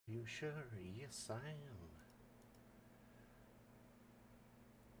you sure? Yes, I am.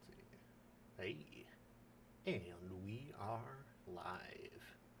 Let's see. Hey, and we are live.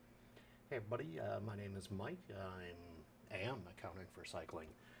 Hey, everybody. My name is Mike. I am accounting for cycling,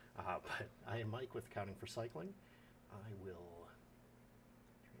 but I am Mike with Accounting for Cycling. I will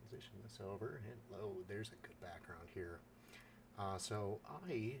transition this over. Hello, there's a good background here. So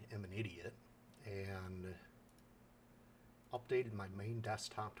I am an idiot and updated my main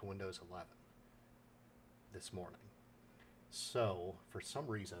desktop to Windows 11 this morning. So for some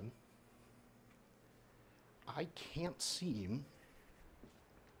reason, I can't seem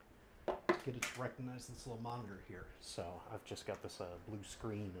to get it to recognize this little monitor here. So I've just got this blue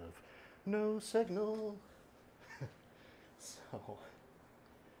screen of no signal. So I'm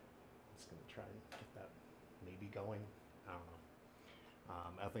just going to try and get that maybe going. I don't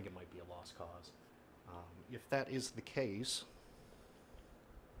know. I think it might be a lost cause. If that is the case,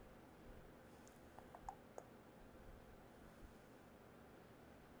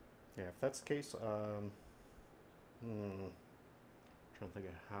 yeah, if that's the case, trying to think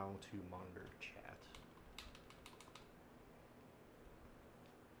of how to monitor chat.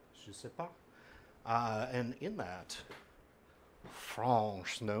 Je sais pas. And in that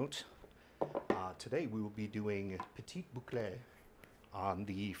French note, today we will be doing Petit Boucle on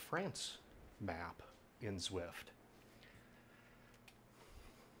the France map in Zwift.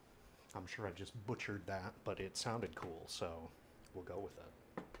 I'm sure I just butchered that, but it sounded cool, so we'll go with it.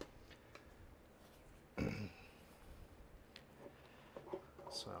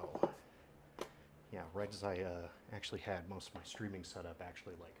 So, yeah, right as I actually had most of my streaming setup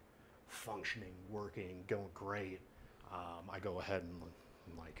actually like functioning, working, going great, I go ahead and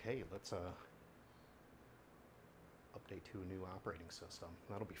I'm like, hey, let's update to a new operating system.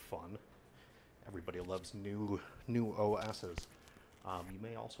 That'll be fun. Everybody loves new OSs. You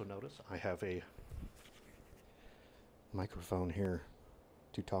may also notice I have a microphone here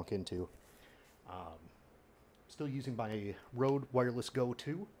to talk into. Still using my Rode Wireless Go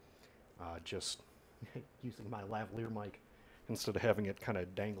 2, just using my lavalier mic instead of having it kind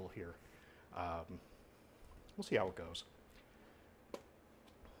of dangle here. We'll see how it goes.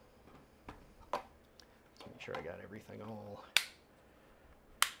 Let's make sure I got everything all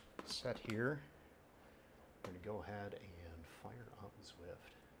set here. I'm going to go ahead and fire up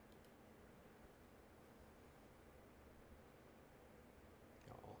Zwift.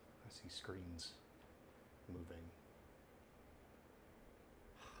 Oh, I see screens moving.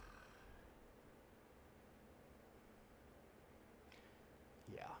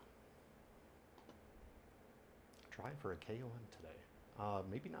 Yeah. Try for a KOM today.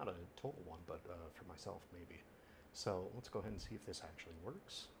 Maybe not a total one, but for myself, maybe. So let's go ahead and see if this actually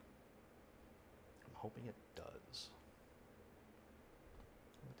works. I'm hoping it does.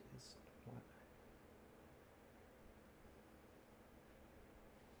 What?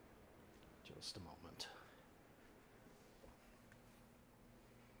 Just a moment.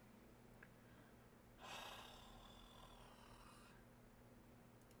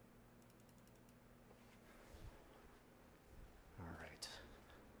 All right.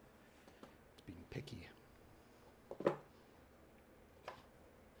 It's being picky.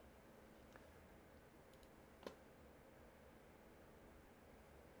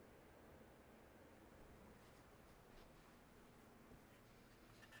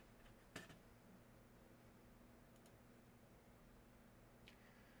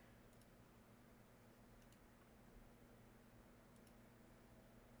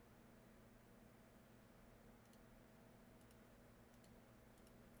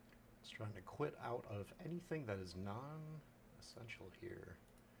 Trying to quit out of anything that is non-essential here.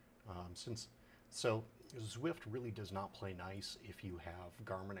 So Zwift really does not play nice if you have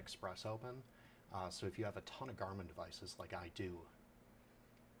Garmin Express open. So if you have a ton of Garmin devices like I do,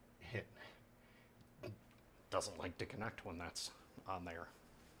 it doesn't like to connect when that's on there.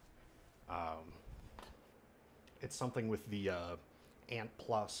 It's something with the Ant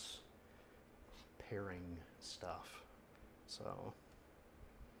Plus pairing stuff. So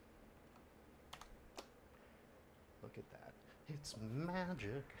look at that. It's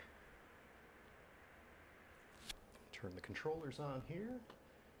magic. Turn the controllers on here,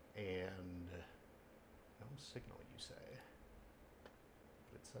 and no signal, you say.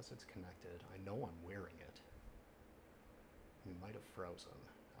 But it says it's connected. I know I'm wearing it. We might have frozen.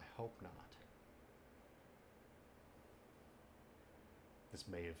 I hope not. This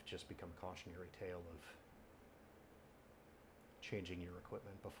may have just become a cautionary tale of changing your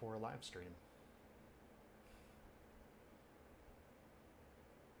equipment before a live stream.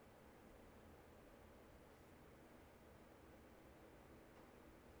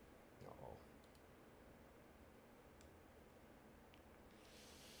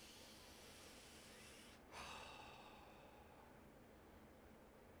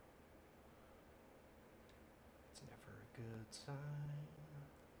 good sign.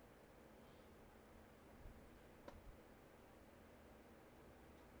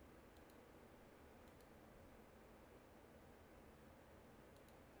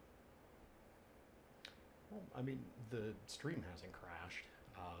 Well, I mean, the stream hasn't crashed.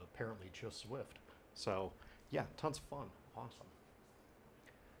 Apparently just Zwift. So, yeah, tons of fun. Awesome.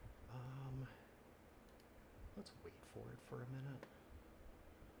 Let's wait for it for a minute.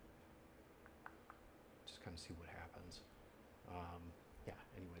 Just kind of see what happens. Yeah,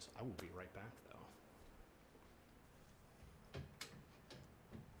 anyways, I will be right back, though.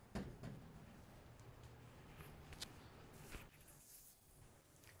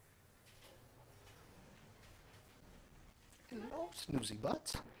 Hello, snoozy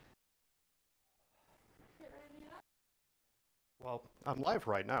butts. Well, I'm live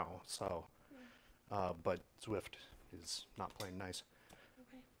right now, so, but Zwift is not playing nice.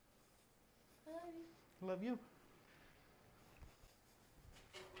 Okay. I love you. Love you.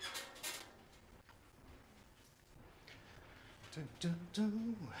 Dun, dun,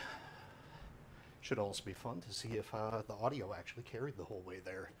 dun. Should also be fun to see if the audio actually carried the whole way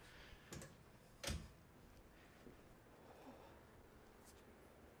there.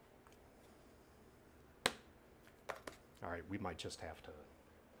 All right, we might just have to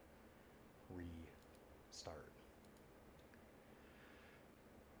restart.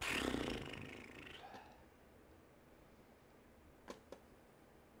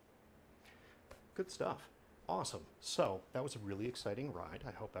 Good stuff. Awesome. So that was a really exciting ride.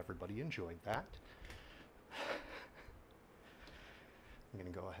 I hope everybody enjoyed that. I'm going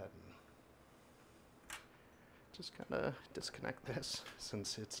to go ahead and just kind of disconnect this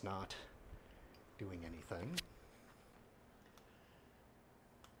since it's not doing anything.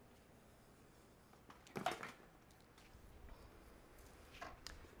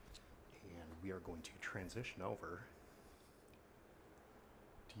 And we are going to transition over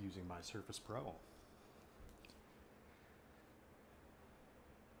to using my Surface Pro.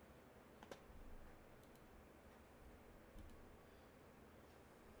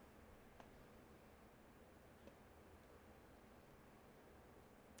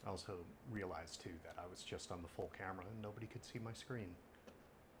 I also realized too that I was just on the full camera and nobody could see my screen.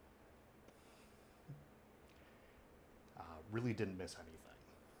 Really didn't miss anything.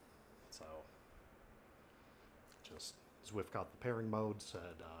 So just Zwift got the pairing mode,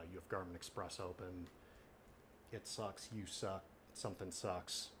 said you have Garmin Express open, it sucks, you suck, something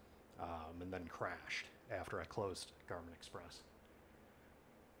sucks, and then crashed after I closed Garmin Express.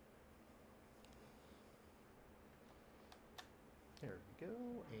 There we go,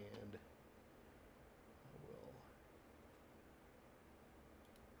 and I will.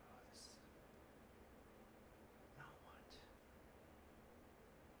 Now what?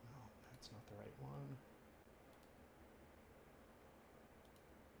 No, that's not the right one.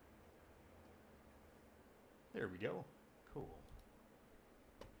 There we go. Cool.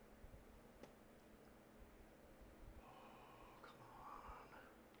 Oh, come on.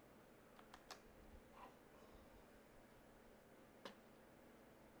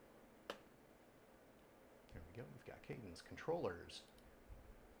 There we go. We've got cadence controllers.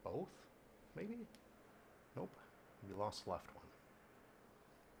 Both? Maybe? Nope. We lost the left one.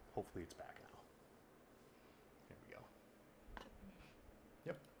 Hopefully it's back now. There we go.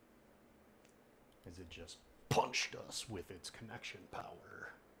 Yep. As it just punched us with its connection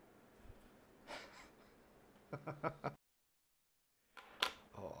power.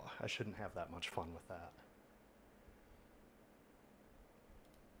 Oh, I shouldn't have that much fun with that.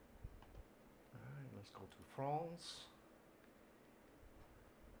 Alright, let's go to France.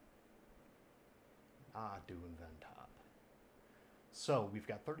 Doing Ventop. So we've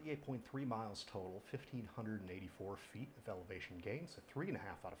got 38.3 miles total, 1,584 feet of elevation gain, so 3.5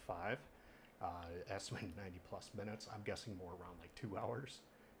 out of 5. Estimated 90 plus minutes. I'm guessing more around like 2 hours,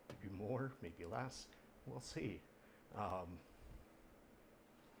 maybe more, maybe less. We'll see.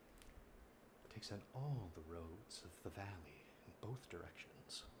 Takes in all the roads of the valley in both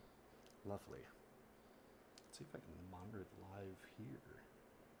directions. Lovely. Let's see if I can monitor it live here.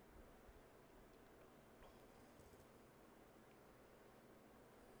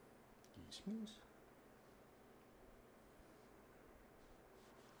 Smooth.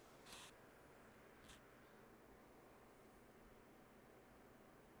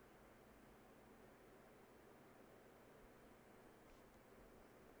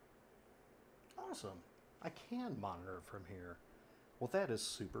 Awesome. I can monitor from here. Well, that is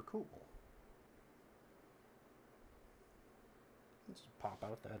super cool. Let's pop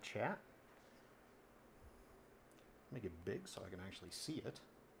out that chat. Make it big so I can actually see it.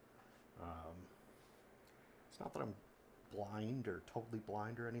 It's not that I'm blind or totally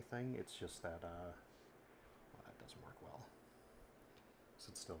blind or anything. It's just that, well, that doesn't work well. So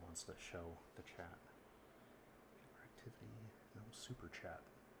it still wants to show the chat. Activity, no super chat.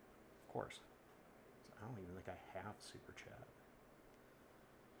 Of course. So I don't even think I have super chat.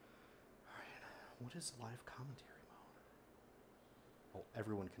 Alright, what is live commentary mode? Oh,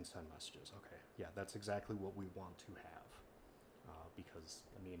 everyone can send messages. Okay, yeah, that's exactly what we want to have. Because,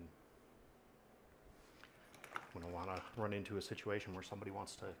 I mean, we don't want to run into a situation where somebody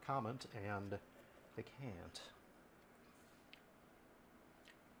wants to comment and they can't.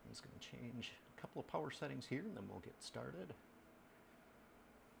 I'm just going to change a couple of power settings here and then we'll get started.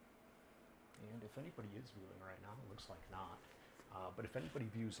 And if anybody is viewing right now, it looks like not. But if anybody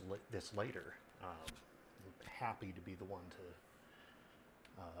views this later, I'm happy to be the one to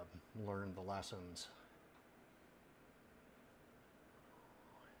learn the lessons.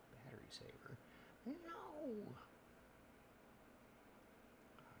 Battery saver. No!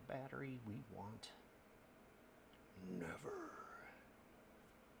 Battery, we want never.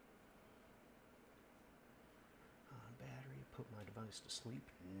 Battery, put my device to sleep,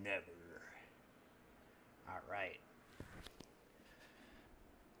 never. All right.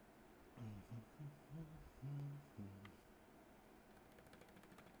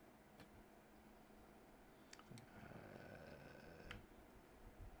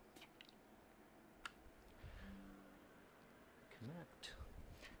 Connect.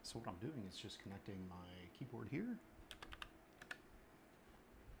 So what I'm doing is just connecting my keyboard here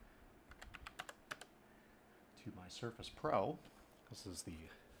to my Surface Pro. This is the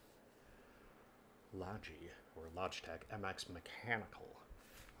Logitech MX Mechanical.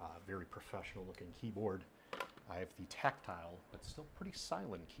 Very professional looking keyboard. I have the tactile, but still pretty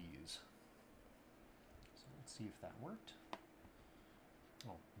silent keys. So let's see if that worked.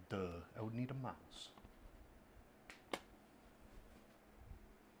 Oh, duh, I would need a mouse.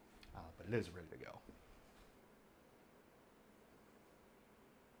 But it is ready to go.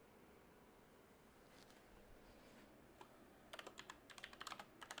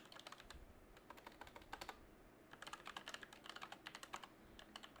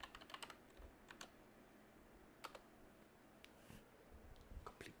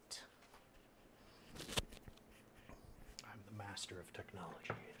 Complete. I'm the master of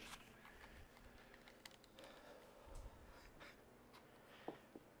technology.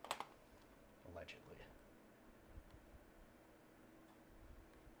 Allegedly.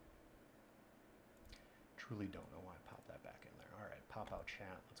 Truly don't know why I popped that back in there. All right, pop out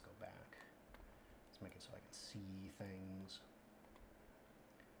chat. Let's go back. Let's make it so I can see things.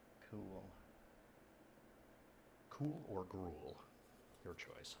 Cool. Cool or gruel? Your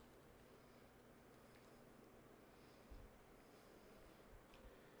choice.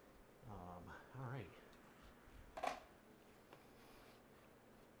 All right.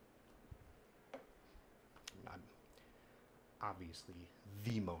 I'm obviously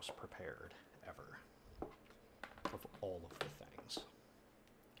the most prepared ever of all of the things.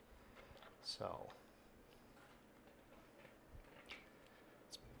 So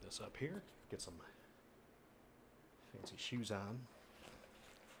let's move this up here, get some fancy shoes on.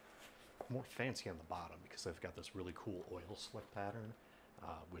 More fancy on the bottom because I've got this really cool oil slick pattern,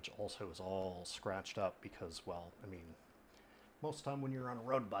 which also is all scratched up because, well, I mean, most of the time when you're on a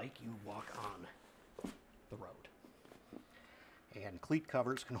road bike, you walk on the road. And cleat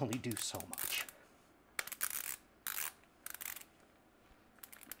covers can only do so much.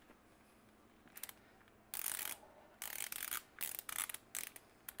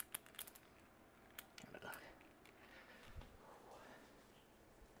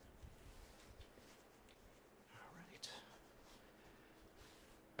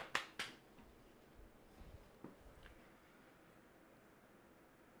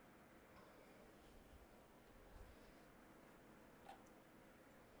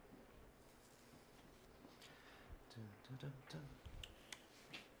 Dun, dun, dun.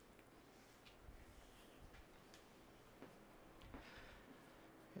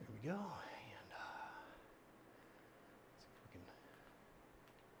 Here we go, and see if we can.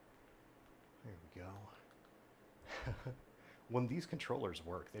 There we go. When these controllers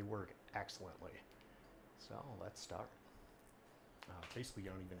work, they work excellently. So let's start. Basically, you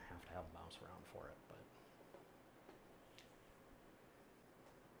don't even have to have a mouse around for it, but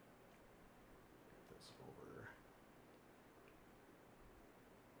get this over.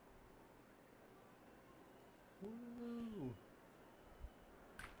 Woo!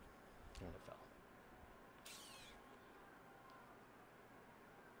 And it fell.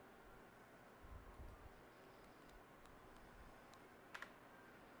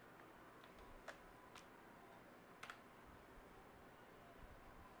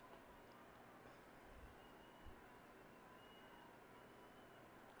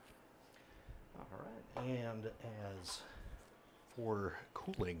 And as for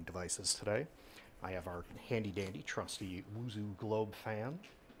cooling devices today, I have our handy dandy trusty Wuzu Globe fan.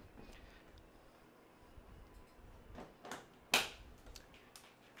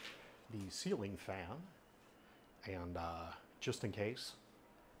 The ceiling fan, and just in case,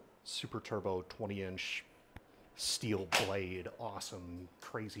 super turbo 20-inch steel blade, awesome,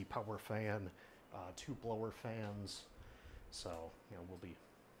 crazy power fan, 2 blower fans. So, you know,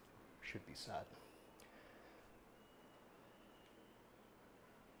 should be set.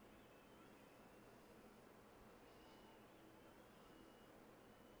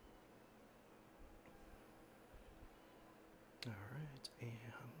 All right,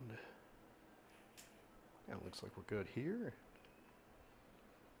 and yeah, it looks like we're good here.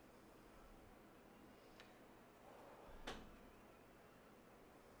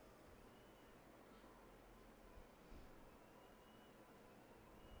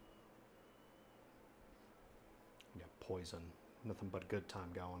 Yeah, poison. Nothing but a good time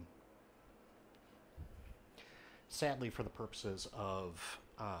going. Sadly, for the purposes of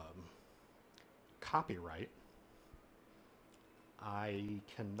copyright, I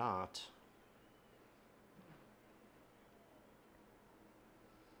cannot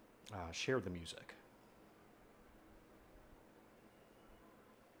share the music.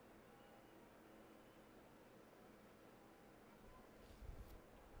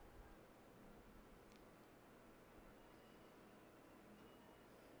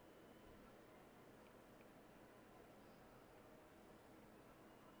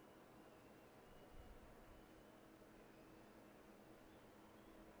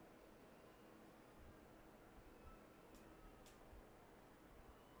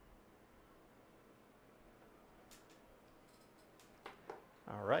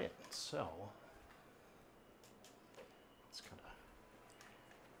 All right, so let's kind of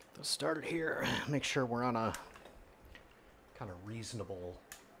get this started here. Make sure we're on a kind of reasonable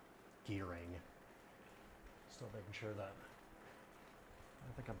gearing. Still making sure that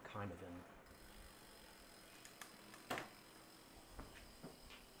I think I'm kind of in.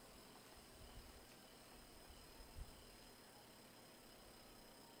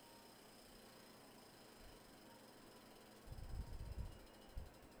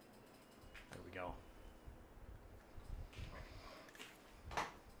 There we go.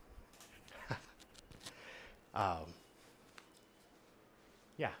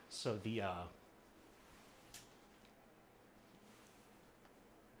 Yeah, so the here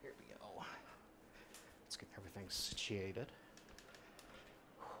we go. Let's get everything situated.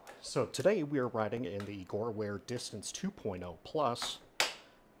 So today we are riding in the GOREWEAR Distance 2.0 Plus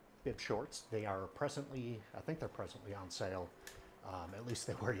bib shorts. They are presently, I think they're presently on sale. At least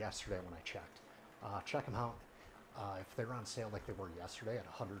they were yesterday when I checked. Check them out. If they're on sale like they were yesterday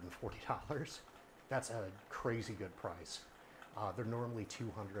at $140, that's a crazy good price. They're normally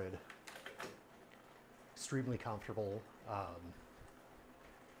 $200. Extremely comfortable.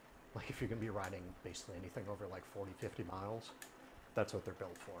 Like if you're going to be riding basically anything over like 40, 50 miles, that's what they're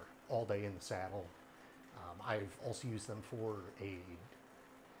built for. All day in the saddle. I've also used them for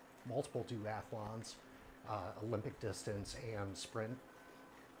multiple duathlons, Olympic distance and sprint,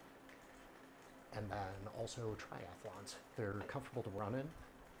 and then also triathlons. They're comfortable to run in.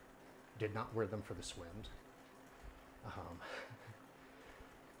 Did not wear them for the swims.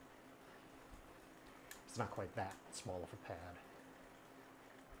 It's not quite that small of a pad.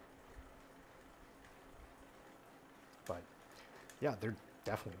 But yeah, they're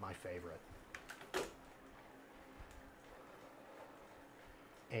definitely my favorite.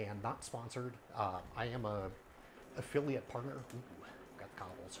 And not sponsored. I am a affiliate partner. Ooh, got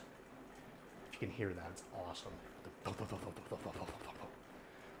cobbles. If you can hear that, it's awesome.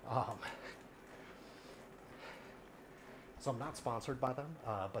 So I'm not sponsored by them,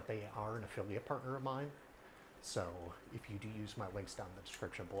 but they are an affiliate partner of mine. So if you do use my links down in the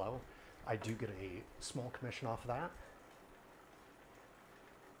description below, I do get a small commission off of that.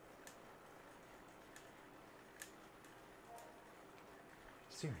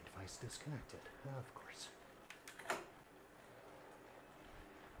 Steering device disconnected, of course.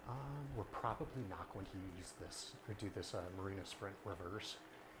 We're probably not going to use this or do this Marina Sprint reverse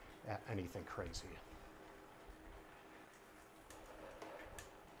at anything crazy.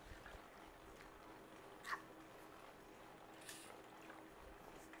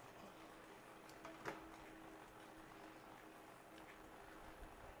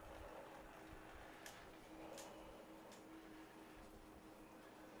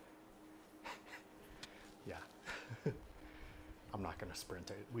 Yeah. I'm not going to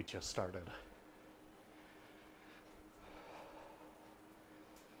sprint it. We just started.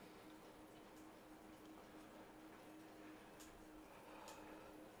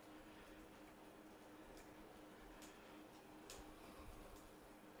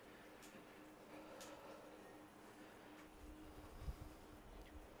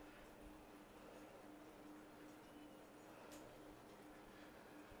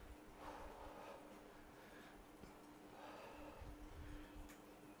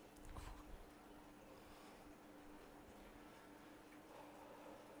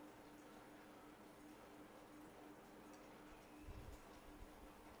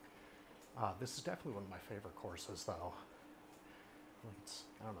 This is definitely one of my favorite courses, though. It's,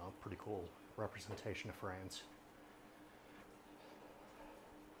 I don't know, pretty cool representation of France.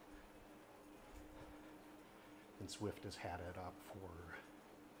 And Zwift has had it up for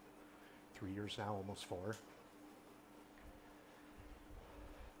 3 years now, almost 4.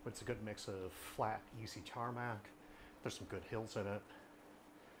 But it's a good mix of flat, easy tarmac. There's some good hills in it.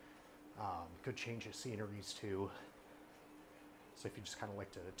 Good change of sceneries too. So if you just kind of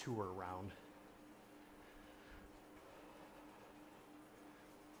like to tour around.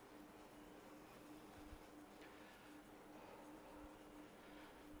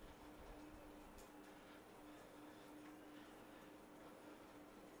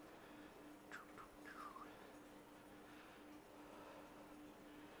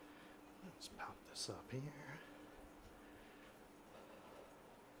 Let's pop this up here.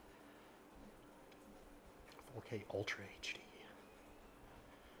 Okay, Ultra HD.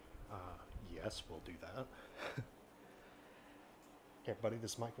 Yes, we'll do that. Hey everybody,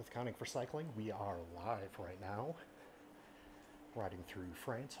 this is Mike with Accounting for Cycling. We are live right now, riding through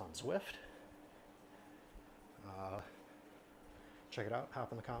France on Zwift. Check it out,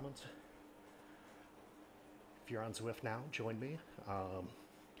 hop in the comments. If you're on Zwift now, join me.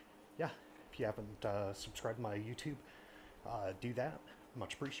 Yeah, if you haven't subscribed to my YouTube, do that.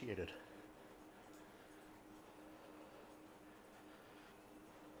 Much appreciated.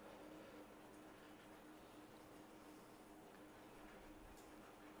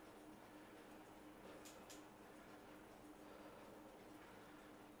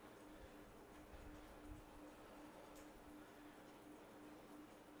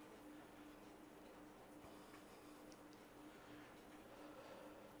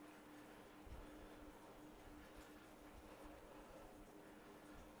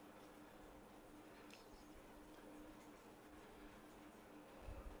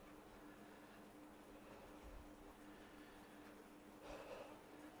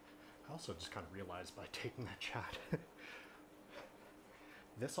 I also just kind of realized by taking that shot,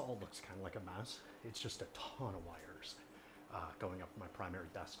 this all looks kind of like a mess. It's just a ton of wires going up my primary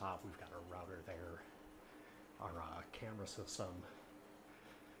desktop. We've got our router there, our camera system.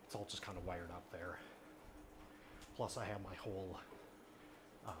 It's all just kind of wired up there. Plus I have my whole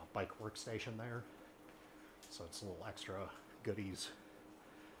bike workstation there, so it's a little extra goodies.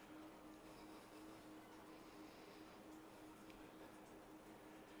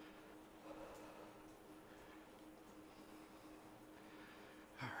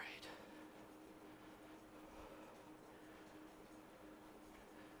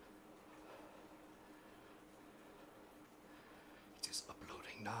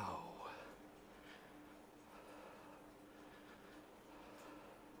 Now.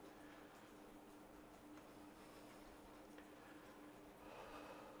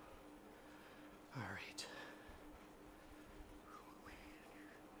 All right.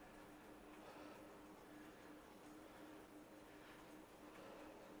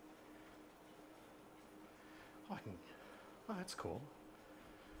 Oh, oh, that's cool.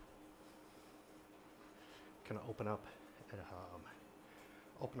 Can I open up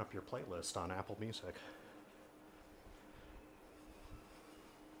your playlist on Apple Music?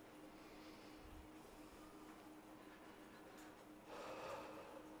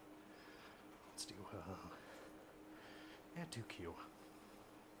 Let's do add to queue.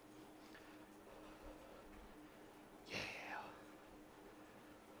 Yeah.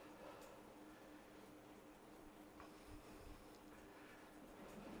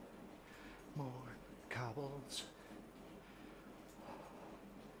 More cobbles.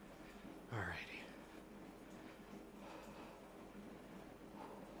 Alrighty.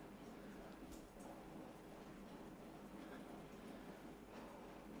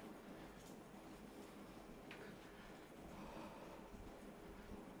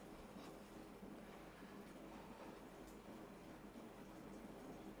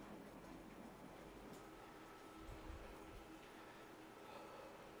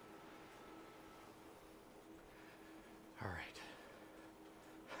 All right.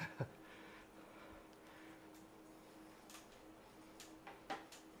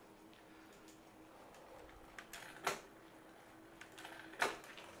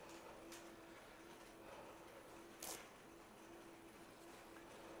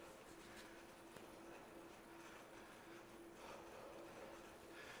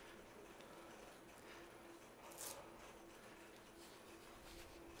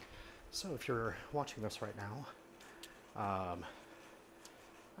 So if you're watching this right now, I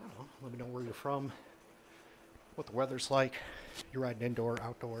don't know, let me know where you're from, what the weather's like, you're riding indoor,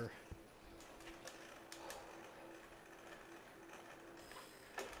 outdoor.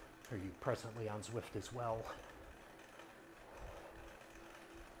 Are you presently on Zwift as well?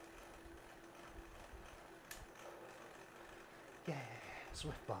 Yeah,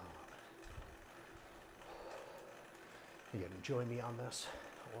 Zwift bomb. You gonna join me on this,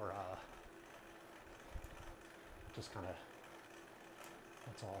 or just kind of,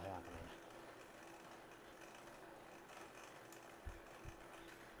 that's all happening?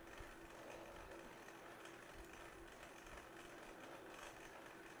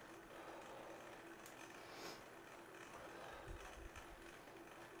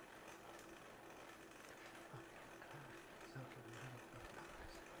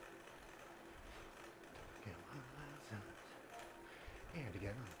 And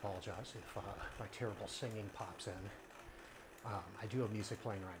again, I apologize if my terrible singing pops in. I do have music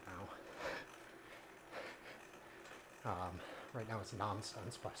playing right now. Right now it's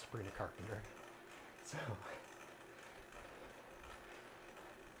Nonsense by Sabrina Carpenter. So,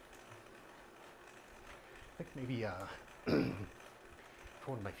 I think maybe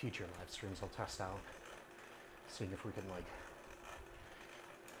for one of my future live streams I'll test out, seeing if we can like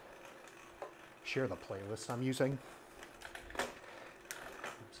share the playlist I'm using.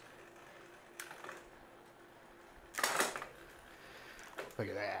 Look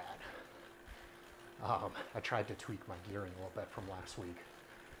at that. I tried to tweak my gearing a little bit from last week,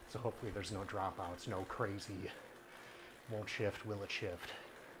 so hopefully there's no dropouts, no crazy, won't shift, will it shift.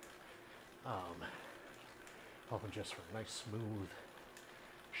 Hoping just for a nice, smooth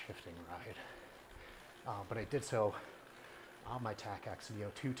shifting ride. But I did so on my Tacx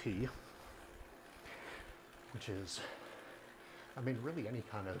Neo 2T, which is, I mean, really any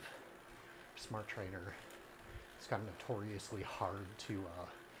kind of smart trainer. It's kind of notoriously hard to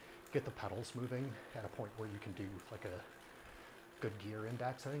get the pedals moving at a point where you can do like a good gear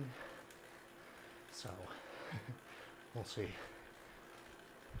indexing. So we'll see.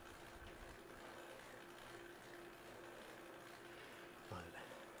 But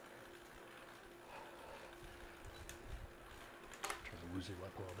try to woozy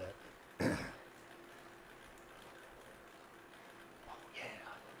up a little bit. Oh yeah,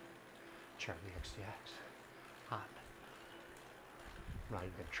 Charlie XTX. Hot. I'm not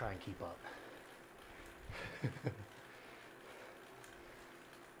even going to try and keep up.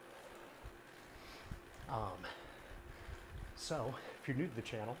 So, if you're new to the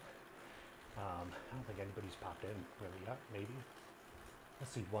channel, I don't think anybody's popped in really yet, maybe.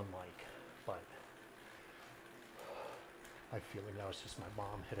 Let's see, one like, but I have a feeling that was just my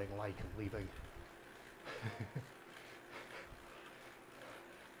mom hitting like and leaving.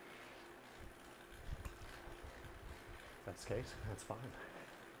 If that's the case, that's fine.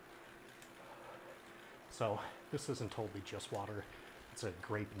 So this isn't totally just water. It's a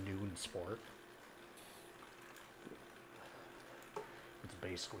grape noon sport. It's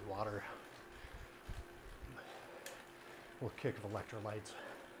basically water. A little kick of electrolytes.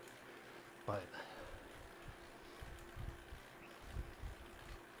 But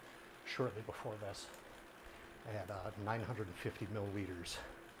shortly before this, I had 950 milliliters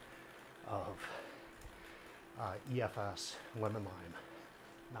of EFS lemon lime,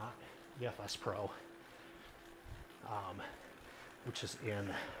 not EFS Pro, which is in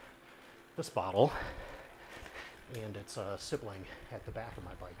this bottle, and it's a sibling at the back of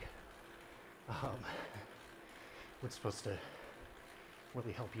my bike, which is supposed to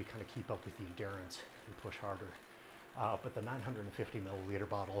really help you kind of keep up with the endurance and push harder. But the 950 milliliter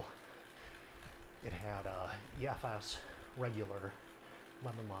bottle, it had EFS regular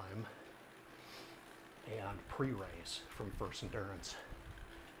lemon lime and pre-race from First Endurance.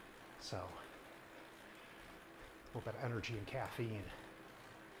 So, a little bit of energy and caffeine.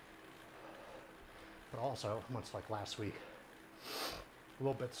 But also, much like last week, a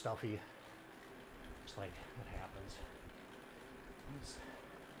little bit stuffy. Just like it happens.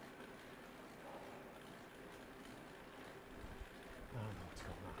 I don't know what's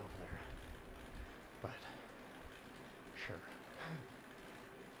going on over there. But, sure.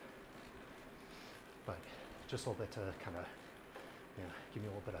 But just a little bit to kind of, you know, give me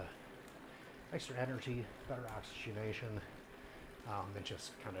a little bit of extra energy, better oxygenation, than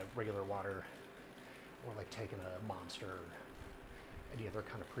just kind of regular water, or like taking a Monster or any other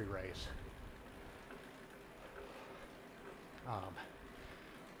kind of pre-race.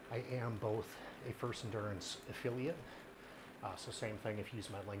 I am both a First Endurance affiliate, so same thing if you use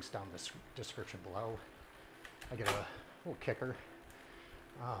my links down in the description below. I get a little kicker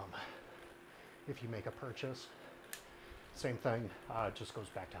if you make a purchase. Same thing, it just goes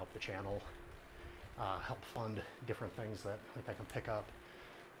back to help the channel, help fund different things that like I can pick up,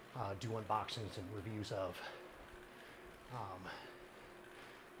 do unboxings and reviews of.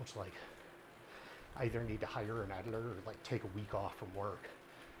 which like I either need to hire an editor or like take a week off from work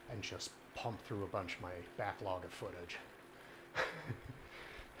and just pump through a bunch of my backlog of footage. I've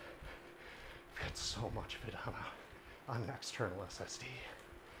got so much of it on an external SSD.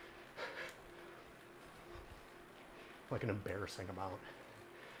 Like an embarrassing amount.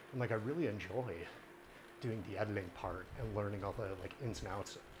 And like I really enjoy doing the editing part and learning all the like ins and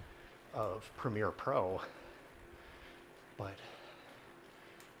outs of Premiere Pro, but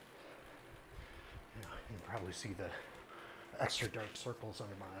you can probably see the extra dark circles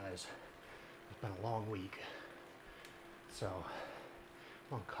under my eyes. It's been a long week, so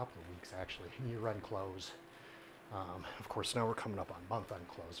long couple of weeks actually. Year-end close. Of course, now we're coming up on month-end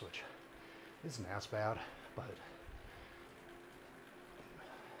close, which isn't as bad, but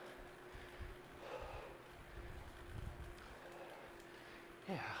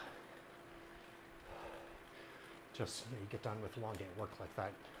yeah. Just, you get done with a long day at work like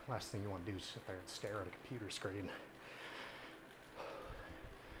that, last thing you want to do is sit there and stare at a computer screen.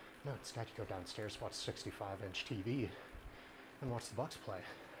 No, instead you go downstairs, watch 65-inch TV, and watch the Bucks play.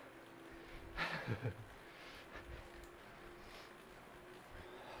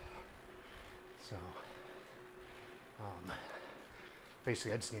 So,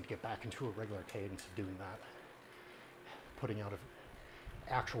 basically I just need to get back into a regular cadence of doing that. Putting out an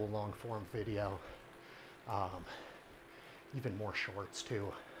actual long-form video. Even more shorts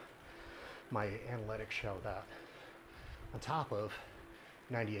too. My analytics show that on top of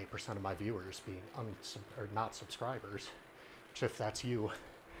 98% of my viewers being not subscribers, which if that's you,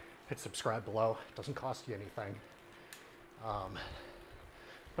 hit subscribe below. It doesn't cost you anything.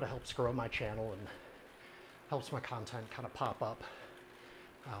 But it helps grow my channel and helps my content kind of pop up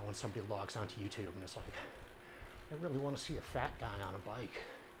when somebody logs onto YouTube and it's like, I really want to see a fat guy on a bike.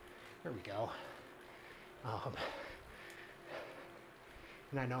 There we go.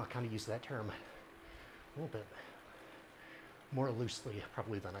 And I know I kind of use that term a little bit more loosely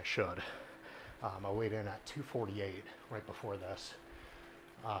probably than I should. I weighed in at 248 right before this.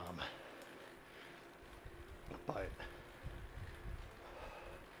 But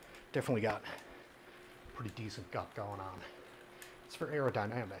definitely got pretty decent gut going on. It's for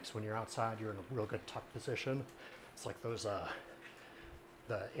aerodynamics. When you're outside, you're in a real good tuck position. It's like those,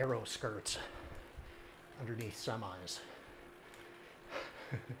 the aero skirts underneath semis.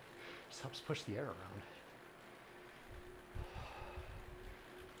 Just helps push the air around.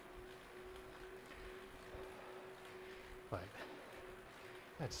 But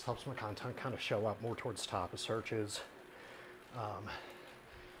that just helps my content kind of show up more towards the top of searches.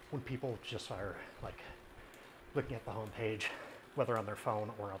 When people just are like looking at the home page, whether on their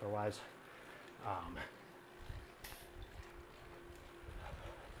phone or otherwise.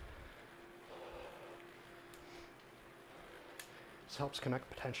 This helps connect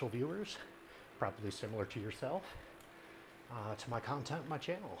potential viewers, probably similar to yourself, to my content, my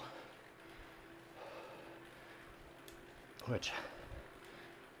channel. Which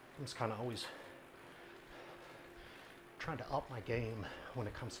I'm just kind of always trying to up my game when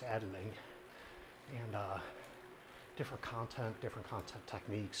it comes to editing and different content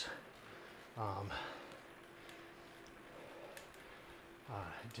techniques.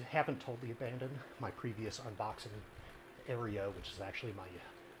 Haven't totally abandoned my previous unboxing area, which is actually my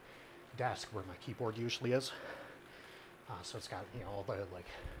desk where my keyboard usually is. So it's got, you know, all the like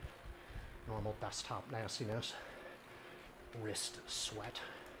normal desktop nastiness, wrist sweat,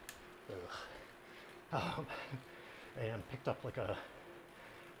 and picked up like a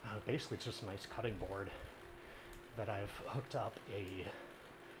basically it's just a nice cutting board that I've hooked up a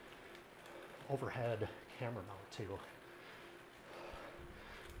overhead camera mount to.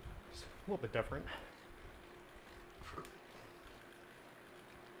 It's a little bit different.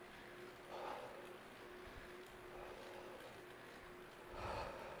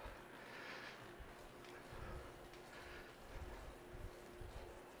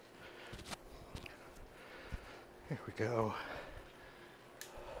 There we go.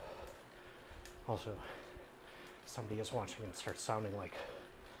 Also, somebody is watching and starts sounding like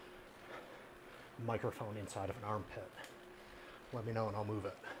a microphone inside of an armpit. Let me know and I'll move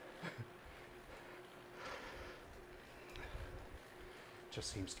it.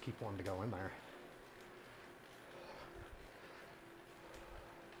 Just seems to keep wanting to go in there.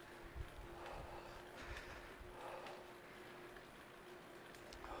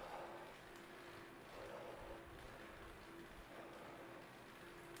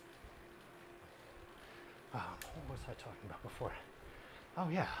 What was I talking about before? Oh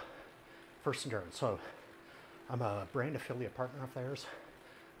yeah, First Endurance. So I'm a brand affiliate partner of theirs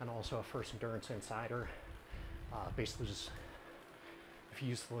and also a First Endurance insider. Basically just If you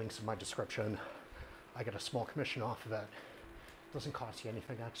use the links in my description, I get a small commission off of it. Doesn't cost you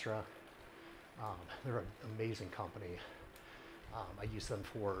anything extra. They're an amazing company. I use them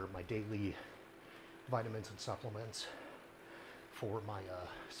for my daily vitamins and supplements, for my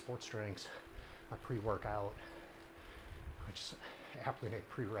sports drinks, my pre-workout. I just happily make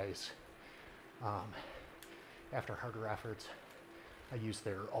pre-race. After harder efforts, I use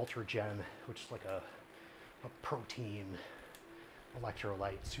their Ultra Gen, which is like a protein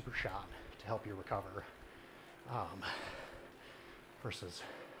electrolyte super shot to help you recover. Versus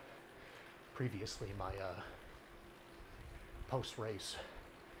previously my post-race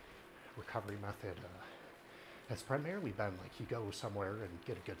recovery method has primarily been like you go somewhere and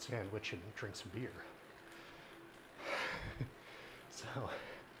get a good sandwich and drink some beer. So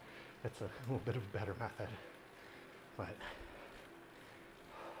it's a little bit of a better method, but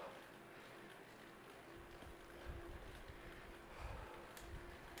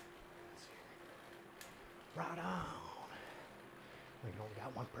right on. We've only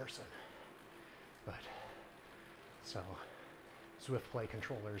got one person, but so Zwift Play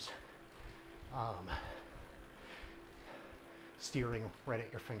controllers, steering right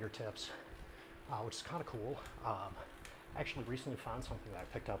at your fingertips, which is kind of cool. I actually recently found something that I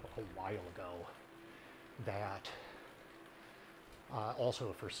picked up a while ago that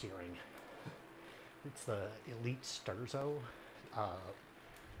also for steering. It's the Elite Sturzo.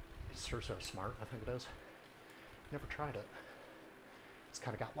 Sturzo Smart, I think it is. Never tried it. It's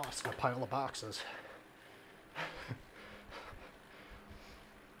kind of got lost in a pile of boxes.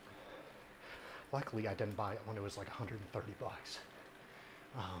 Luckily, I didn't buy it when it was like 130 bucks.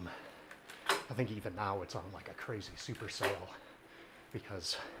 I think even now it's on like a crazy super sale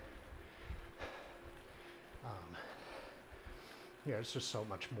because yeah, there's just so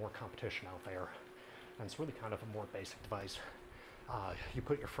much more competition out there, and it's really kind of a more basic device. You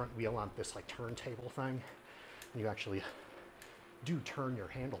put your front wheel on this like turntable thing, and you actually do turn your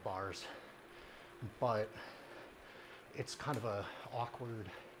handlebars, but it's kind of a awkward,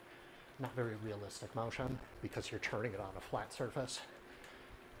 not very realistic motion because you're turning it on a flat surface.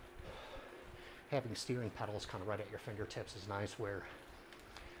 Having steering pedals kind of right at your fingertips is nice, where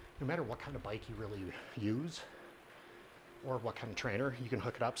no matter what kind of bike you really use or what kind of trainer, you can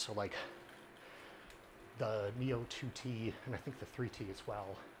hook it up. So like the Neo 2T and I think the 3T as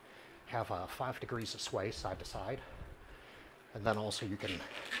well have 5 degrees of sway side to side. And then also you can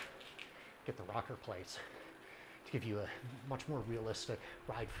get the rocker plates to give you a much more realistic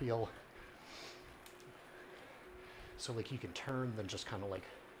ride feel. So like you can turn, then just kind of like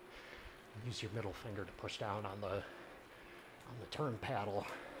use your middle finger to push down on the turn paddle.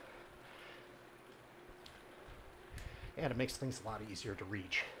 And it makes things a lot easier to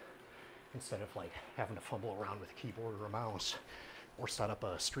reach instead of like having to fumble around with a keyboard or a mouse or set up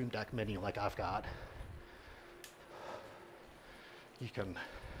a Stream Deck Mini like I've got. You can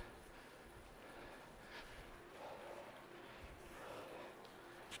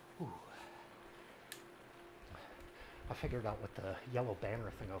I figured out what the yellow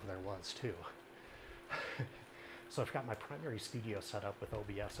banner thing over there was too. So I've got my primary studio set up with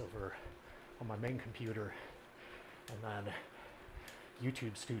OBS over on my main computer, and then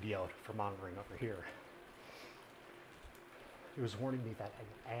YouTube Studio for monitoring over here. It was warning me that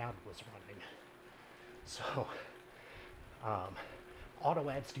an ad was running. So auto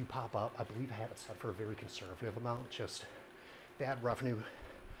ads do pop up. I believe I have it set for a very conservative amount. Just the ad revenue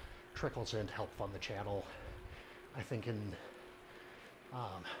trickles in to help fund the channel. I think in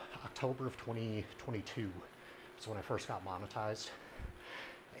October of 2022 is when I first got monetized,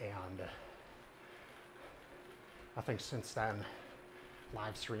 and I think since then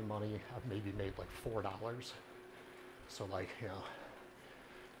live stream money I've maybe made like $4. So like, you know,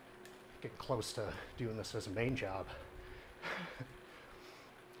 getting close to doing this as a main job.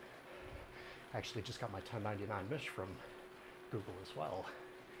 I actually just got my 1099 Mish from Google as well,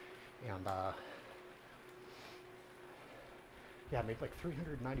 and yeah, I made like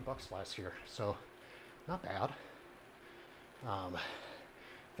 390 bucks last year, so not bad. I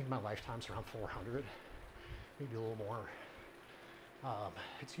think my lifetime's around 400, maybe a little more.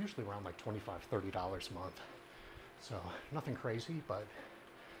 It's usually around like $25, $30 a month, so nothing crazy, but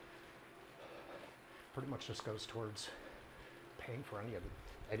pretty much just goes towards paying for any of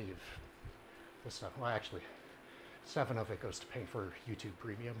this stuff. Well, actually, 7 of it goes to paying for YouTube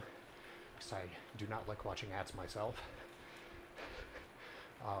Premium, because I do not like watching ads myself.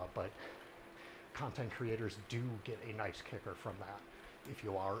 But content creators do get a nice kicker from that. If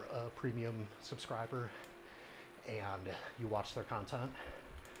you are a premium subscriber and you watch their content.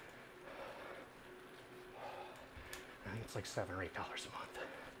 I think it's like $7 or $8 a month,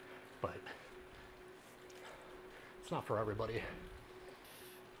 but it's not for everybody.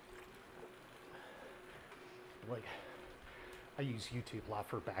 Like, I use YouTube a lot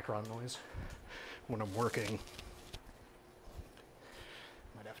for background noise when I'm working.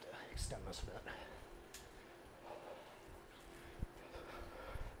 Might have to extend this a bit.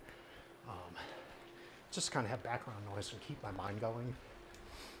 Just kind of have background noise and keep my mind going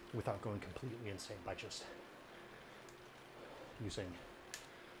without going completely insane by just using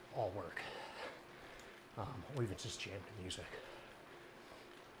all work, or even just jamming music.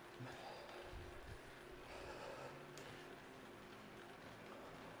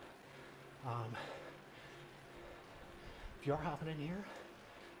 If you are hopping in here,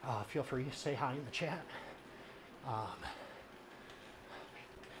 feel free to say hi in the chat.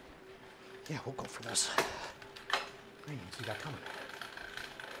 Yeah, we'll go for this. I didn't see that coming.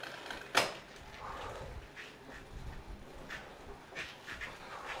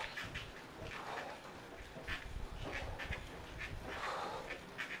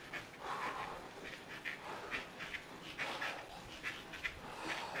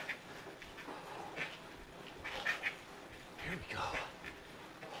 Here we go.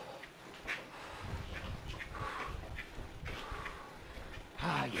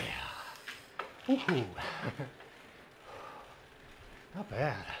 Ah, yeah. Ooh. Not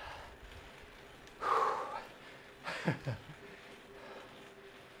bad.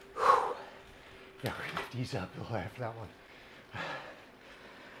 Yeah, we're gonna ease up a little after that one.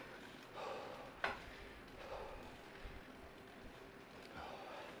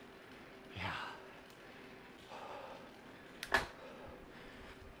 Yeah.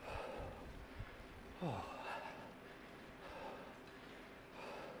 Oh.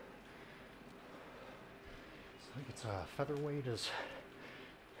 I think it's featherweight is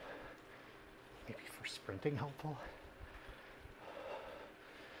maybe for sprinting helpful.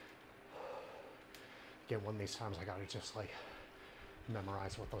 Again, one of these times I gotta just like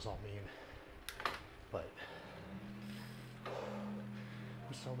memorize what those all mean. But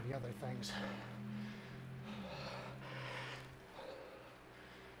there's so many other things.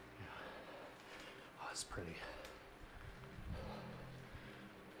 Yeah. Oh, it's pretty.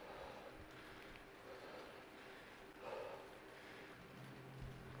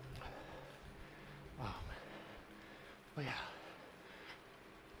 But yeah,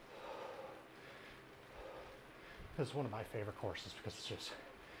 this is one of my favorite courses because it's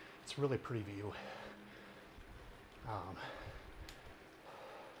a really pretty view.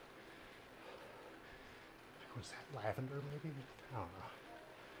 Was that lavender maybe? I don't know.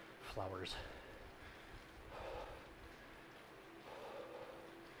 Flowers.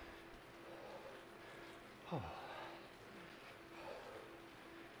 Oh.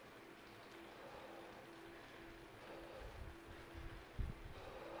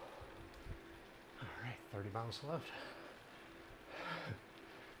 All right, 30 miles left.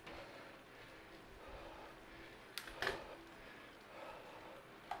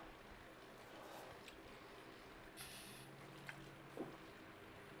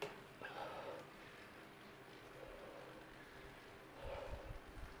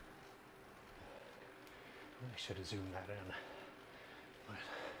 I should have zoomed that in, but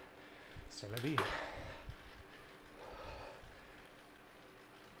c'est la vie.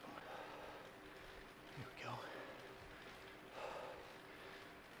 Here we go.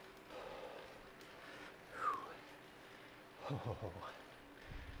 Oh.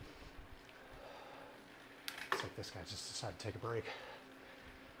 It's like this guy just decided to take a break.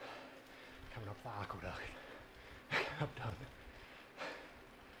 Coming up the aqueduct. I'm done.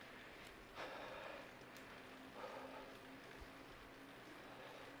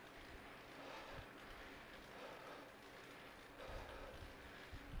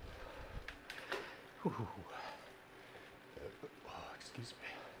 Ooh. Oh, excuse me.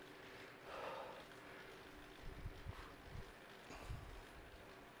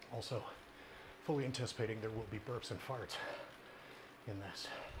 Also, fully anticipating there will be burps and farts in this.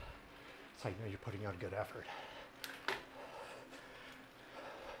 It's like, you know, you're putting out a good effort.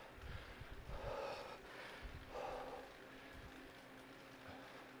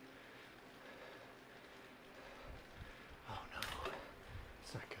 Oh no,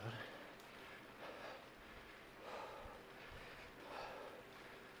 it's not good.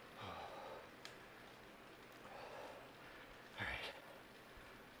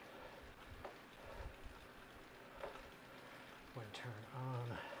 Turn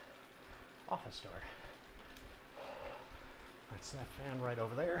on office door. That's that fan right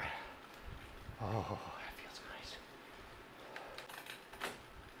over there. Oh, that feels nice.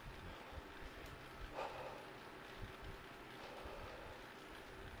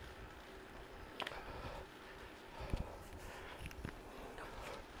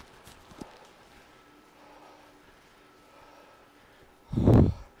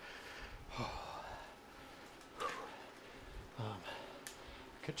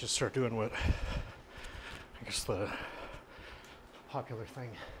 just start doing what I guess the popular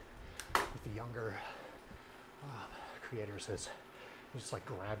thing with the younger creators is you just like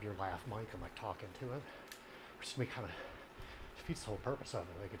grab your lav mic and like talk into it. Which to me kind of defeats the whole purpose of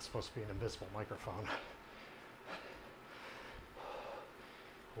it. Like it's supposed to be an invisible microphone.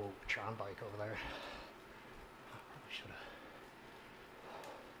 Oh, Tron bike over there. Probably should have.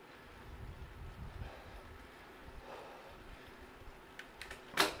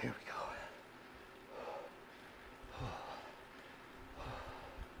 Here we go.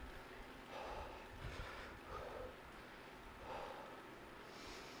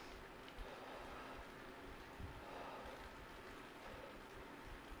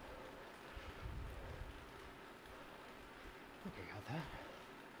 Okay, got that.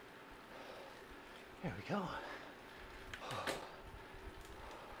 There we go.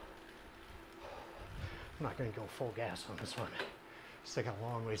 I'm not going to go full gas on this one. Still got a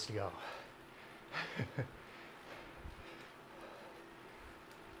long ways to go.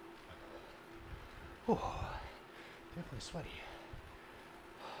 Oh, definitely sweaty.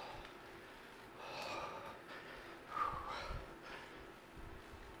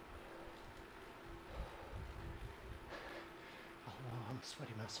 Oh, I'm a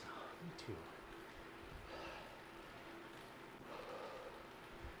sweaty mess now. Me too.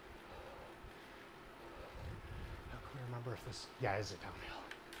 I can't remember if this... Yeah, is it downhill?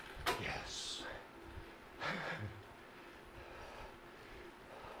 Yes.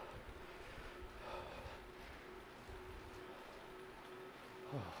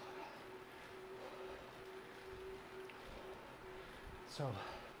 So, I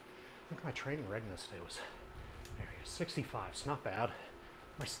think my training readiness today was 65. It's not bad.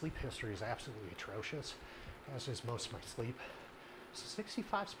 My sleep history is absolutely atrocious, as is most of my sleep. So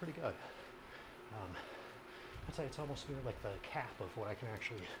 65 is pretty good. I'd say it's almost near like the cap of what I can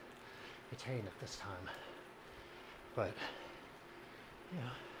actually attain at this time. But yeah,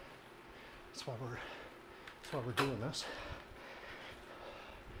 that's why we're doing this.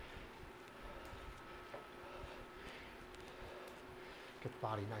 Get the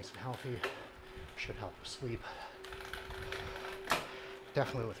body nice and healthy. Should help with sleep.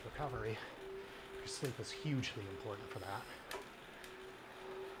 Definitely with recovery, because sleep is hugely important for that.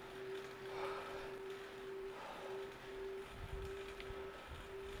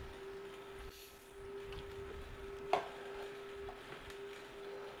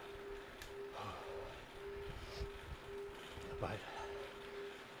 But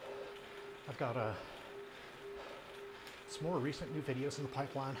I've got some more recent new videos in the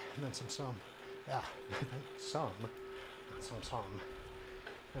pipeline, and then some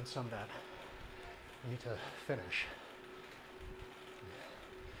and some that I need to finish.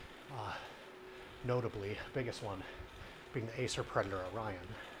 Notably, biggest one being the Acer Predator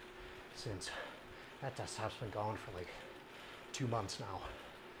Orion, since that desktop's been gone for like 2 months now.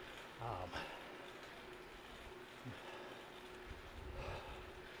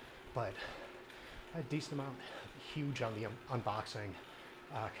 But I had a decent amount, huge on the unboxing,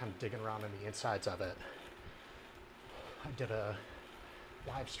 kind of digging around on the insides of it. I did a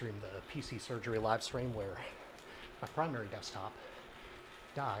live stream, the PC surgery live stream, where my primary desktop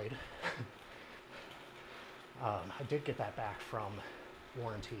died. I did get that back from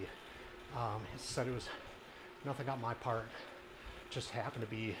warranty. It said it was nothing on my part, just happened to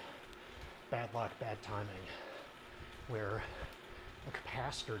be bad luck, bad timing, where a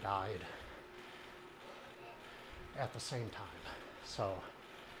capacitor died at the same time. So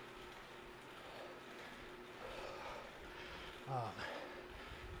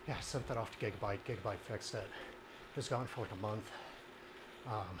yeah, I sent that off to Gigabyte. Gigabyte fixed it. It was gone for like a month.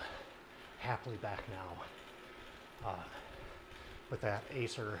 Happily back now. With that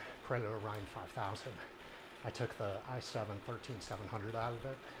Acer Predator Orion 5000, I took the i7 13700 out of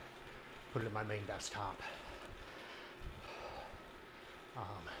it, put it in my main desktop.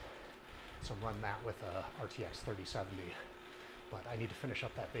 So I'm running that with a RTX 3070, but I need to finish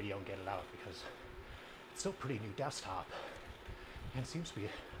up that video and get it out because it's still a pretty new desktop and seems to be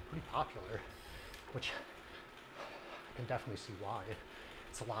pretty popular, which I can definitely see why.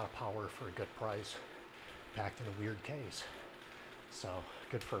 It's a lot of power for a good price, packed in a weird case. So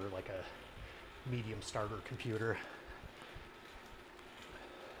good for like a medium starter computer.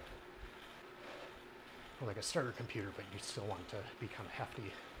 Or like a starter computer, but you still want it to be kind of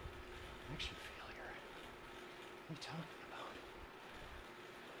hefty. Action failure. What are you talking about?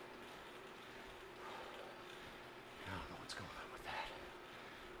 I don't know what's going on with that.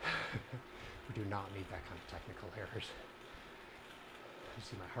 We do not need that kind of technical errors. You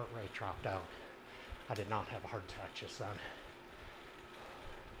see my heart rate dropped out. I did not have a heart attack just then.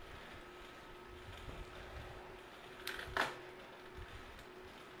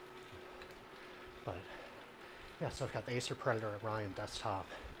 But yeah, so I've got the Acer Predator Orion desktop,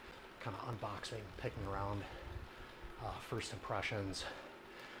 kind of unboxing, picking around, first impressions.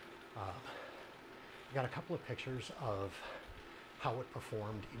 I got a couple of pictures of how it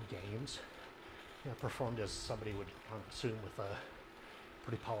performed in games. You know, it performed as somebody would kind of assume with a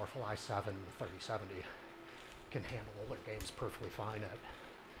pretty powerful i7 3070. Can handle older games perfectly fine at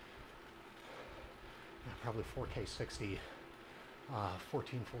probably 4K 60,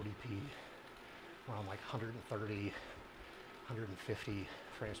 1440p, around like 130, 150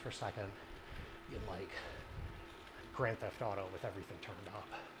 frames per second in like Grand Theft Auto with everything turned up.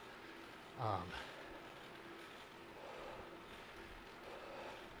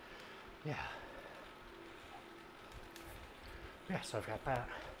 Yeah, so I've got that.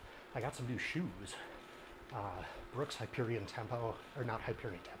 I got some new shoes. Brooks Hyperion Tempo, or not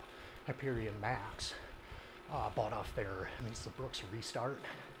Hyperion Tempo, Hyperion Max. Bought off their, I mean, it's the Brooks Restart,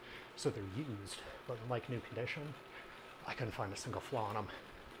 so they're used, but in like new condition. I couldn't find a single flaw in them.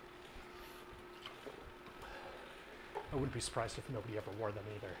 I wouldn't be surprised if nobody ever wore them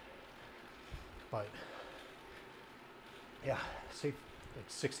either. But yeah, saved like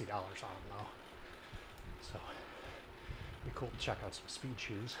 $60 on them though. So it'd be cool to check out some speed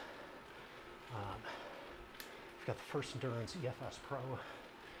shoes. I've got the First Endurance EFS Pro.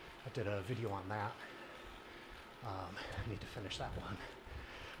 I did a video on that. I need to finish that one.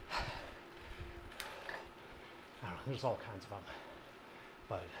 I don't know, there's all kinds of them.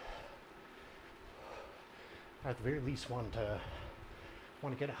 But I at the very least want to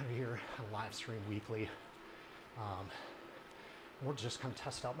get out of here and live stream weekly. We're just kind of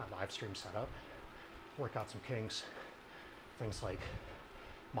test out my live stream setup, work out some kinks, things like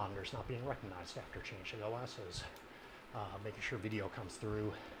monitors not being recognized after changing OSs, making sure video comes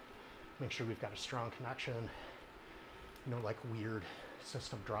through, make sure we've got a strong connection, no like weird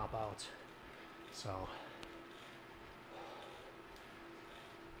system dropouts. So,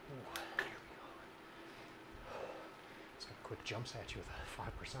 here we go. It's got quick jumps at you with a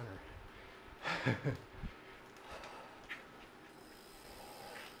 5%er.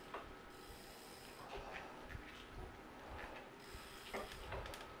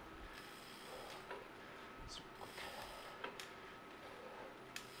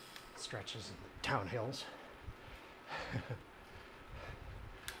 Stretches and downhills.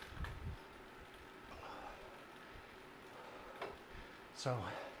 So,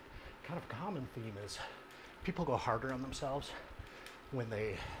 kind of common theme is people go harder on themselves when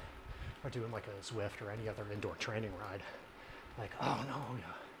they are doing like a Zwift or any other indoor training ride. Like, oh no,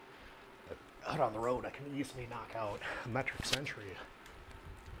 yeah, out on the road I can easily knock out a metric century.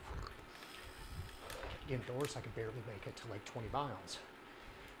 Indoors I could barely make it to like 20 miles.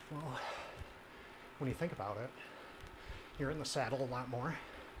 Well, when you think about it, you're in the saddle a lot more.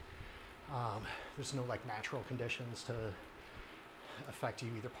 There's no like natural conditions to affect you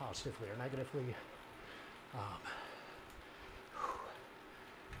either positively or negatively.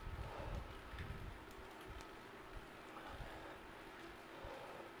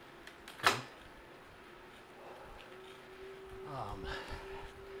 Okay.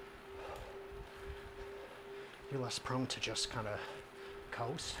 You're less prone to just kind of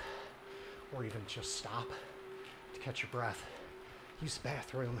coast or even just stop to catch your breath, use the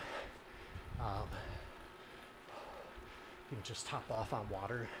bathroom. You can just top off on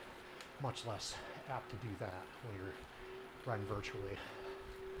water, much less apt to do that when you're running virtually.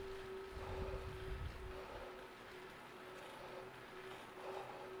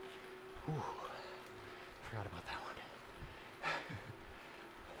 Ooh, forgot about that one.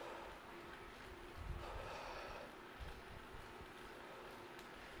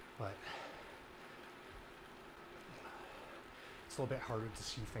 But it's a little bit harder to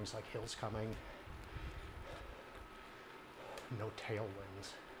see things like hills coming. No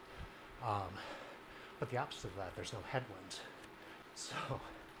tailwinds. But the opposite of that, there's no headwinds. So,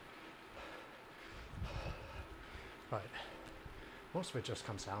 but most of it just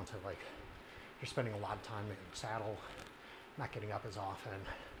comes down to like, you're spending a lot of time in the saddle, not getting up as often.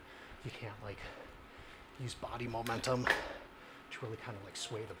 You can't like use body momentum to really kind of like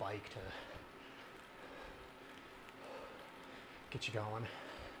sway the bike to get you going.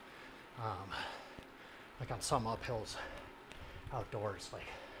 Like on some uphills outdoors, like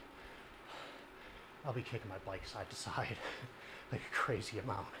I'll be kicking my bike side to side like a crazy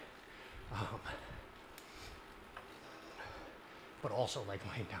amount. But also like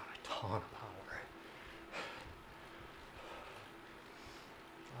laying down a ton of power.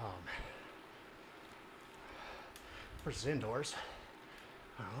 Versus indoors,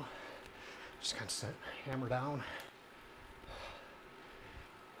 I don't know, just kind of sit, hammer down.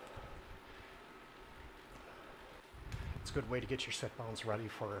 It's a good way to get your sit bones ready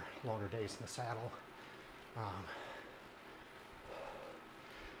for longer days in the saddle.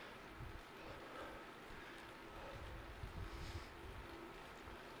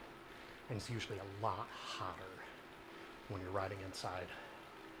 And it's usually a lot hotter when you're riding inside.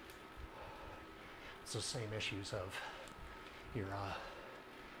 It's the same issues of your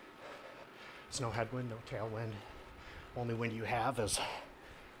there's no headwind, no tailwind. Only wind you have is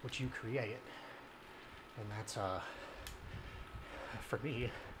what you create. And that's, for me,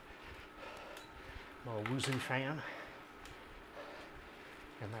 I'm a Woozy fan.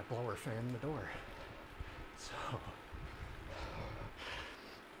 And that blower fan in the door. So,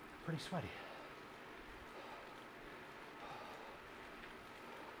 pretty sweaty.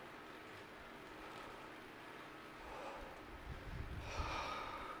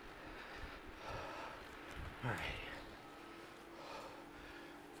 All right.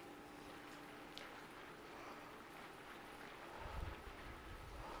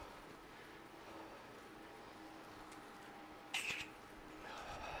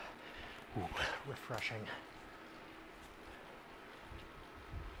 Ooh, refreshing.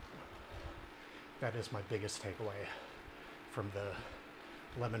 That is my biggest takeaway from the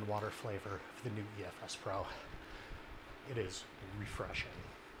lemon water flavor of the new EFS Pro. It is refreshing.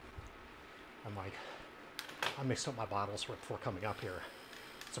 I mixed up my bottles right before coming up here.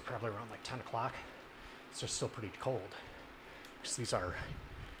 So probably around like 10 o'clock. So it's still pretty cold. Because these are,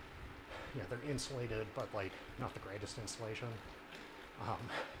 yeah, they're insulated, but like not the greatest insulation.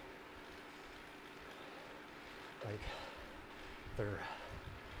 Like they're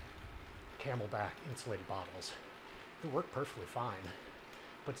Camelback insulated bottles. They work perfectly fine,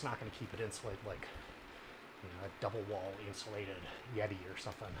 but it's not going to keep it insulated like, you know, a double wall insulated Yeti or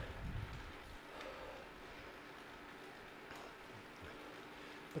something.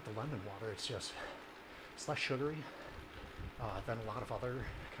 But the lemon water, it's less sugary than a lot of other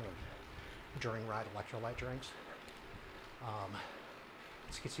kind of during ride electrolyte drinks.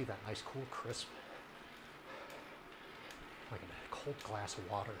 So you can see that nice cool crisp, like a cold glass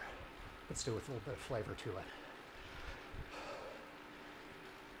of water, but still with a little bit of flavor to it.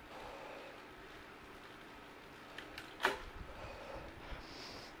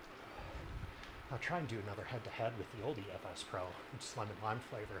 I'll try and do another head-to-head with the old EFS Pro, which is lemon lime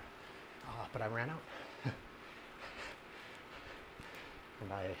flavor, but I ran out.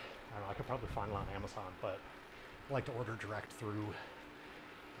 And I don't know, I could probably find it on Amazon, but I like to order direct through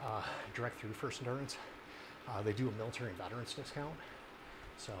First Endurance. They do a military and veterans discount,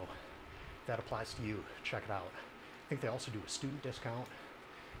 so if that applies to you, check it out. I think they also do a student discount,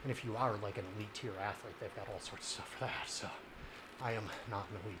 and if you are like an elite tier athlete, they've got all sorts of stuff for that. So I am not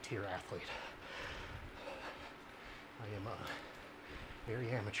an elite tier athlete. I am a very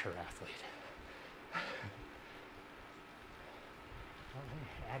amateur athlete. Oh,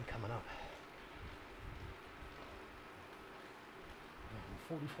 hey, ad coming up.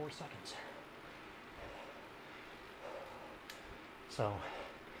 44 seconds. So,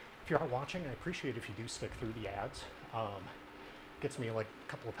 if you are watching, I appreciate if you do stick through the ads. Gets me like a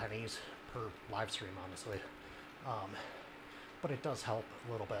couple of pennies per live stream, honestly. But it does help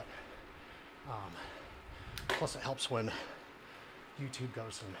a little bit. Plus it helps when YouTube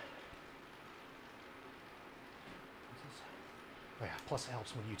goes and... Oh yeah, plus it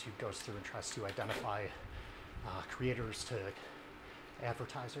helps when YouTube goes through and tries to identify creators to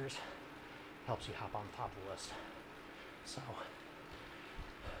advertisers. Helps you hop on the top of the list. So,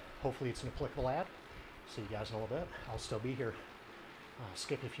 hopefully it's an applicable ad. See you guys in a little bit. I'll still be here.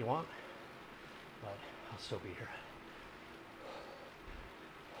 Skip if you want, but I'll still be here.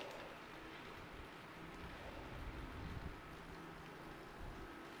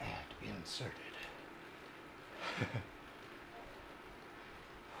 Ad inserted.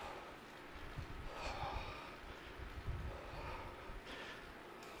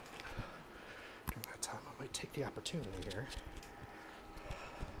 During that time, I might take the opportunity here.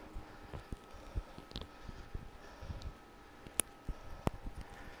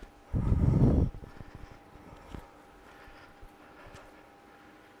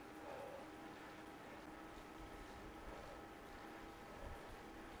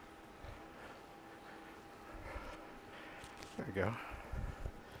 There we go.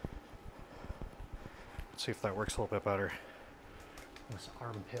 Let's see if that works a little bit better. This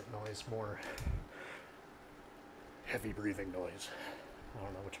armpit noise, more heavy breathing noise. I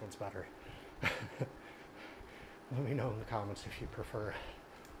don't know which one's better. Let me know in the comments if you prefer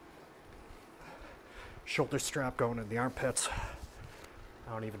shoulder strap going in the armpits.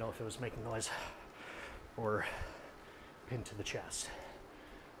 I don't even know if it was making noise, or pinned to the chest.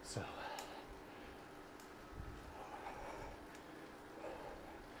 So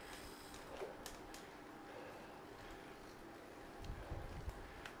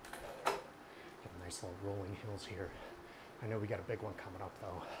nice little rolling hills here. I know we got a big one coming up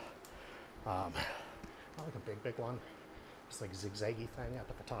though. Not like a big one. Just like a zigzaggy thing up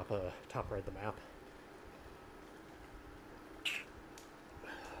at the top right of the map.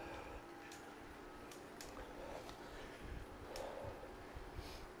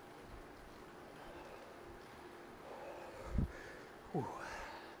 Whew.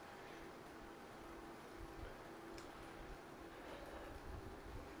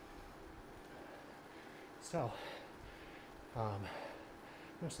 So,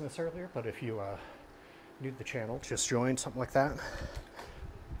 mentioned this earlier, but if you new to the channel, just joined, something like that,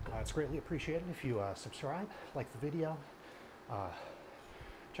 it's greatly appreciated if you subscribe, like the video,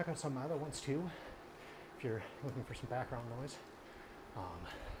 check out some other ones too, if you're looking for some background noise.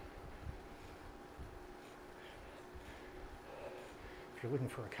 If you're looking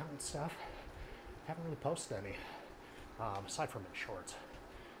for accountant stuff, haven't really posted any, aside from in shorts.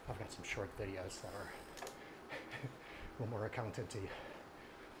 I've got some short videos that are a little more accountanty,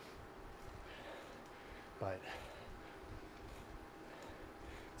 but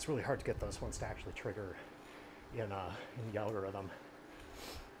it's really hard to get those ones to actually trigger in the algorithm.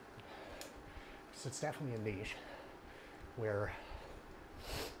 So it's definitely a niche where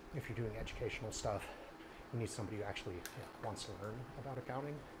if you're doing educational stuff, you need somebody who actually wants to learn about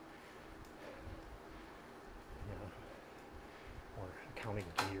accounting, or accounting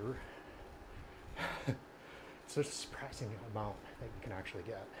gear. So there's a surprising amount that you can actually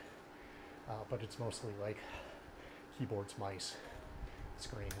get, but it's mostly like keyboards, mice,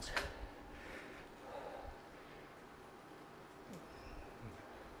 screens.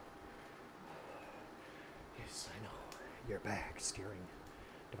 Yes, I know. Your back steering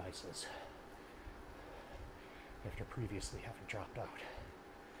devices, after previously having dropped out.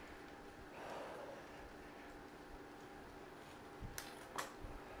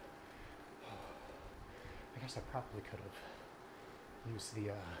 I guess I probably could have used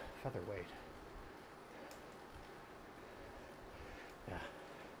the featherweight. Yeah,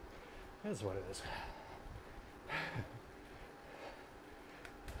 that is what it is.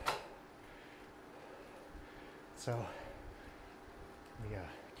 So, the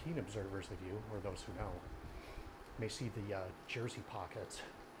keen observers of you, or those who know, may see the jersey pockets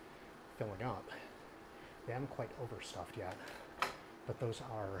filling up. They haven't quite overstuffed yet, but those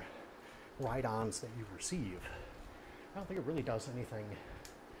are ride-ons that you receive. I don't think it really does anything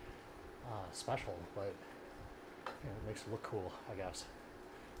special, but it makes it look cool, I guess,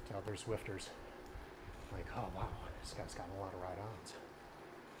 to other Zwifters. Like, oh wow, this guy's got a lot of ride-ons.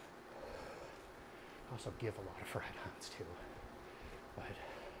 I also give a lot of ride-ons too, but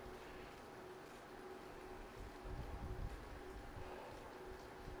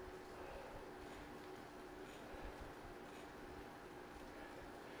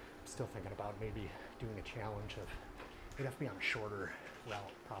still thinking about maybe doing a challenge of, it'd have to be on a shorter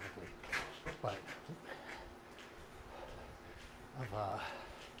route probably, but of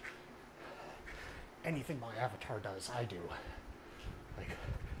anything my avatar does, I do. Like,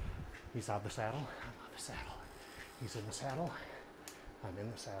 he's out of the saddle, I'm out of the saddle. He's in the saddle, I'm in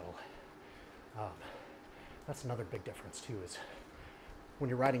the saddle. That's another big difference too, is when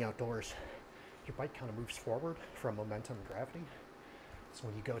you're riding outdoors, your bike kind of moves forward from momentum and gravity. So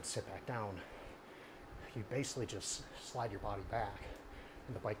when you go to sit back down, you basically just slide your body back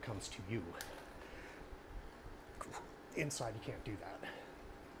and the bike comes to you. Inside, you can't do that.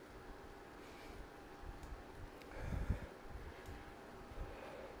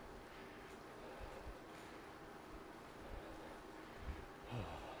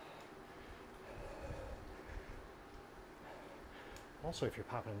 Also, if you're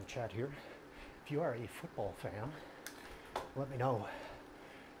popping in the chat here, if you are a football fan, let me know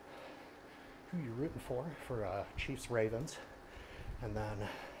who you're rooting for Chiefs Ravens, and then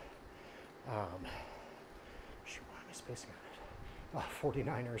why am I spacing on it?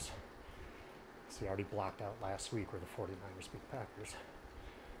 49ers. See, I already blocked out last week where the 49ers beat the Packers.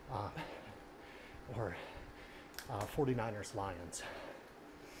 Or 49ers Lions.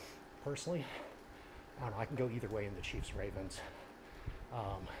 Personally, I don't know, I can go either way in the Chiefs Ravens.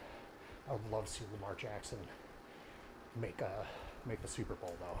 I would love to see Lamar Jackson make the Super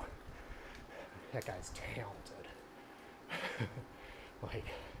Bowl though. That guy's talented. Like,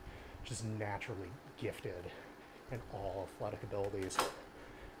 just naturally gifted in all athletic abilities.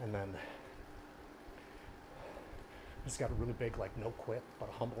 And then he's got a really big, like, no quit but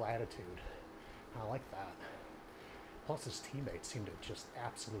a humble attitude. I like that. Plus his teammates seem to just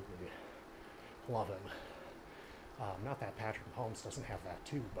absolutely love him. Not that Patrick Mahomes doesn't have that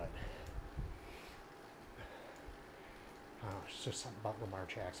too, but it's just something about Lamar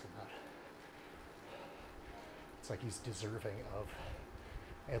Jackson that like he's deserving of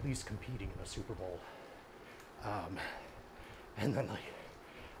at least competing in a Super Bowl. And then, like,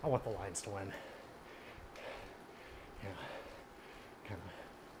 I want the Lions to win. Yeah, kind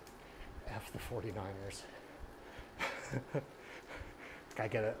of F the 49ers. I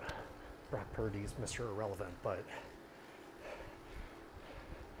get it. Brock Purdy's Mr. Irrelevant, but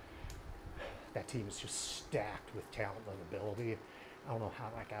that team is just stacked with talent and ability. I don't know how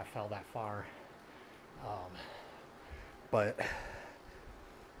that guy fell that far. But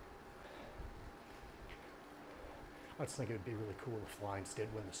I just think it would be really cool if the Lions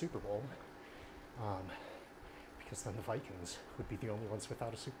did win the Super Bowl. Because then the Vikings would be the only ones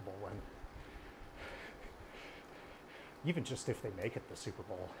without a Super Bowl win. Even just if they make it the Super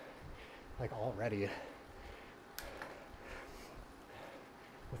Bowl, like already,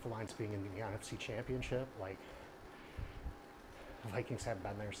 with the Lions being in the NFC Championship, like, the Vikings haven't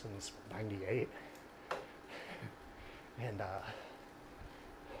been there since '98. And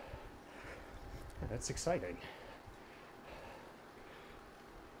it's exciting.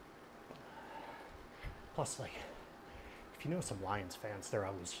 Plus, like, if you know some Lions fans, they're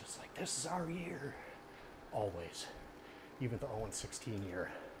always just like, this is our year. Always. Even the 0-16 year,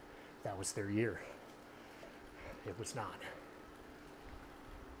 that was their year. It was not.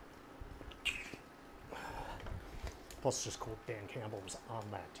 Plus, it's just cool Dan Campbell was on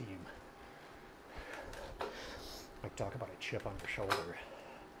that team. Like, talk about a chip on your shoulder.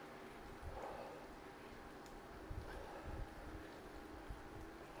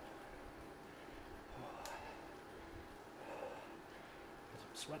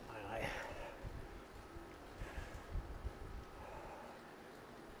 Some sweat in my eye.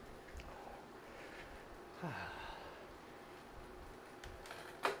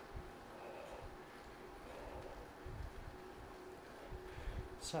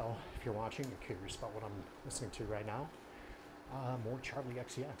 So, if you're watching, you're curious about what I'm listening to right now, more Charlie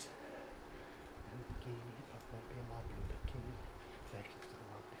XCX.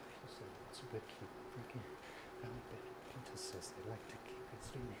 They like to keep it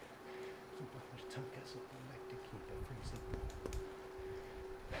steamy. Tacx like to keep it freezing.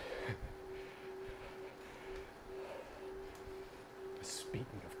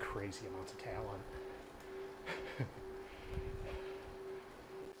 Speaking of crazy amounts of talent,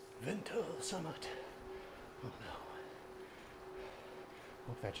 Winter Summit. Oh no.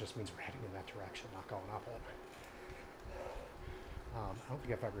 Hope that just means we're heading in that direction, not going up it. I don't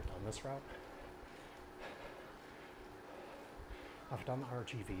think I've ever done this route. I've done the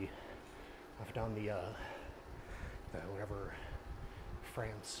RGV. I've done the whatever,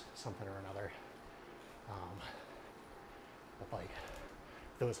 France something or another. But like,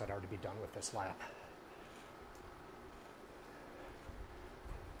 those had already be done with this lap.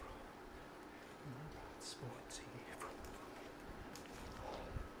 Sportsy.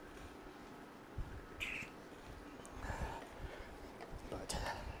 But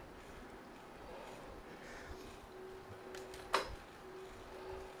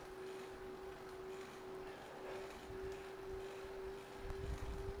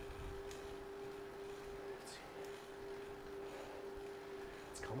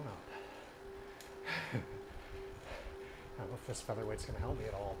it's coming up. I don't know if this featherweight's going to help me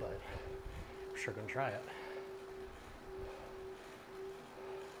at all, but I'm sure going to try it.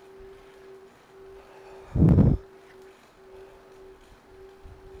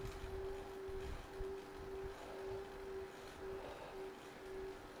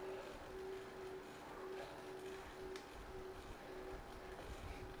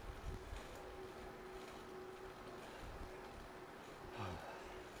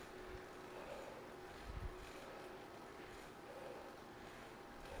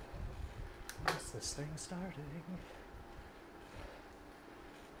 Is this thing starting?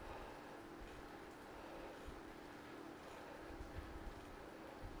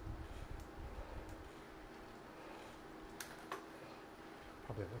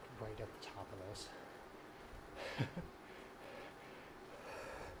 Probably look right at the top of this.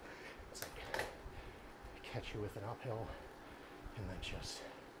 It's like, catch you with an uphill, and then just,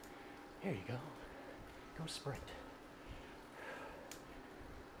 here you go, go sprint.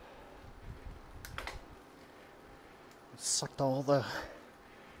 Sucked all the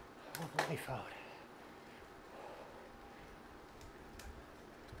life out.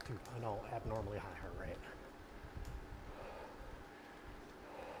 Dude, I know, abnormally high heart rate.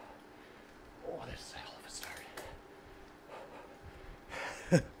 Oh, this is a hell of a start.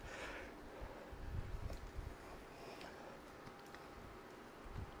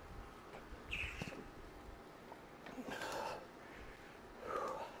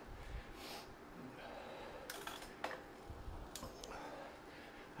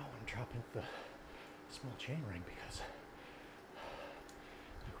 into the small chain ring because I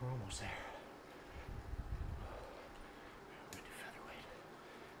think we're almost there. I'm gonna do featherweight.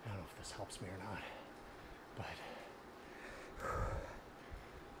 I don't know if this helps me or not, but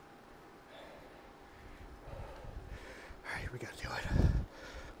all right, we gotta do it.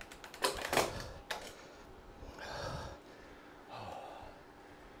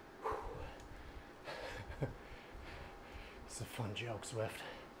 It's a fun joke, Zwift.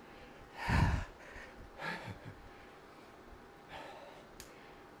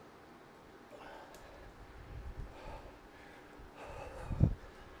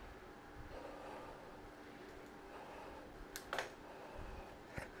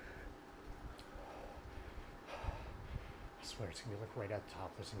 I swear it's gonna be like right at the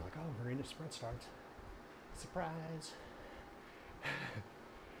top of this. I'm like, oh, Marina sprint starts. Surprise.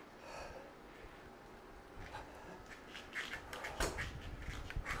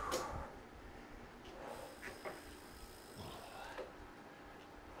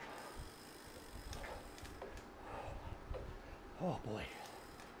 Oh boy.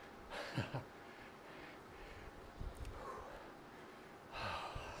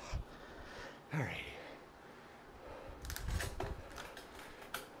 All right.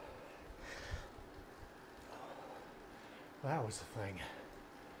 Well, that was the thing.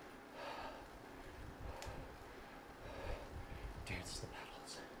 Dance the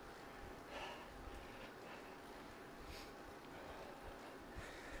pedals.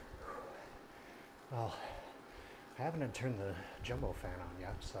 Well, I haven't turned the jumbo fan on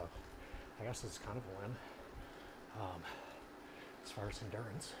yet, so I guess it's kind of a win. As far as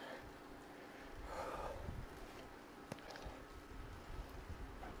endurance.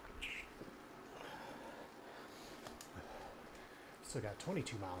 Still got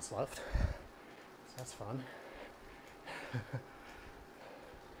 22 miles left, so that's fun.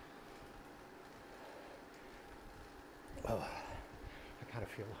 Oh, I kind of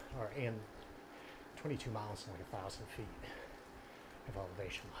feel, and 22 miles and like 1,000 feet of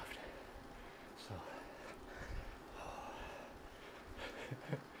elevation left. So,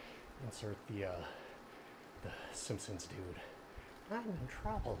 insert the Simpsons dude. I'm in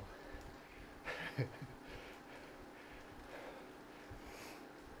trouble.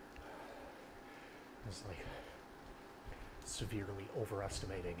 It's like severely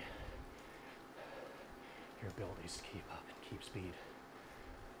overestimating your abilities to keep up and keep speed.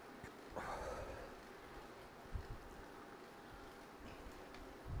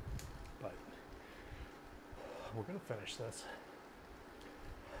 But we're gonna finish this,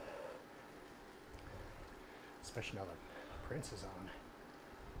 especially now that Prince is on.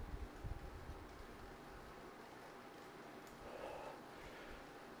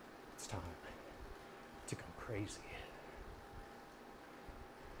 It's time to go crazy.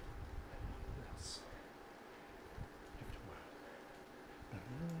 Yes.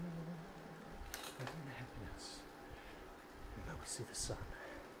 Happiness. And now we see the sun.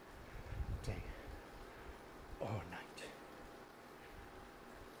 Day or night.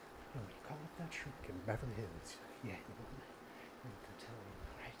 And we call it that shrink in Beverly Hills. Yeah, you can tell me,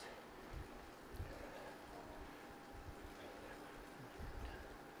 right?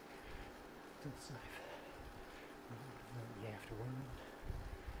 This life. The afterworld.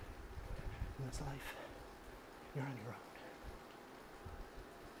 In this life, you're on your own.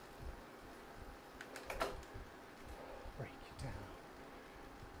 Break you down.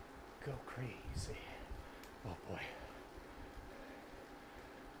 Go crazy. Oh boy.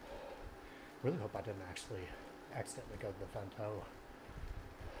 Really hope I didn't actually accidentally go to the Vento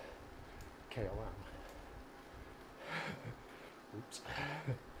KLM. Oops.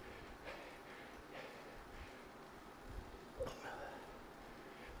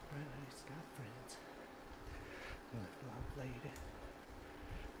 He's got friends. Love lady.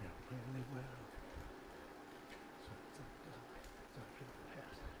 Know really well.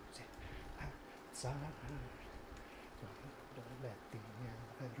 Outside. Don't let the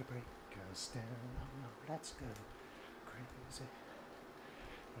elevator break us down. Oh no, let's go crazy.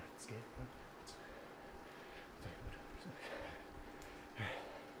 Let's get let's go.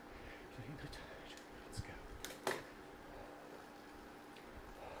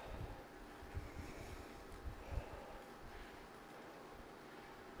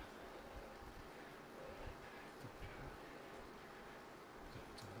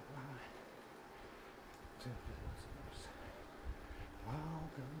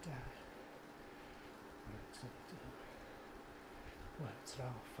 Welcome die. What's it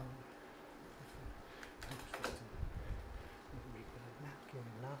all for? We were knocking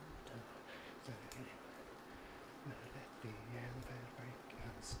on the door. Let the elevator break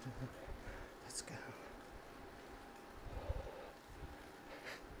us Almost done. Let's go.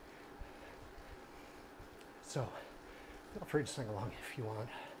 So, feel free to sing along if you want.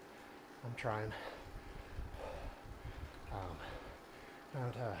 I'm trying.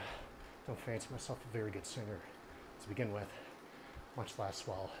 Don't fancy myself a very good singer to begin with, much less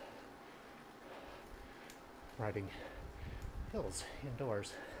while riding hills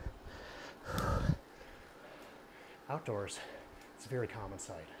indoors. Outdoors, it's a very common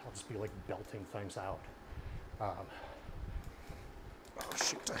sight. I'll just be like belting things out. Oh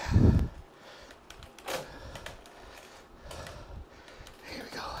shoot. Here we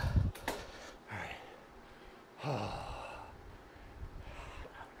go. All right.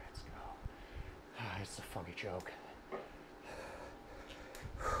 Let's go. It's a funny joke.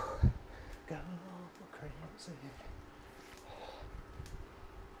 Go crazy.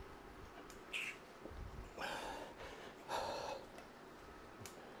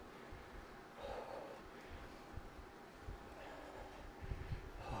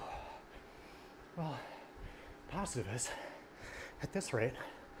 Well, positive is, at this rate,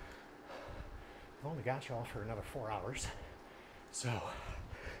 I've only got y'all for another 4 hours, so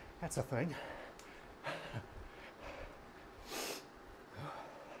that's a thing.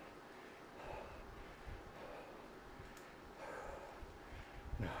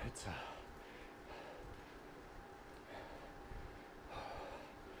 No, it's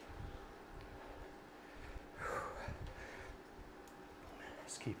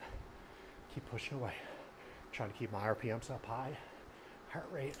just keep pushing away. Trying to keep my RPMs up high, heart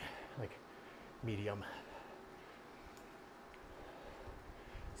rate like medium.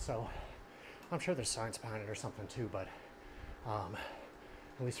 So I'm sure there's science behind it or something too, but at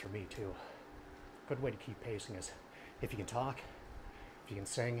least for me too, a good way to keep pacing is if you can talk, if you can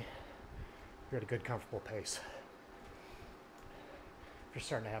sing, you're at a good comfortable pace. If you're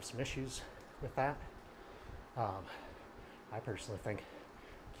starting to have some issues with that, I personally think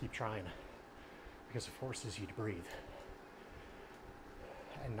keep trying, because it forces you to breathe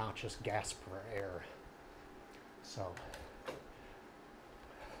and not just gasp for air. So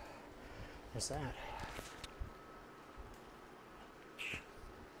there's that.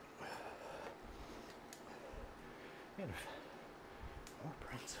 And more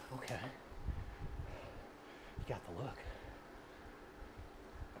prints. Okay. You got the look.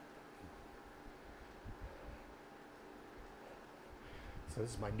 So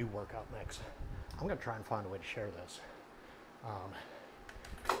this is my new workout mix. I'm gonna try and find a way to share this. I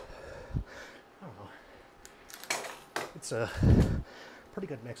don't know. It's a pretty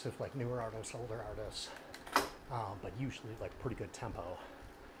good mix of like newer artists, older artists, but usually like pretty good tempo.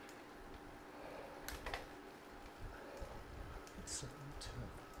 It's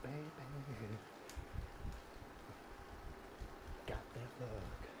baby, got that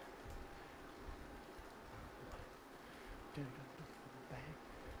look. Do back,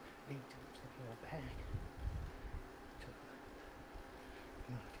 ain't your back.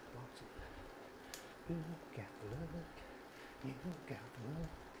 You got the look, you got the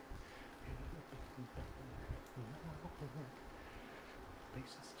look.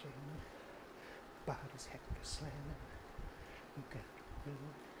 Faces jamming, bodies heck slamming. You got the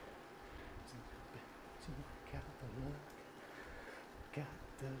look, you got the look, got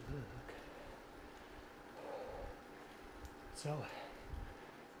the look. So,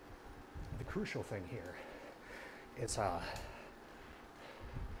 the crucial thing here is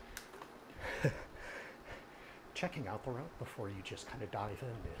checking out the route before you just kind of dive in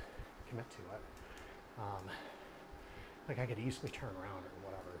to commit to it. Like I could easily turn around or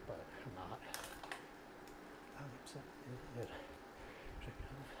whatever, but I'm not.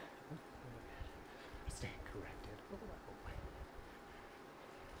 Staying corrected.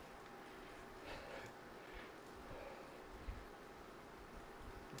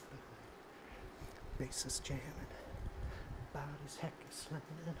 Bass is jamming, body's heck is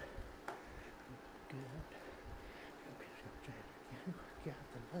slamming. Good. You got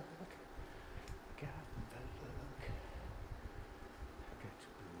the look. Got the look. Got to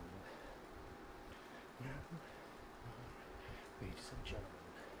move. Now, ladies and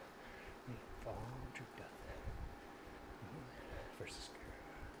gentlemen, we fall to death. Versus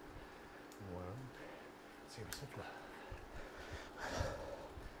girl. One series of love.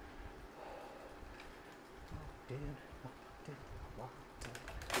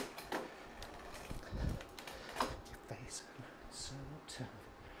 Your face so tough,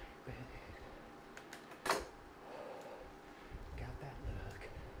 baby. Got that look.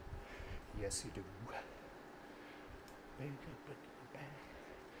 Yes, you do. Baby, put it back.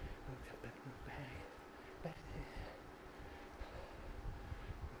 Put it back, back.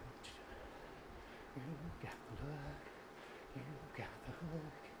 got the look, you got the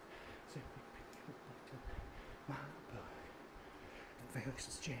hook. So my book, Felix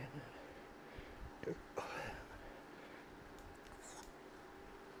is jamming.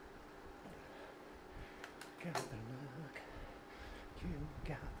 Got the look, you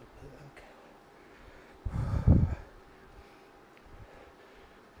got the look.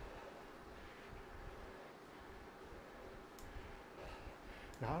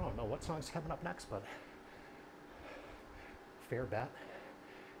 Now I don't know what song's coming up next, but fair bet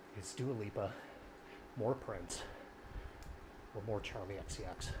is Dua Lipa, more Prince, or more Charlie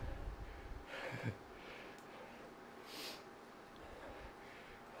XCX.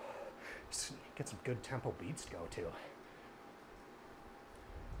 Get some good tempo beats to go to.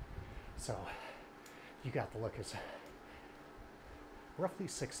 So you got the look as roughly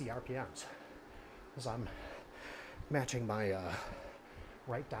 60 RPMs as I'm matching my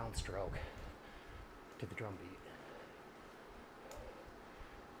right downstroke to the drum beat.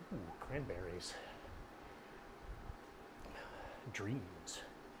 Ooh, Cranberries. Dreams.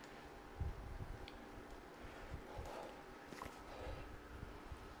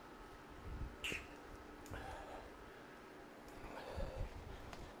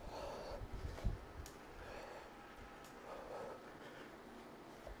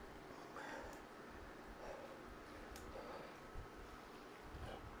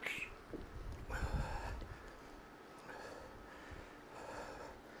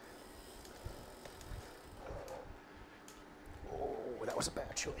 That was a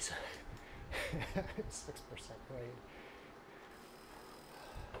bad choice. 6% grade.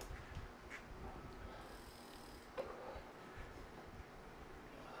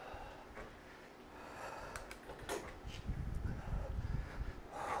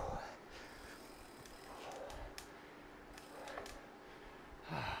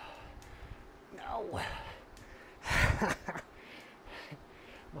 No.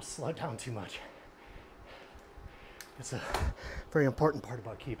 I'll slow down too much. It's a very important part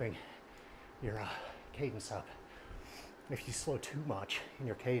about keeping your cadence up. If you slow too much in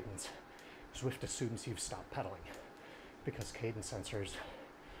your cadence, Zwift assumes you've stopped pedaling because cadence sensors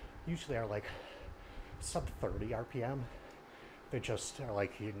usually are like sub 30 RPM. They just are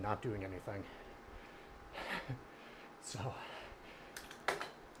like you're not doing anything. So, all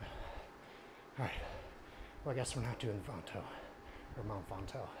right. Well, I guess we're not doing Vanto or Mount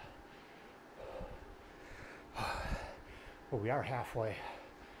Vanto. But we are halfway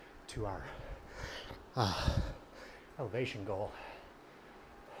to our elevation goal.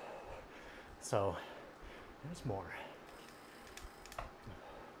 So there's more.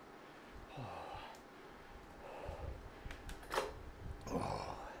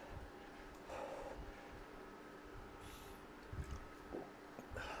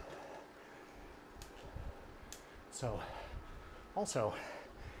 So also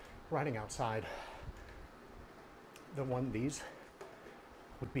riding outside, these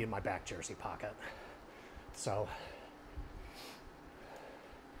would be in my back jersey pocket. So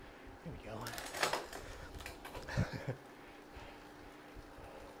here we go.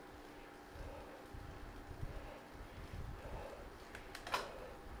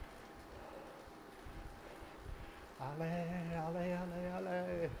 Ale, ale, ale,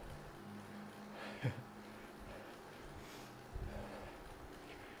 ale.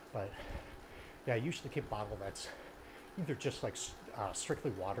 But yeah, I usually keep a bottle that's either just like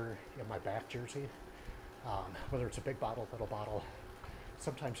strictly water in my back jersey, whether it's a big bottle, little bottle.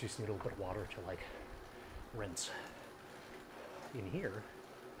 Sometimes you just need a little bit of water to like rinse. In here,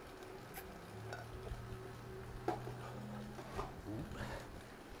 oop,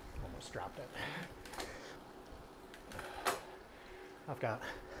 almost dropped it. I've got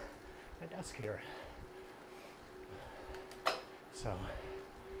my desk here, so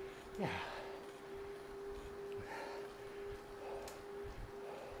yeah.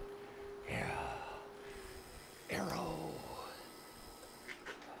 Arrow.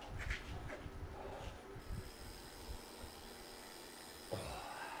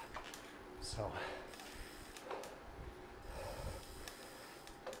 So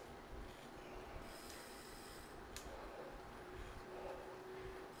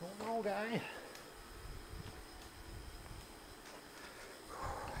oh, guy.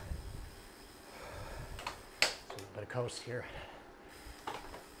 A little bit of coast here.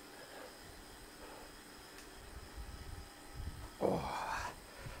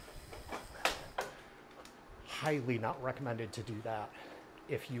 Highly not recommended to do that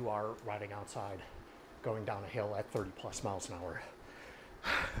if you are riding outside going down a hill at 30 plus miles an hour.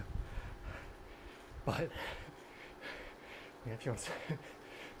 But yeah, if you want to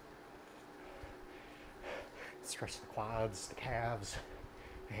Stretch the quads, the calves,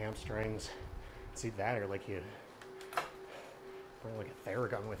 the hamstrings. It's either that or like you bring like a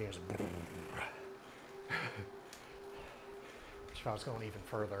Theragun with you. Just if I was going even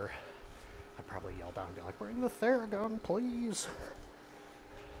further, I'd probably yell down and be like, bring the Theragun, please.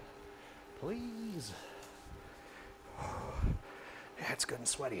 Please. Yeah, it's good and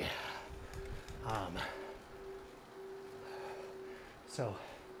sweaty. So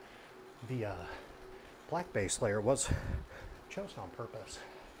the black base layer was chosen on purpose.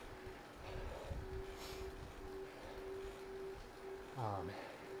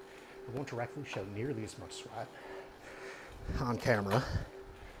 It won't directly show nearly as much sweat on camera.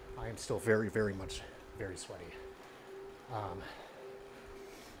 I am still very, very sweaty.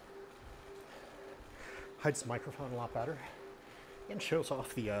 Hides the microphone a lot better and shows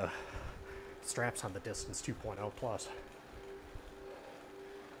off the straps on the Distance 2.0 Plus.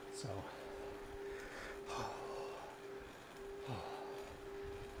 So,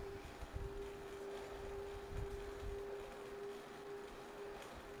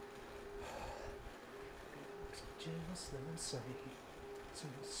 just let me say,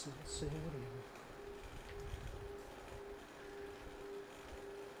 just begun.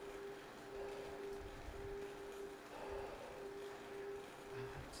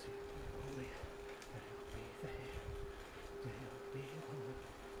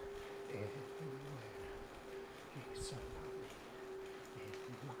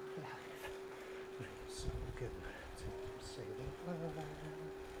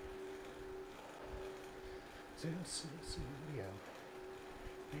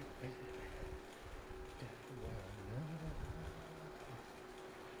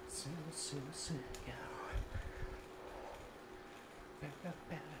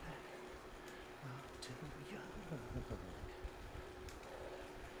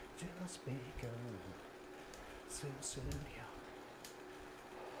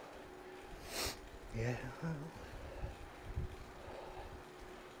 Yeah.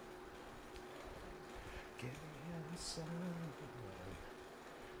 Give me a sign.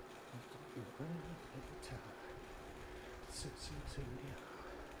 You run at the time.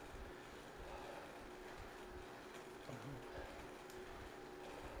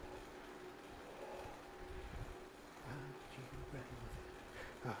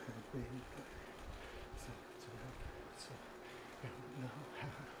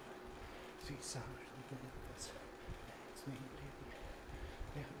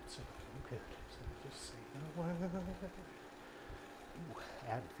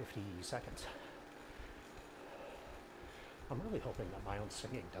 Add 50 seconds. I'm really hoping that my own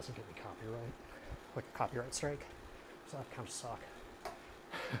singing doesn't get me copyright, like a copyright strike. So that kind of suck.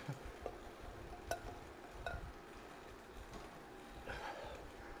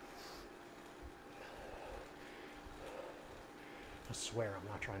 I swear I'm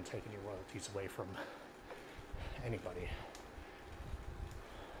not trying to take any royalties away from anybody.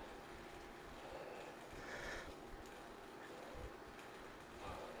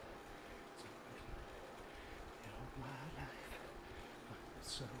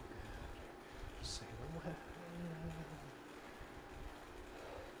 So good. Say the word.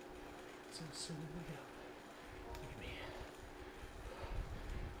 So soon we go. Give me.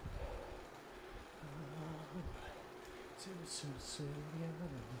 So yeah.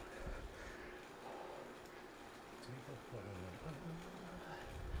 Take the word.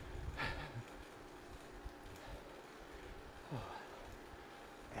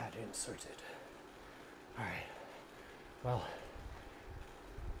 Add inserted. All right. Well.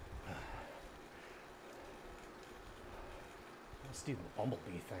 Let's do the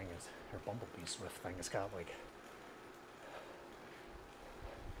Bumblebee thing, or Bumblebee Swift thing. It's got like,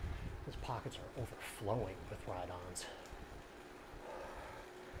 his pockets are overflowing with ride-ons.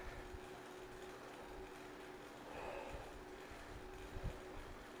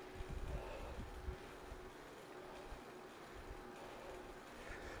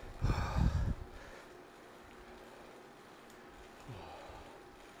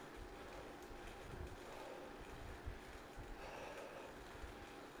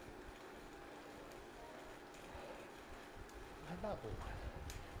 About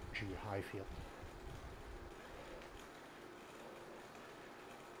G high field.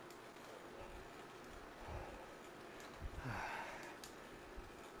 I'm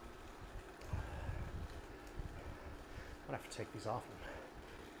gonna have to take these off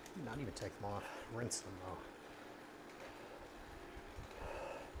and not even take them off, rinse them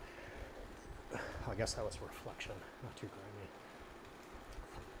though. I guess that was a reflection, not too grimy.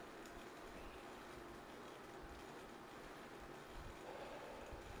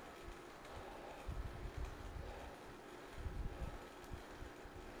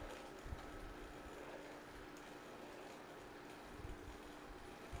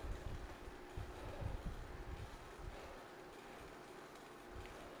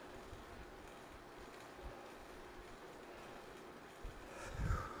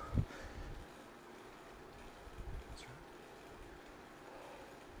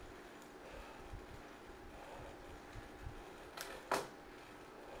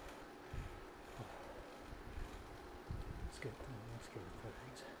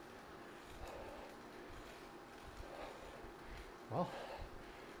 Well,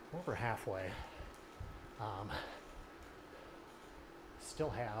 over halfway. Still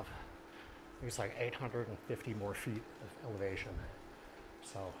have, I think it's like 850 more feet of elevation.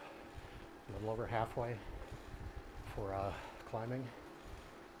 So a little over halfway for climbing.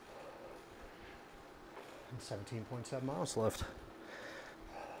 And 17.7 miles left.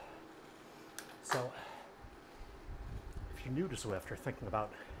 So if you're new to Zwift or thinking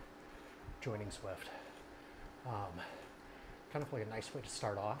about joining Zwift, kind of like a nice way to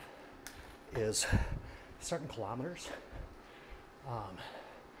start off is certain kilometers.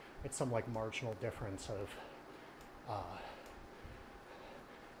 It's some like marginal difference of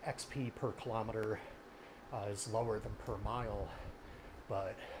XP per kilometer is lower than per mile,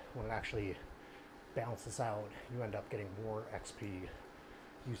 but when it actually balances out, you end up getting more XP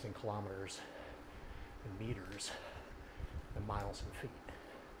using kilometers and meters than miles and feet.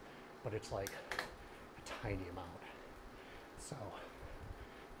 But it's like a tiny amount. So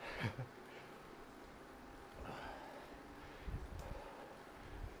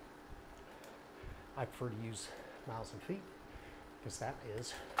I prefer to use miles and feet because that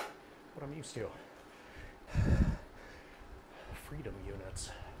is what I'm used to. Freedom units.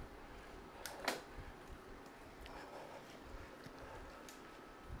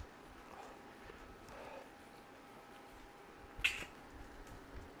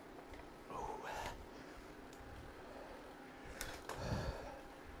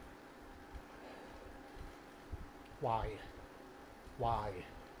 Why? Why?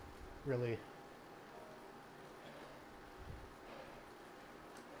 Really?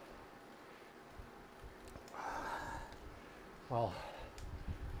 Well,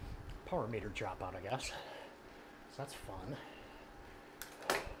 power meter dropout, I guess. So that's fun.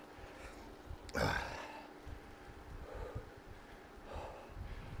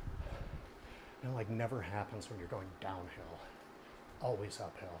 You know, like never happens when you're going downhill. Always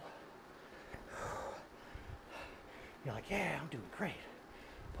uphill. You're like, yeah, I'm doing great.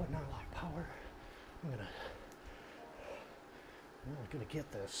 Putting on a lot of power. I'm really gonna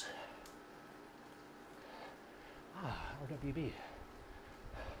get this. RWB.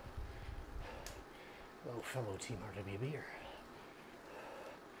 Hello, fellow team RWBer.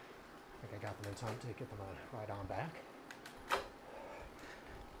 I think I got them in time to get them right on back.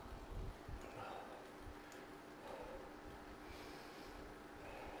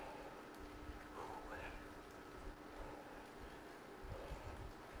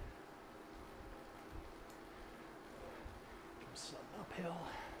 Some uphill.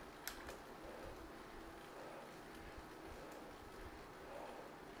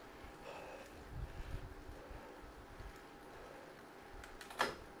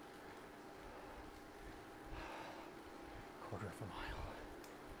 Quarter of a mile.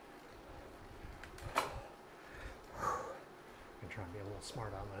 I'm trying to be a little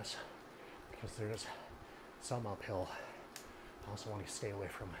smart on this because there's some uphill. I also want to stay away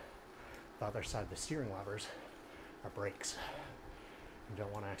from the other side of the steering levers are brakes. You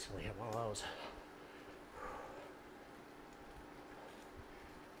don't want to accidentally hit one of those.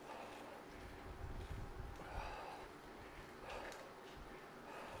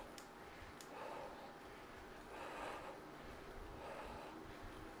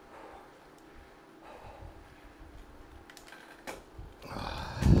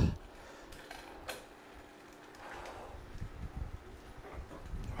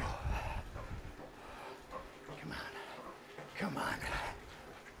 Come on.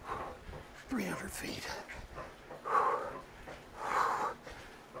 300 feet.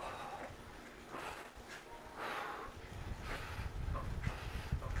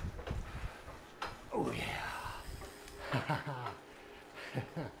 Oh yeah.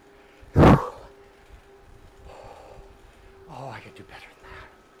 Oh, I could do better than that.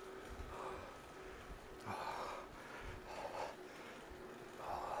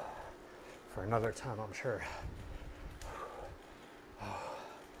 For another time, I'm sure.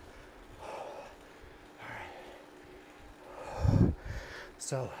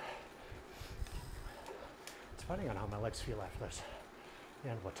 So, depending on how my legs feel after this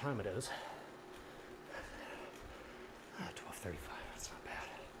and what time it is, 12:35, that's not bad,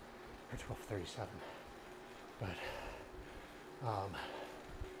 or 12:37, but I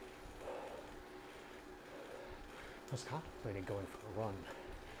was contemplating going for a run,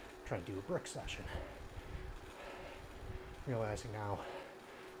 trying to do a brick session, realizing now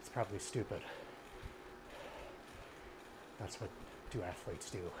it's probably stupid. That's what do athletes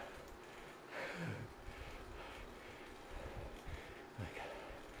do. Like,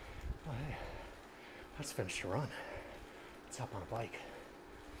 oh hey, let's finish the run. Let's hop on a bike.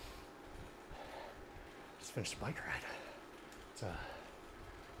 Let's finish the bike ride. Let's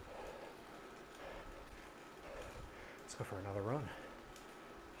let's go for another run.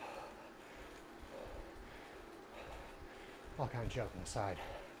 All kind of joking aside,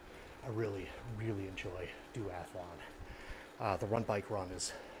 I really, really enjoy duathlon. The run bike run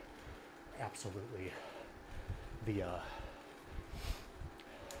is absolutely the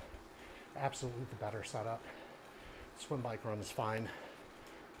better setup. Swim bike run is fine,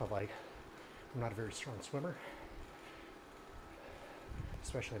 but like I'm not a very strong swimmer,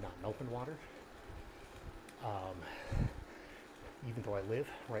 especially not in open water. Even though I live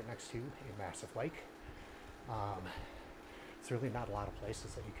right next to a massive lake, there's really not a lot of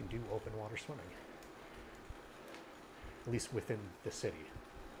places that you can do open water swimming, at least within the city.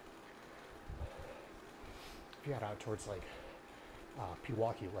 If you head out towards like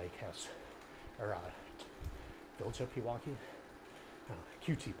Pewaukee Lake has, or Village of Pewaukee,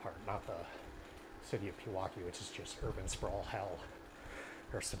 QT part, not the city of Pewaukee, which is just urban sprawl hell,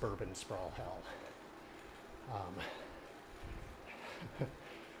 or suburban sprawl hell.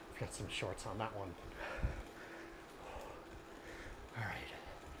 I've got some shorts on that one. All right.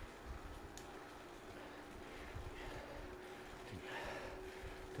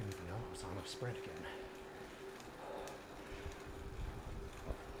 Didn't even know I was on a sprint again.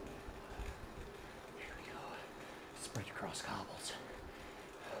 Here we go. Sprint across cobbles.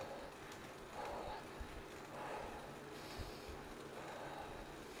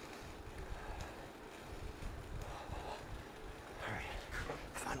 All right.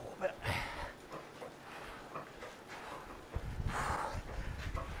 Final little bit.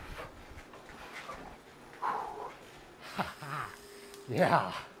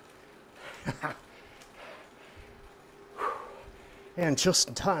 Yeah. And just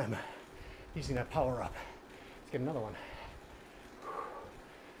in time, using that power up. Let's get another one.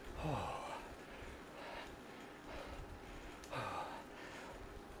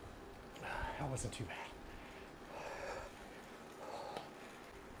 That wasn't too bad.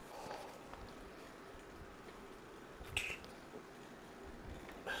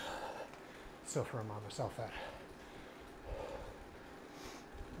 So for a remind myself that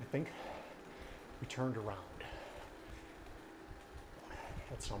I think we turned around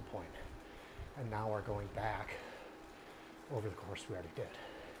at some point, and now we're going back over the course we already did.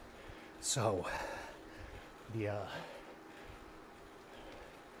 So the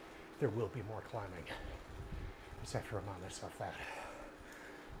there will be more climbing. I just have to remind myself that.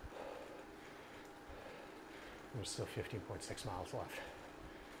 There's still 15.6 miles left.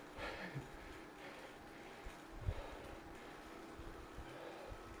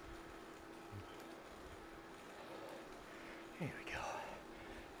 There we go.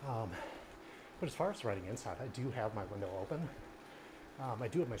 But as far as riding inside, I do have my window open. I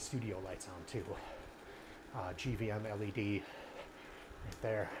do have my studio lights on too. GVMLED,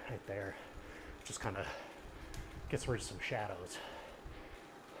 right there. Just kind of gets rid of some shadows.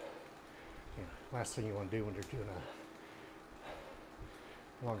 You know, last thing you want to do when you're doing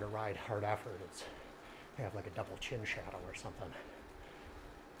a longer ride, hard effort, is have like a double chin shadow or something.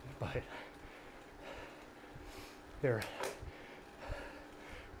 But they're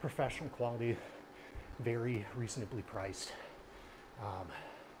professional quality, very reasonably priced.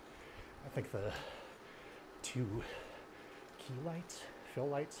 I think the two key lights, fill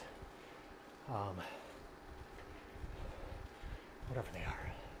lights, whatever they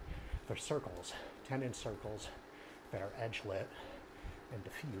are, they're circles, 10-inch circles that are edge lit and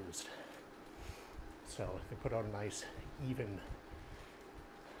diffused. So they put out a nice even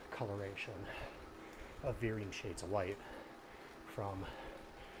coloration of varying shades of white from,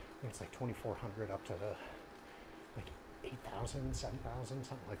 I think it's like 2,400 up to like 8,000, 7,000,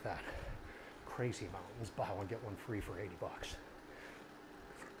 something like that. Crazy mountains. Buy one, get one free for $80.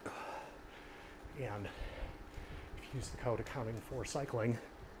 And if you use the code accounting for cycling,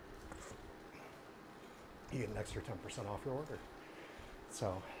 you get an extra 10% off your order.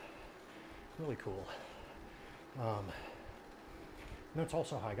 So, really cool. And that's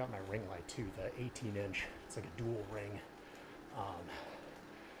also how I got my ring light too, the 18-inch. It's like a dual ring.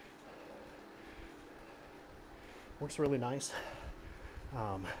 Works really nice.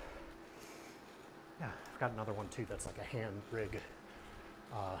 Yeah, I've got another one too that's like a hand rig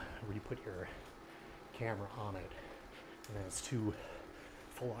where you put your camera on it, and then it's two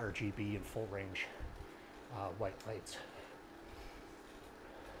full RGB and full range white lights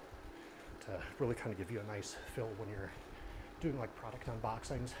to really kind of give you a nice feel when you're doing like product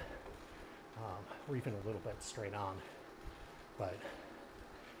unboxings, or even a little bit straight on. But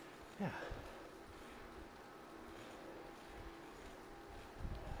yeah.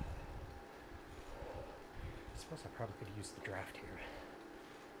 suppose I probably could use the draft here.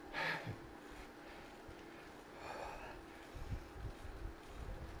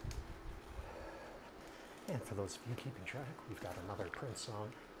 And for those of you keeping track, we've got another Prince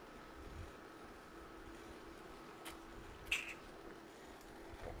song.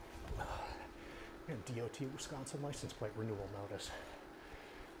 And DOT Wisconsin license plate renewal notice.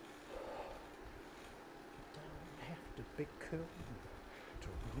 Don't have to be cool to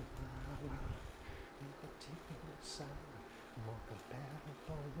rule my life. More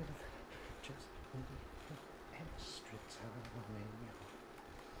compatible with just extra time in your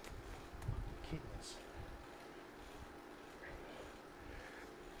kiss.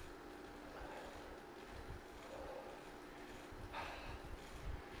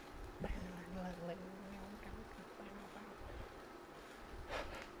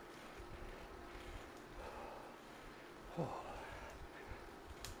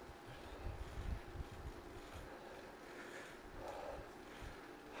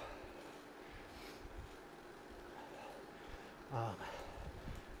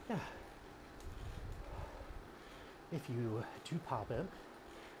 Yeah. If you do pop in,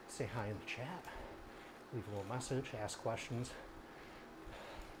 say hi in the chat, leave a little message, ask questions,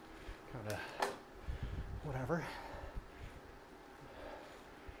 kind of whatever.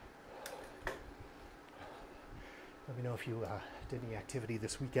 Let me know if you did any activity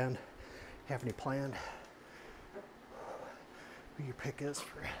this weekend, have any planned, who your pick is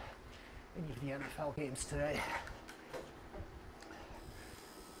for any of the NFL games today.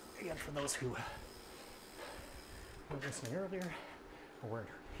 Again, for those who weren't listening earlier, or weren't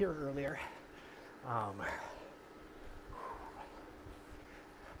here earlier, my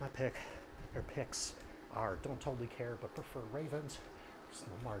picks are don't totally care, but prefer Ravens. Just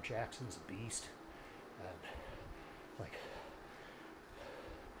Lamar Jackson's a beast, and like,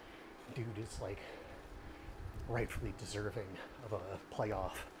 dude is like rightfully deserving of a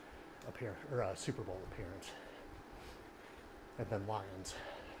playoff appearance or a Super Bowl appearance. And then Lions,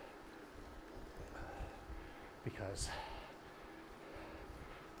 because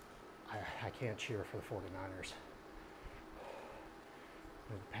I can't cheer for the 49ers.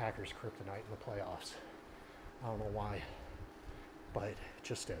 The Packers kryptonite in the playoffs. I don't know why, but it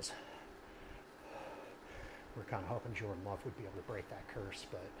just is. We're kind of hoping Jordan Love would be able to break that curse,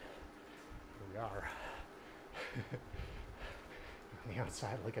 but here we are. On the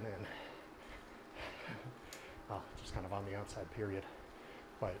outside looking in. Well, just kind of on the outside period.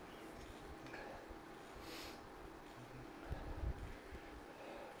 But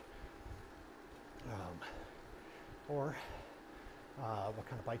what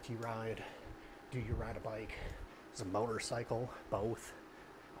kind of bike do you ride? Do you ride a bike? Is it a motorcycle? Both?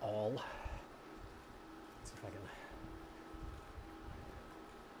 All? Let's see if I can.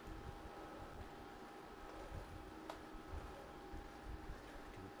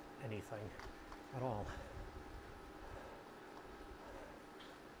 Do anything at all.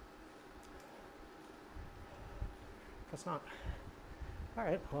 That's not. All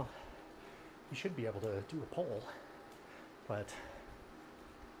right, well, you should be able to do a poll, but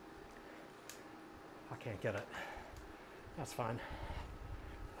I can't get it. That's fine.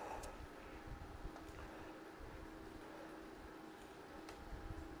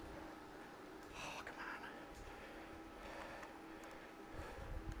 Oh, come on.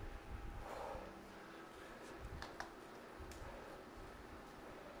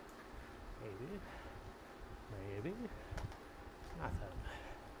 Maybe. Nothing.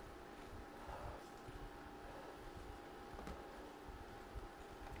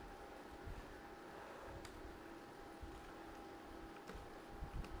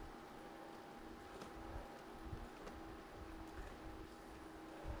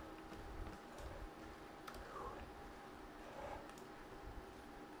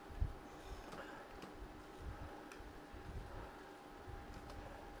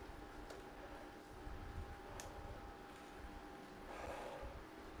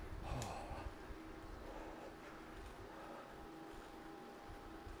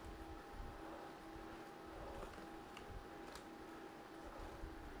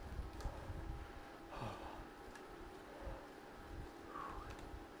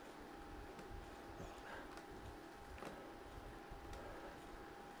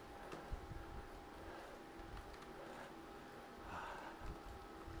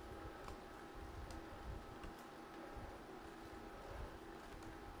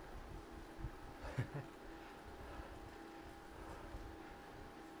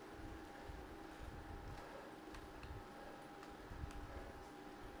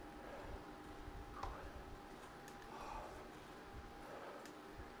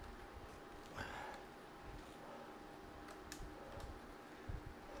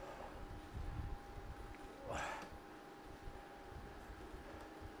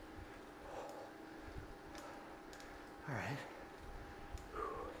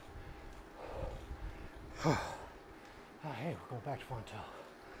 Okay, we're going back to Fonto.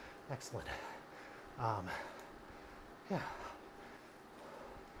 Excellent. Yeah. I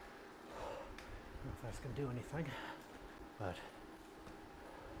don't know if that's going to do anything, but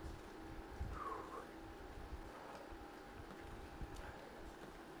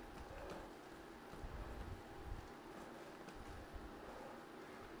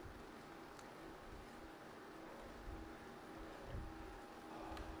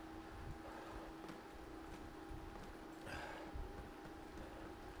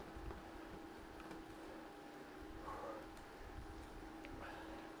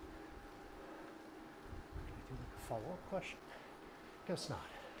follow-up question? Guess not.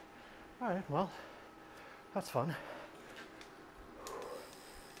 Alright, well, that's fun.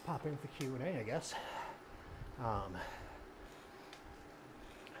 Pop in with the Q&A, I guess.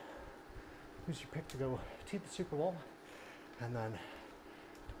 Who's your pick to go to the Super Bowl? And then,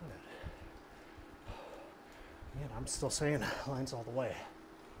 man, I'm still saying Lions all the way.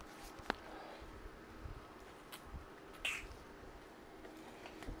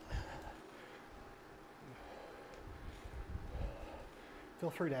 Feel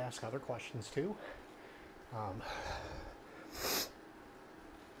free to ask other questions too.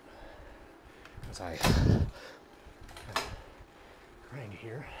 As I'm trying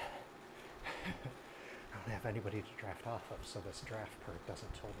here, I don't have anybody to draft off of, so this draft perk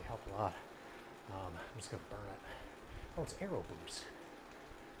doesn't totally help a lot. I'm just going to burn it. Oh, it's arrow boost.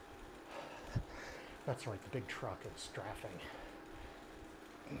 That's right, the big truck is drafting.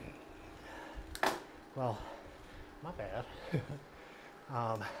 Well, not bad.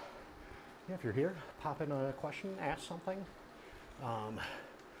 Yeah, if you're here, pop in a question, ask something.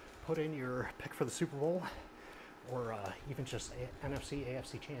 Put in your pick for the Super Bowl, or even just NFC,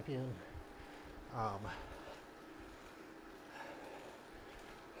 AFC champion.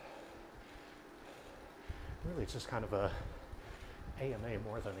 Really, it's just kind of a AMA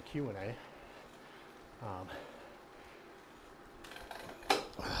more than a Q&A.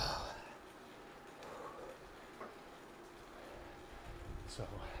 So,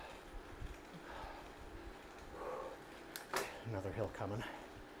 another hill coming.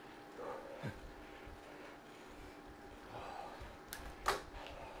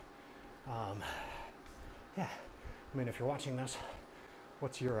 Yeah, I mean, if you're watching this,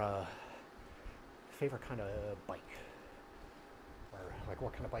 what's your favorite kind of bike? Or like,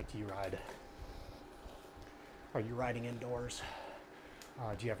 what kind of bike do you ride? Are you riding indoors?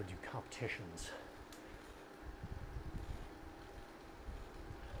 Do you ever do competitions?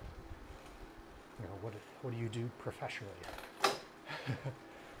 You know, what do you do professionally?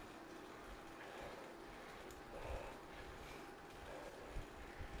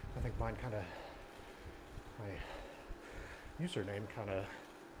 I think mine kind of, my username kind of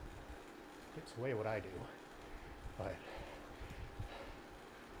takes away what I do, but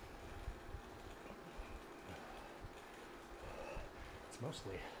it's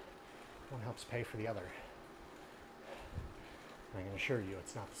mostly one helps pay for the other. I can assure you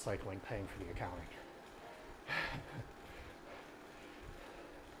it's not the cycling paying for the accounting.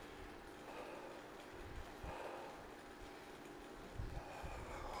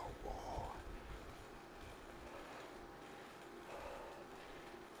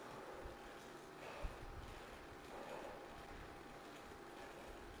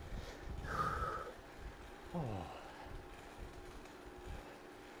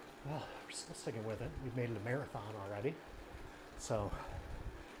 Well, we're still sticking with it. We've made it a marathon already. So,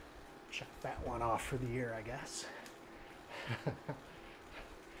 check that one off for the year, I guess. I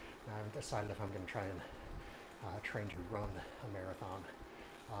haven't decided if I'm going to try and train to run a marathon.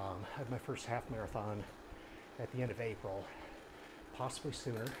 I had my first half marathon at the end of April, possibly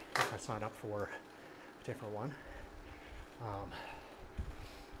sooner if I sign up for a different one.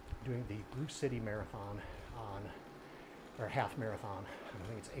 Doing the Blue City Marathon or half marathon. I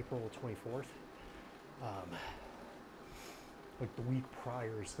think it's April 24th. Like the week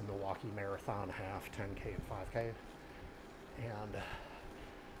prior is the Milwaukee Marathon half, 10K and 5K. And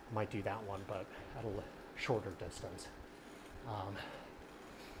might do that one, but at a shorter distance.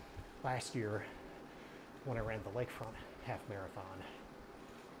 Last year, when I ran the Lakefront half marathon,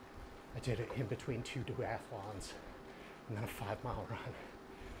 I did it in between 2 duathlons and then a 5-mile run.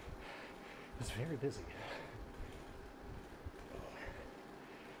 It was very busy.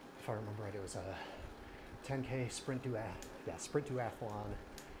 If I remember right, it was a 10K sprint duathlon,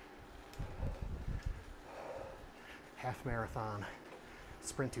 half marathon,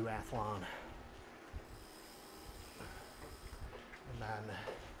 sprint duathlon, and then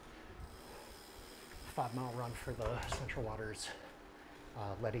 5-mile run for the Central Waters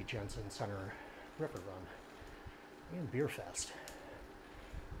Letty Jensen Center River Run. and Beer Fest.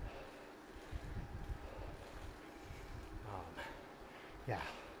 Yeah,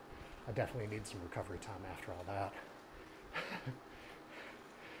 I definitely need some recovery time after all that. I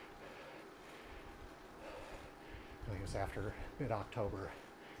think it was after mid-October.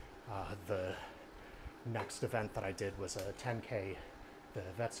 The next event that I did was a 10K, the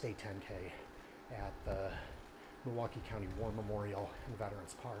Vets Day 10K at the Milwaukee County War Memorial in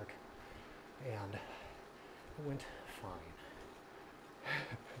Veterans Park, and it went fine.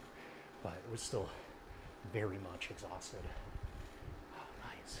 But it was still very much exhausted. Oh,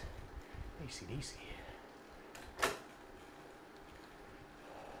 nice. AC/DC.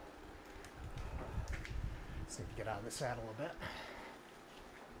 Just need to get out of the saddle a bit.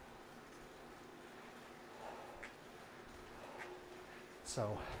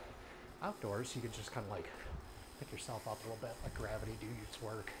 So, outdoors, you could just kind of like pick yourself up a little bit, like gravity do its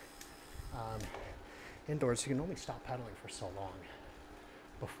work. Indoors, you can only stop pedaling for so long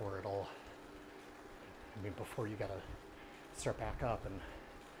before before you gotta start back up, and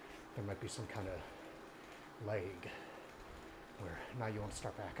there might be some kind of lag where now you want to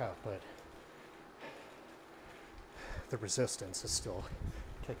start back up, but the resistance is still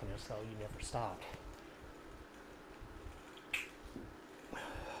kicking as though you never stopped.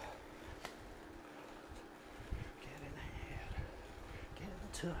 Get in the head, get in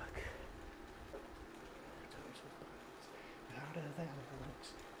the tuck. Out of that woods,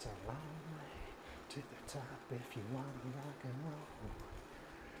 it's a long way to the top if you want to rock and roll.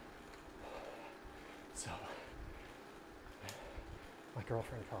 So, my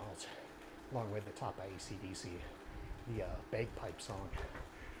girlfriend calls Long Way to the Top by AC/DC the bagpipe song.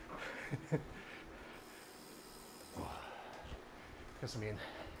 Because, I mean,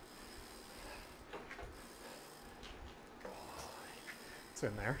 it's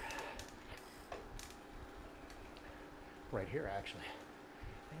in there. Right here, actually.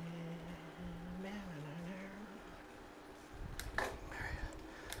 Oh,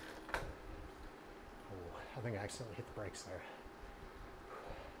 I think I accidentally hit the brakes there.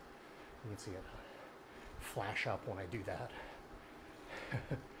 You can see it flash up when I do that.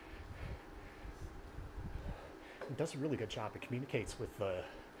 It does a really good job. It communicates with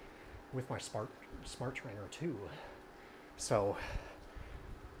my smart trainer too. So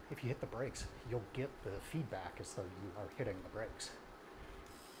if you hit the brakes, you'll get the feedback as though you are hitting the brakes.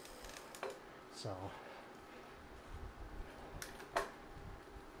 So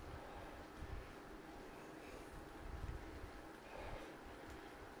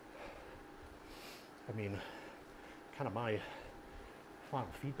I mean, kind of my final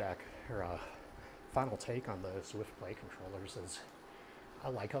feedback or final take on the Zwift Play controllers is I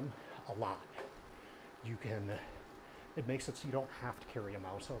like them a lot. It makes it so you don't have to carry a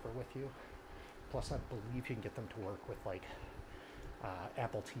mouse over with you. Plus, I believe you can get them to work with like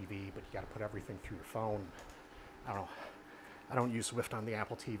Apple TV, but you got to put everything through your phone. I don't know. I don't use Zwift on the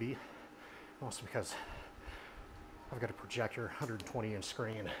Apple TV, mostly because I've got a projector, 120-inch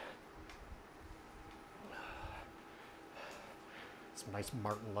screen. Some nice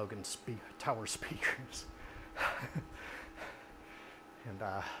Martin Logan tower speakers. And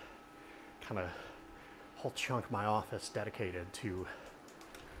kind of whole chunk of my office dedicated to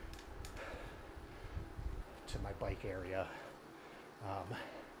my bike area.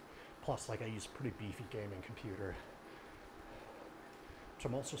 Plus, like, I use a pretty beefy gaming computer, which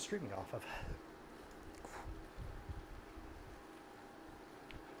I'm also streaming off of.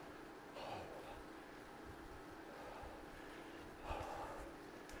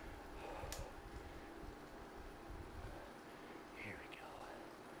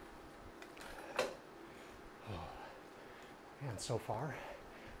 And so far,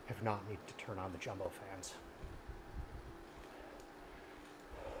 have not needed to turn on the jumbo fans.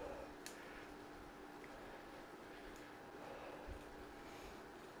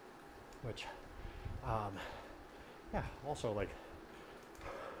 Which, yeah, also like,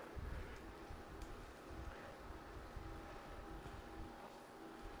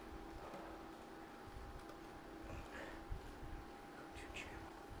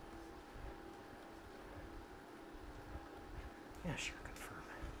 yeah, sure, confirm.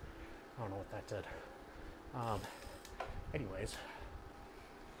 I don't know what that did. Anyways,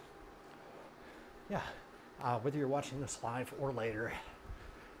 yeah, whether you're watching this live or later,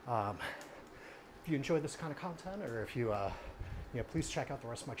 if you enjoy this kind of content, or if you, please check out the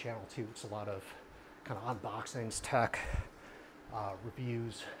rest of my channel too. It's a lot of kind of unboxings, tech,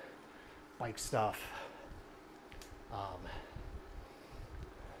 reviews, bike stuff. I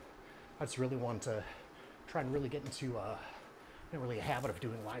just really want to try and really get into, not really a habit of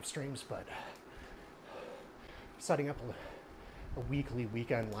doing live streams, but setting up a weekly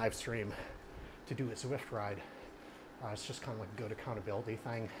weekend live stream to do a Zwift ride. It's just kind of like a good accountability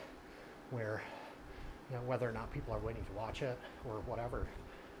thing where, you know, whether or not people are waiting to watch it or whatever,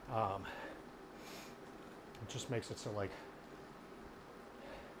 it just makes it so, like,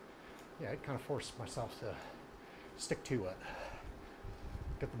 yeah, I kind of forced myself to stick to it,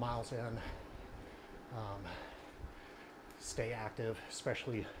 get the miles in, stay active,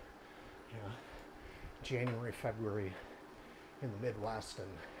 especially, you know, January, February in the Midwest and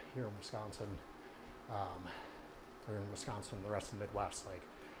here in Wisconsin, or in Wisconsin and the rest of the Midwest, like,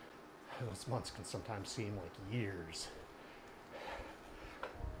 those months can sometimes seem like years.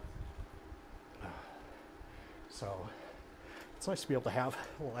 So it's nice to be able to have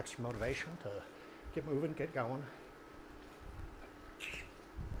a little extra motivation to get moving, get going.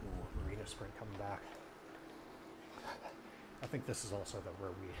 Ooh, Marina Sprint coming back. I think this is also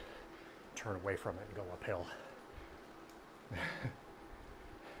where we turn away from it and go uphill.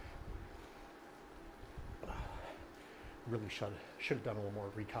 Really should have done a little more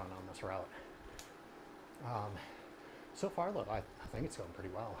recon on this route. So far, though, I think it's going pretty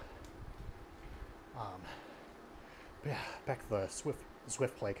well. But yeah, back to the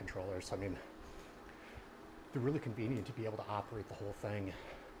Zwift Play controllers. I mean, they're really convenient to be able to operate the whole thing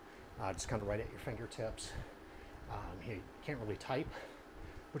just kind of right at your fingertips. You can't really type,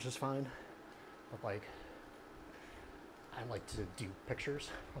 which is fine, but like, I like to do pictures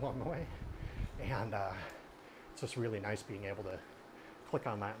along the way, and it's just really nice being able to click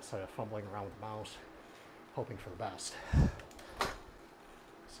on that instead of fumbling around with the mouse, hoping for the best.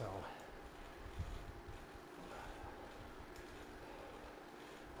 So,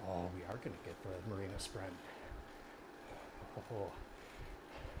 oh, we are going to get the Marina Sprint. Oh.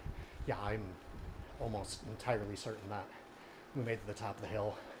 Yeah, I'm almost entirely certain that we made it to the top of the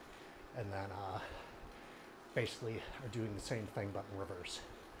hill and then basically are doing the same thing but in reverse.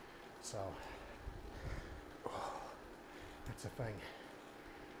 So, that's a thing.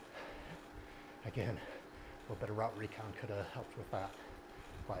 Again, a little bit of route recon could have helped with that,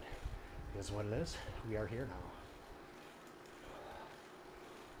 but it is what it is. We are here now.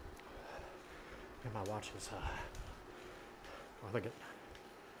 And my watch is, I think it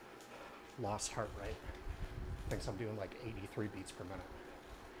lost heart rate. Thinks I'm doing like 83 beats per minute.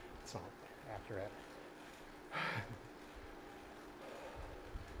 It's not accurate.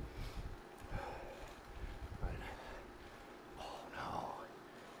 Right. Oh no.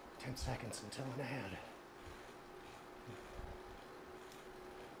 10 seconds until an ad.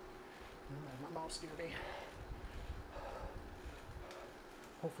 My mouse near me.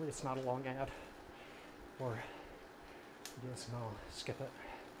 Hopefully it's not a long ad. Or yes, no, skip it.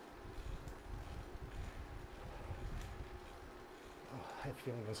 Oh, I had a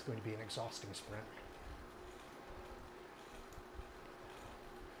feeling it was going to be an exhausting sprint.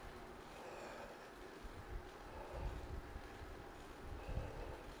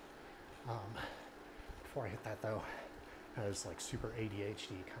 Before I hit that though, I was like super ADHD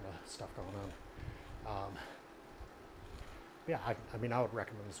kind of stuff going on. Yeah, I mean, I would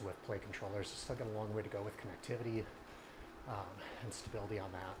recommend the Zwift Play controllers. It's still got a long way to go with connectivity and stability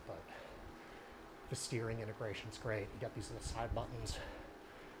on that, but the steering integration's great. You got these little side buttons.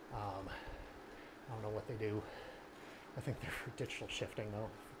 I don't know what they do. I think they're for digital shifting though,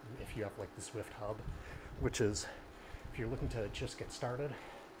 if you have like the Zwift Hub, which is, if you're looking to just get started,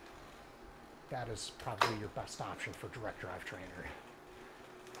 that is probably your best option for direct drive trainer.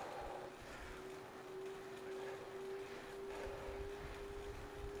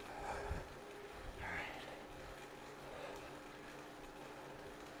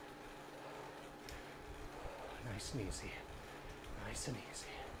 Nice and easy. Nice and easy.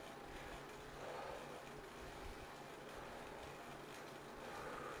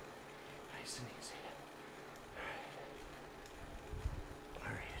 Nice and easy. All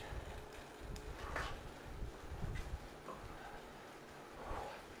right.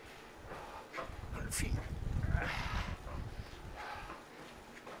 100 feet.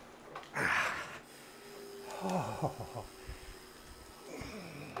 Oh.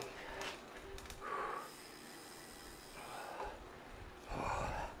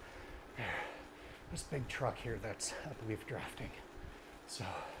 This big truck here that's, I believe, drafting. So,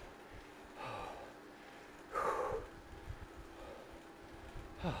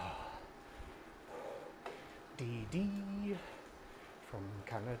 DD from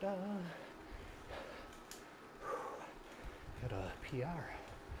Canada. Hit a PR.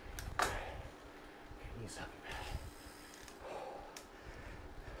 Ease up.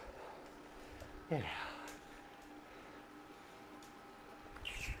 Yeah.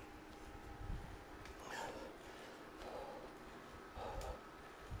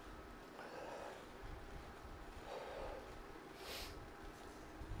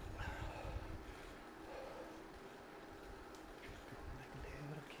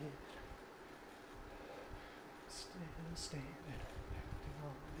 standing acting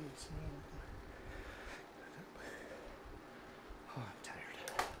on these men. Oh, I'm tired.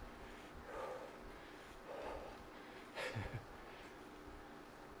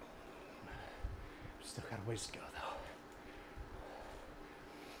 Still got a ways to go, though.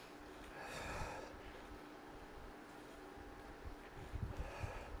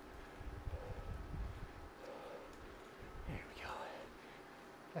 There we go.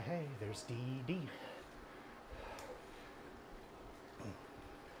 Hey, there's DD.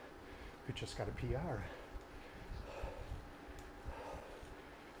 Who just got a PR.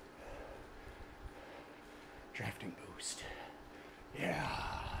 Drafting boost. Yeah.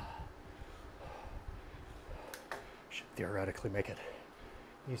 Should theoretically make it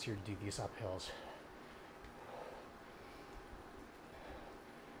easier to do these uphills.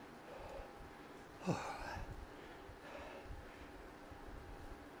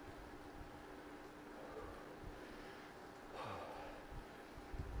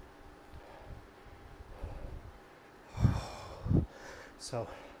 So,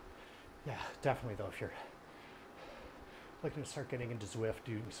 yeah, definitely though, if you're looking to start getting into Zwift,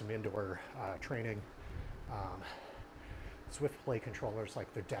 doing some indoor training, Zwift play controllers,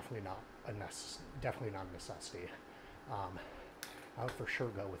 like, they're definitely not a necessity. I would for sure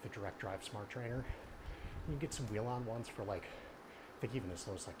go with the direct drive smart trainer. You can get some wheel-on ones for, like, I think even as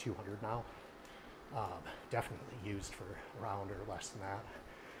low as like 200 now. Definitely used for a round or less than that,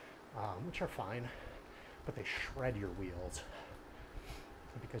 which are fine, but they shred your wheels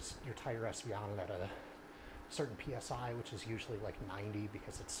because your tire has to be on it at a certain PSI, which is usually like 90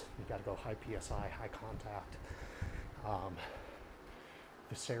 because you got to go high PSI, high contact.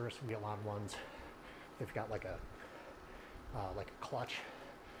 The Ceres wheel-on ones, they've got like a clutch,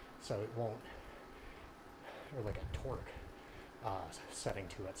 so it won't, or like a torque setting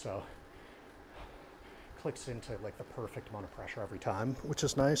to it, so clicks into like the perfect amount of pressure every time, which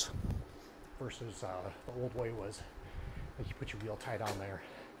is nice. Versus the old way was like you put your wheel tight on there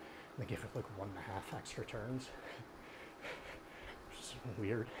and they give it like 1.5 extra turns. Which is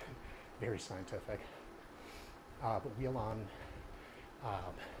weird, very scientific. But wheel on,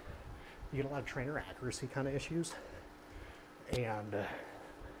 you get a lot of trainer accuracy kind of issues, and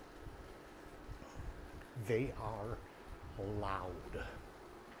they are loud.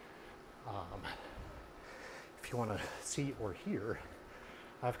 If you want to see or hear,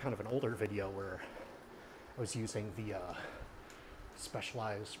 I have kind of an older video where I was using the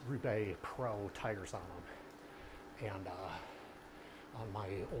Specialized Roubaix Pro tires on them, and on my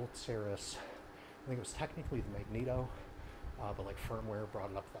old Ceres, I think it was technically the Magneto, but like firmware brought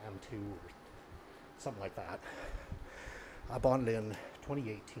it up to the M2 or something like that. I bought it in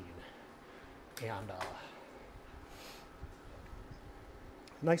 2018, and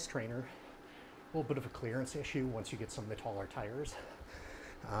nice trainer, a little bit of a clearance issue once you get some of the taller tires,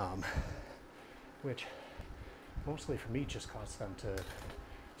 which mostly for me just caused them to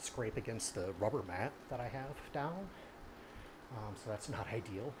scrape against the rubber mat that I have down. So that's not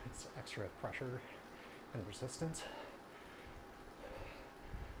ideal. It's extra pressure and resistance.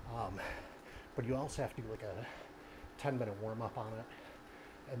 But you also have to do like a 10-minute warm-up on it,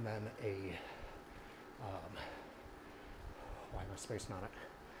 and then a why am I spacing on it?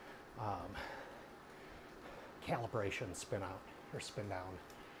 Calibration spin out or spin down,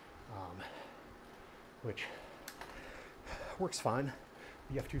 which works fine.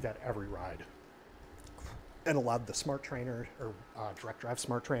 You have to do that every ride. And a lot of the smart trainer or direct drive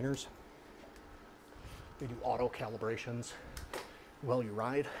smart trainers, they do auto calibrations while you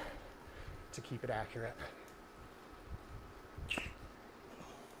ride to keep it accurate.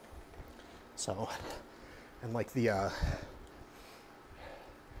 So, and like the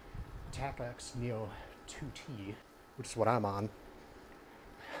Tacx Neo 2T, which is what I'm on.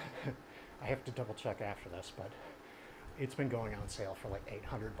 I have to double check after this, but it's been going on sale for like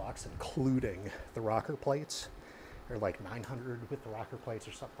 $800, including the rocker plates, or like $900 with the rocker plates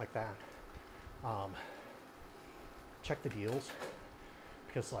or something like that. Check the deals,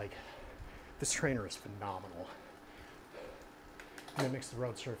 because like this trainer is phenomenal. Mimics the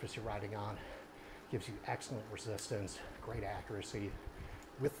road surface you're riding on, gives you excellent resistance, great accuracy.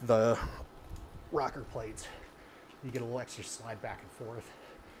 With the rocker plates, you get a little extra slide back and forth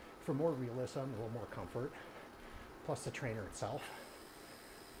for more realism, a little more comfort. Plus the trainer itself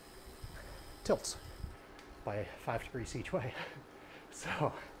tilts by 5 degrees each way.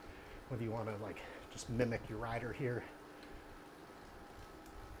 So whether you want to like just mimic your rider here,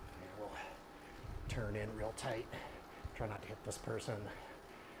 and we'll turn in real tight, try not to hit this person,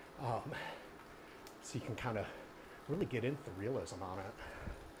 so you can kind of really get into the realism on it.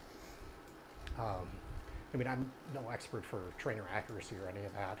 I mean, I'm no expert for trainer accuracy or any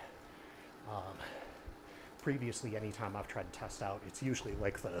of that. Previously, anytime I've tried to test out, it's usually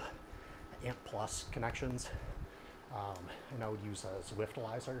like the Amp Plus connections. And I would use a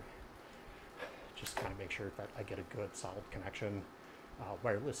Zwiftilizer, just kind of make sure that I get a good solid connection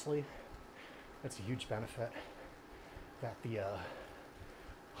wirelessly. That's a huge benefit that the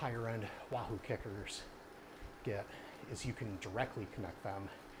higher end Wahoo kickers get, is you can directly connect them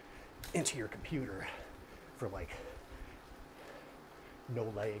into your computer for like no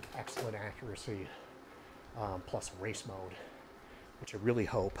lag, excellent accuracy, plus race mode, which I really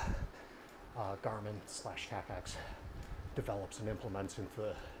hope Garmin / Tacx develops and implements into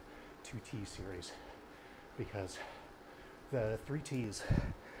the 2T series, because the 3T is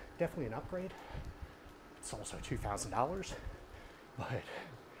definitely an upgrade. It's also $2,000, but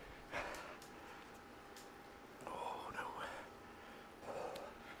oh no,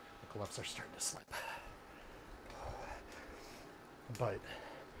 the gloves are starting to slip. But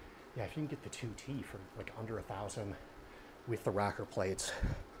yeah, if you can get the 2T for like under $1,000 with the rocker plates,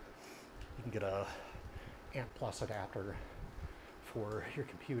 you can get a Amp Plus adapter for your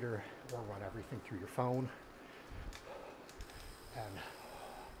computer or run everything through your phone. And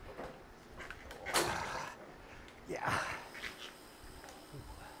yeah,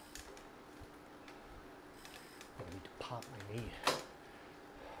 I need to pop my knee.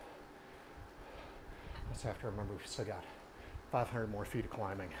 I just have to remember we still got 500 more feet of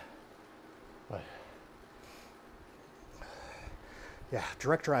climbing. But yeah,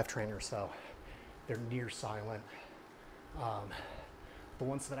 direct drive trainers though, they're near silent. The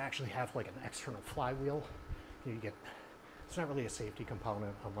ones that actually have like an external flywheel, you get, it's not really a safety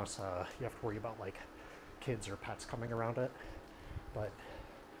component unless you have to worry about like kids or pets coming around it. But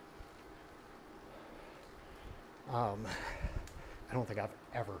I don't think I've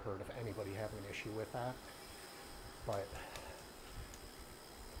ever heard of anybody having an issue with that. But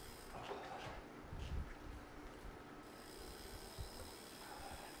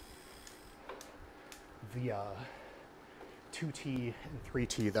the 2T and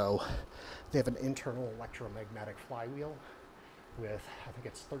 3T though, they have an internal electromagnetic flywheel with, I think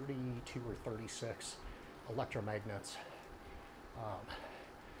it's 32 or 36 electromagnets.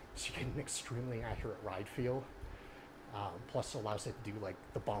 So you get an extremely accurate ride feel. Plus allows it to do like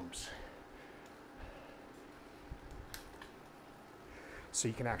the bumps. So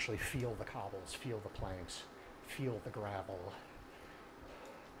you can actually feel the cobbles, feel the planks, feel the gravel.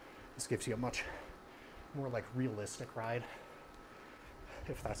 This gives you a much more like realistic ride,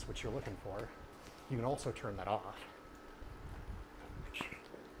 if that's what you're looking for. You can also turn that off.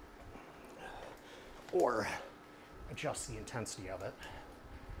 Or adjust the intensity of it.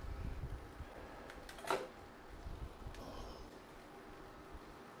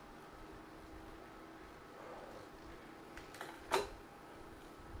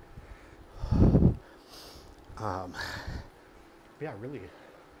 Yeah, really,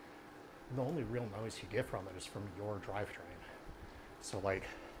 the only real noise you get from it is from your drivetrain. So like,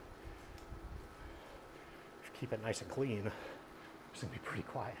 if you keep it nice and clean, it's gonna be pretty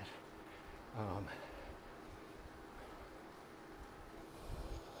quiet.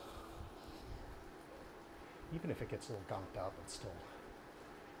 Even if it gets a little gunked up, it's still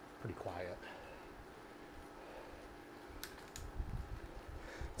pretty quiet.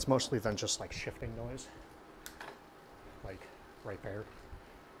 It's mostly then just like shifting noise, like right there.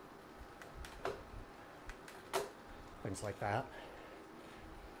 Things like that,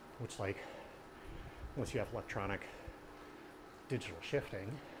 which like, once you have electronic digital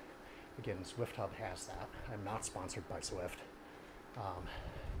shifting, again, Zwift Hub has that. I'm not sponsored by Zwift.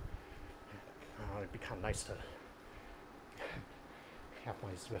 It'd be kind of nice to have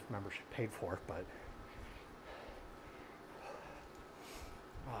my Zwift membership paid for, but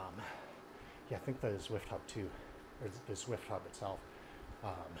yeah, I think the Zwift Hub too, or the Zwift Hub itself, I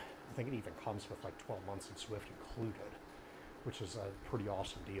think it even comes with like 12 months of Zwift included, which is a pretty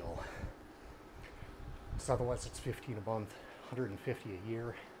awesome deal. So otherwise it's $15 a month, $150 a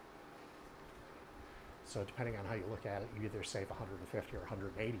year. So depending on how you look at it, you either save $150 or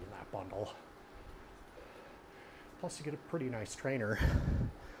 $180 in that bundle. Plus you get a pretty nice trainer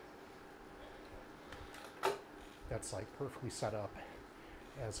that's like perfectly set up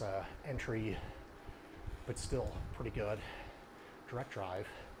as a entry, but still pretty good direct drive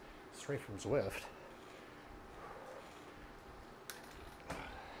straight from Zwift. The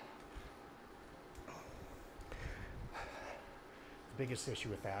biggest issue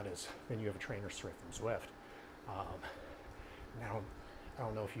with that is then you have a trainer straight from Zwift. Now, I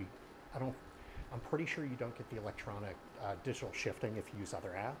don't know if you, I'm pretty sure you don't get the electronic digital shifting if you use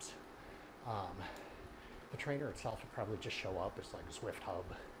other apps. The trainer itself would probably just show up as like Zwift Hub,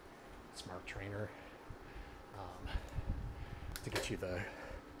 Smart Trainer, to get you the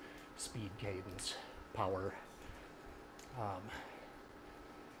speed, cadence, power.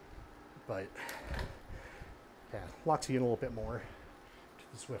 But yeah, locks you in a little bit more to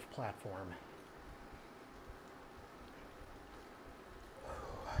the Zwift platform.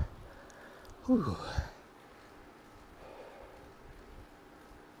 Whew.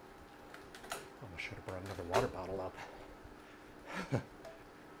 I should have brought another water bottle up.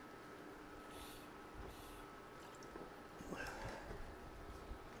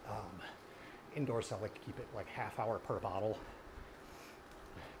 Indoors, I like to keep it like half hour per bottle,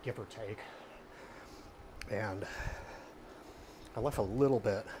 give or take. And I left a little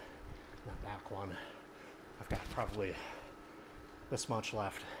bit in that back one. I've got probably this much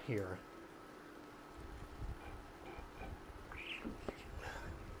left here.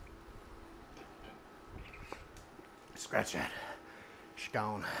 Scratch that. She's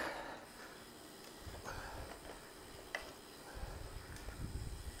gone.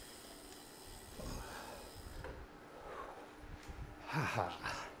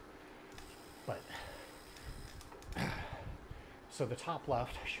 But so the top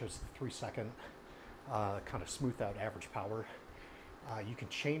left shows the 3-second kind of smoothed out average power. You can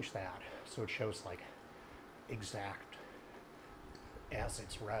change that so it shows like exact as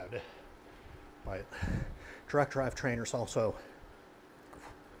it's read. But direct drive trainers also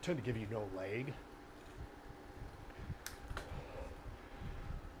tend to give you no lag.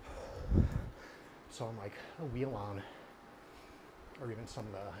 So on like a wheel on, or even some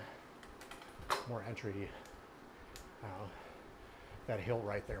of the more entry, that hill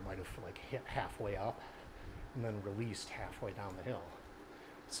right there might have like hit halfway up and then released halfway down the hill.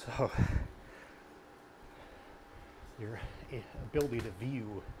 So your ability to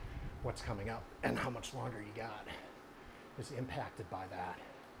view what's coming up and how much longer you got is impacted by that.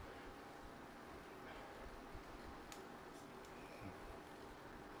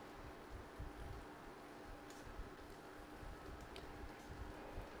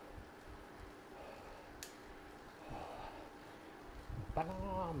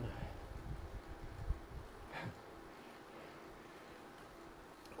 Bomb.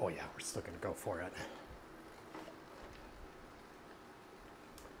 Oh yeah, we're still gonna go for it.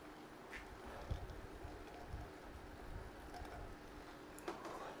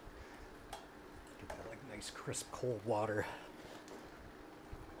 Get that like nice crisp cold water.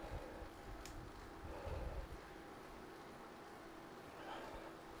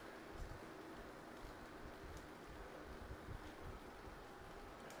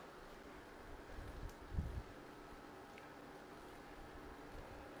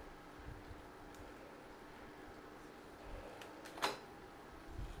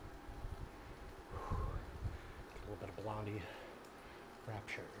 Blondie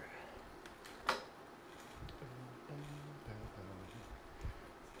Rapture.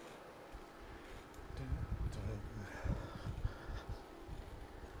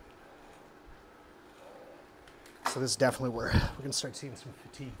 So this is definitely where we're going to start seeing some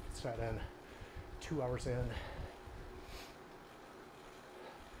fatigue set in. 2 hours in.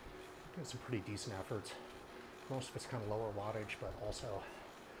 Doing some pretty decent efforts. Most of it's kind of lower wattage, but also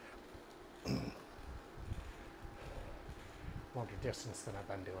longer distance than I've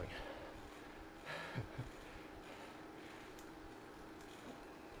been doing.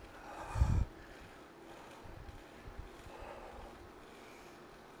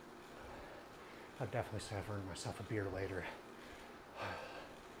 I'd definitely say I've earned myself a beer later.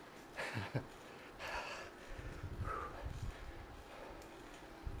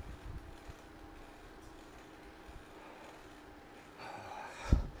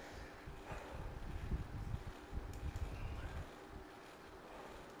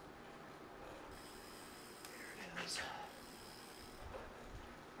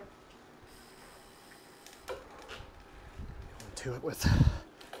 To it with,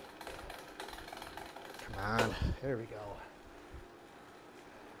 come on, there we go.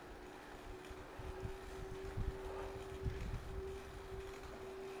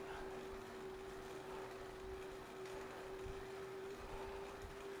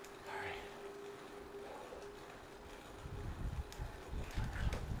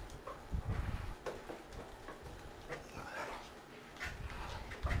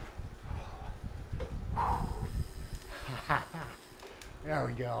 There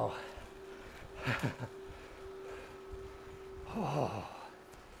we go. Oh.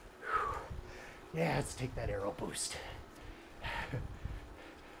 Yeah, let's take that aero boost.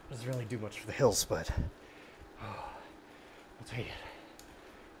 Doesn't really do much for the hills, but I'll take it.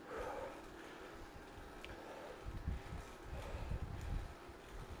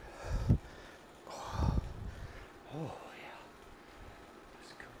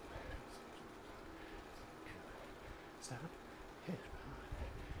 stop, hit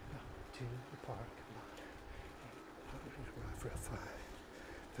up to the park lot.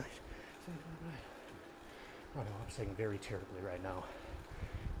 I know I'm singing very terribly right now,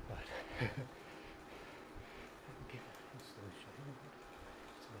 but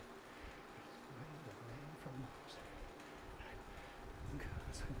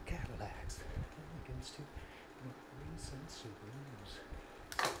Cadillacs, against two recent Subarus.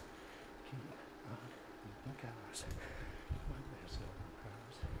 Keep on the cars when there's no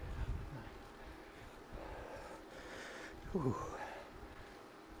cars. Ooh.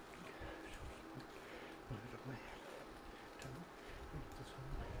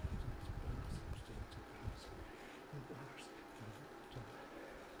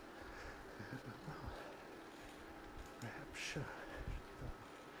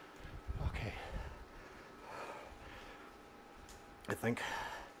 Okay. I think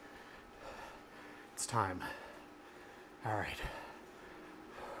it's time. All right.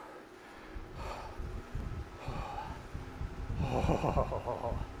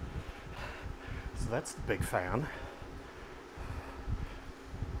 Oh. So that's the big fan.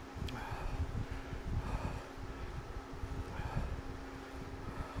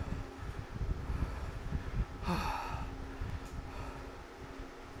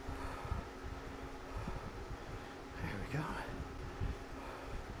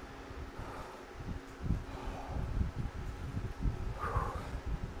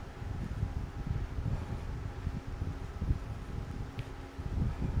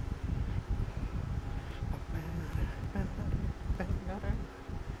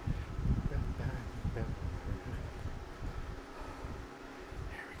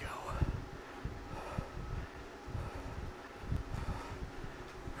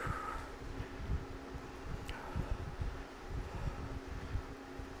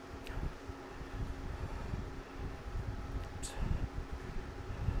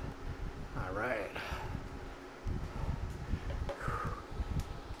 All right.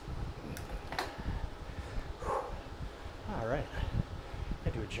 All right. I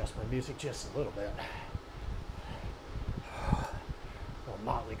had to adjust my music just a little bit. Well,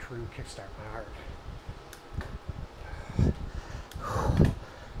 Motley Crue, Kickstart My Heart.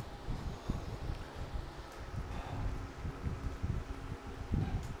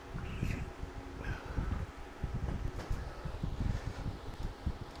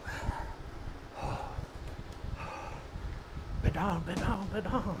 Bid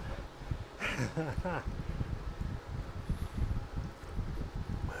on.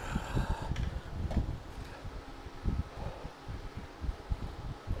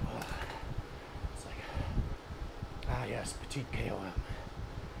 It's like, yes, Petit KOM.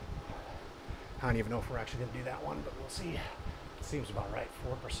 I don't even know if we're actually going to do that one, but we'll see. It seems about right.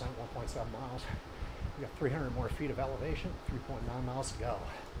 4%, 1.7 miles. We got 300 more feet of elevation, 3.9 miles to go.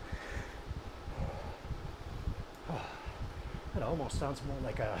 It almost sounds more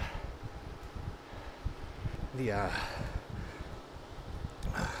like the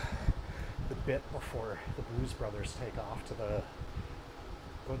bit before the Blues Brothers take off to the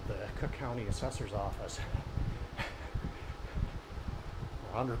Cook County Assessor's Office.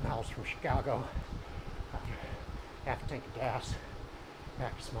 100 miles from Chicago. Half a tank of gas.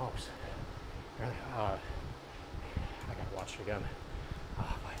 Pack of smokes. I gotta watch it again.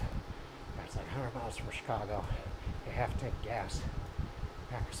 It's like 100 miles from Chicago. Half a tank of gas.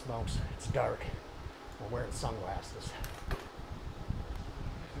 Pack of smokes. It's dark. We're wearing sunglasses.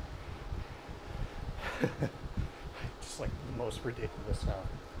 Just like the most ridiculous stuff.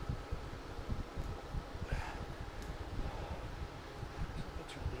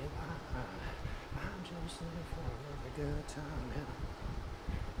 I'm just looking for a good time now.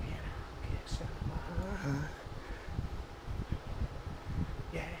 Kickstart my heart.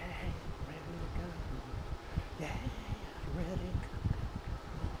 Yeah, ready to go. Yeah, ready to go.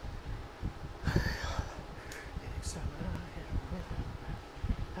 Kickstart my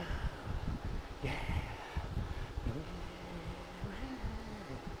heart. Yeah.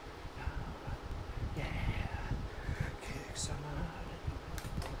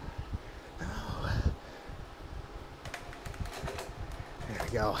 There we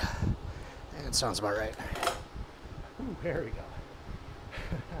go. That sounds about right. Ooh, there we go.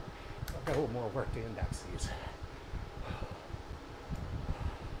 I've got a little more work to index these.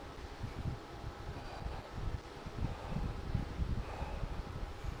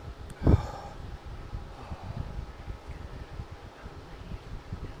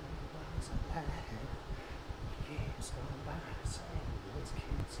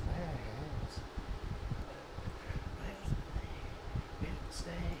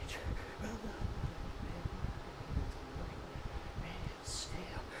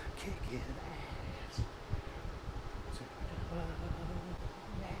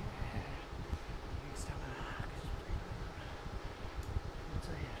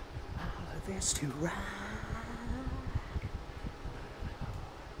 is to ride.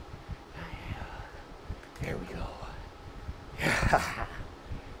 There we go.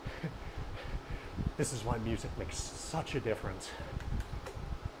 This is why music makes such a difference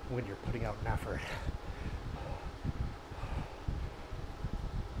when you're putting out an effort.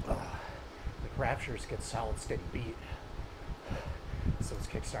 The Raptures get solid steady beat. So let's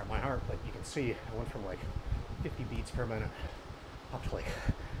kickstart my heart, but you can see I went from like 50 beats per minute up to like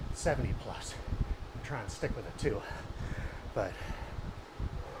 70 plus. I'm trying to stick with it too, but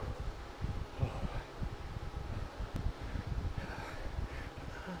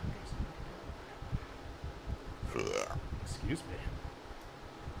excuse me.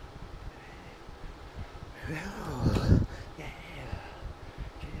 Yeah.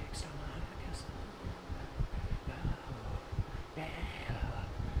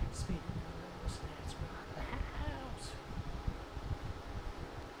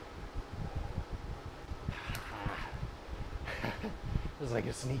 It was like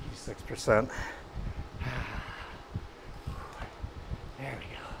a sneaky 6%. There we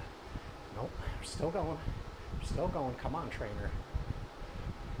go. Nope, we're still going. We're still going. Come on, trainer.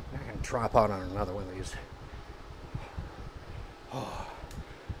 I can drop out on another one of these. Oh,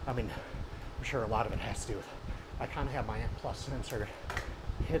 I mean, I'm sure a lot of it has to do with, I kind of have my M Plus sensor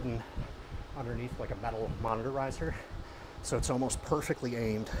hidden underneath like a metal monitorizer, so it's almost perfectly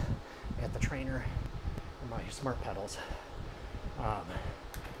aimed at the trainer and my smart pedals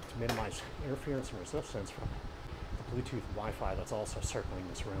to minimize interference and resistance from the Bluetooth Wi-Fi that's also circling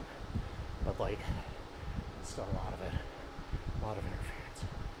this room. But like, there's still a lot of it, a lot of interference.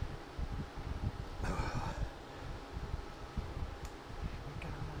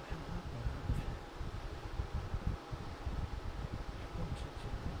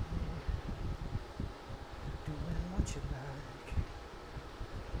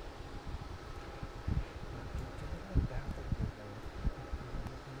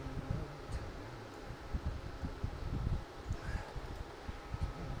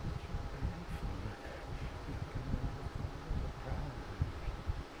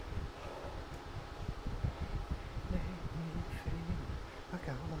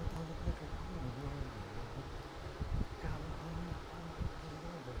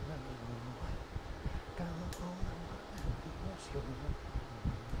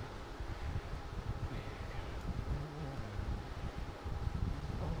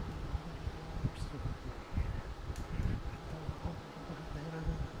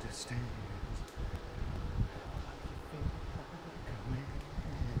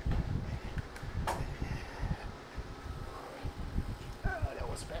 That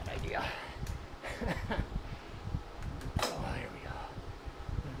was a bad idea. Oh, here we go.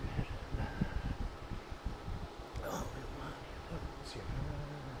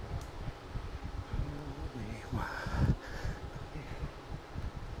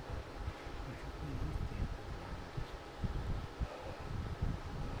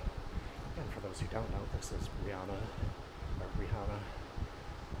 And for those who don't know, this is Rihanna,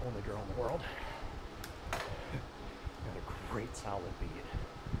 only girl in the world. And a great solid beat.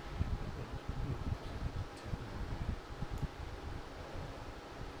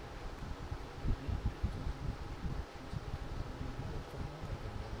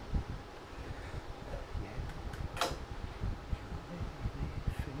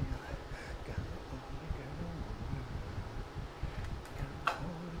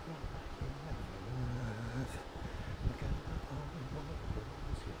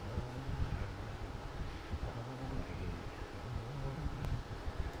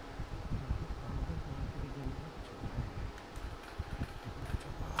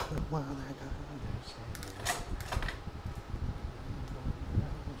 Well, I don't understand.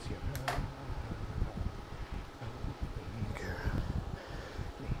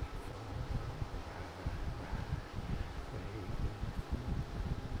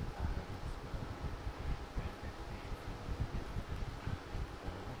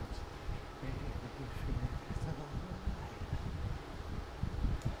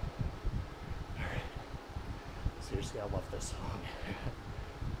 Seriously, I love this song.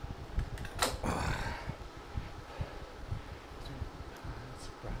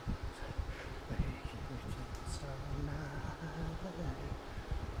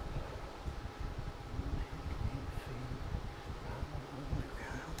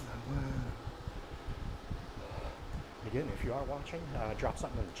 Again, if you are watching, drop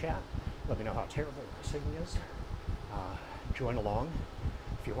something in the chat. Let me know how terrible my singing is. Join along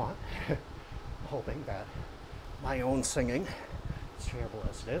if you want. I'm hoping that my own singing, as terrible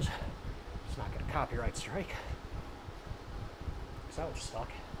as it is, it's not going to copyright strike. Because I was stuck.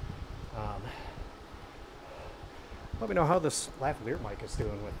 Let me know how this lavalier mic is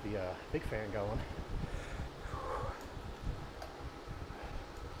doing with the big fan going.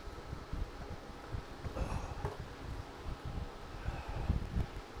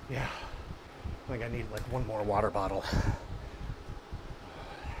 Yeah, I think I need like one more water bottle.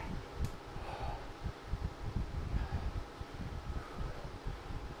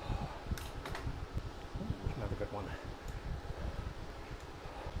 Another good one.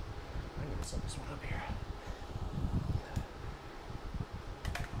 I need to set this one up here.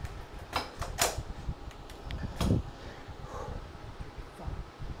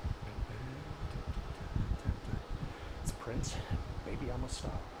 It's Prince. Maybe I'm a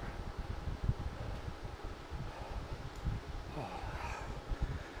star.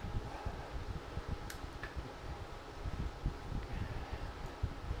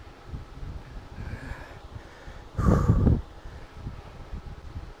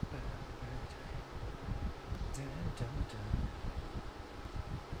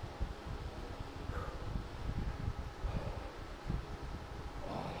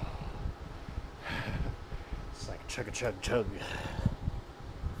 It's like chug a chug chug.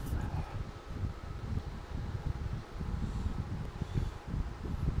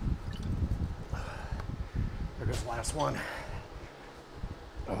 There goes the last one.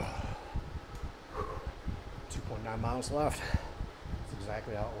 2.9 miles left. That's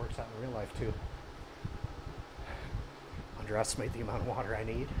exactly how it works out in real life too. Underestimate the amount of water I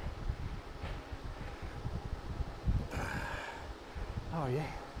need. Oh yeah.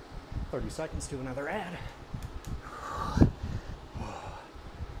 30 seconds to another ad.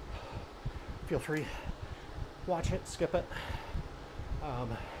 Feel free, watch it, skip it. I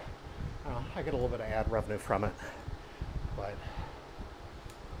get a little bit of ad revenue from it, but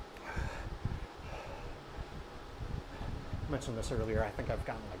I mentioned this earlier. I think I've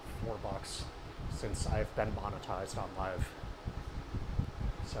gotten like $4 since I've been monetized on live.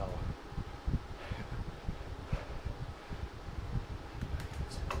 So.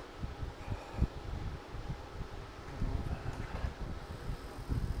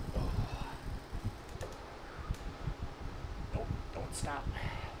 Don't stop.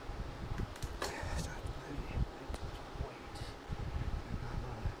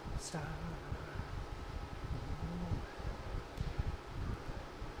 Stop.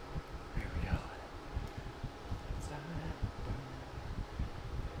 There we go. Stop.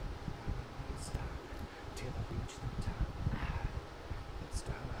 Stop. Till I reach the top.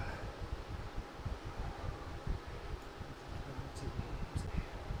 Stop.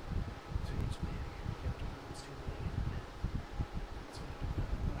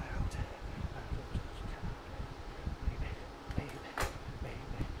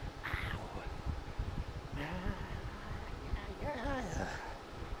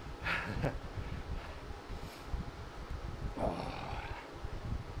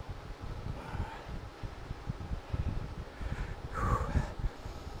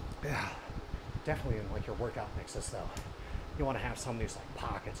 Yeah, definitely in like your workout mixes though. You want to have some of these like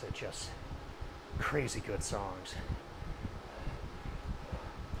pockets of just crazy good songs.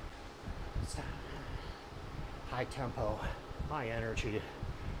 High tempo, high energy.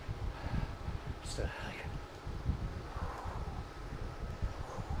 Just to like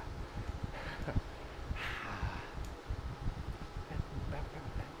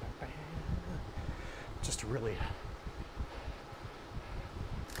just to really, in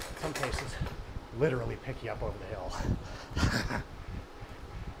some cases, literally pick you up over the hill.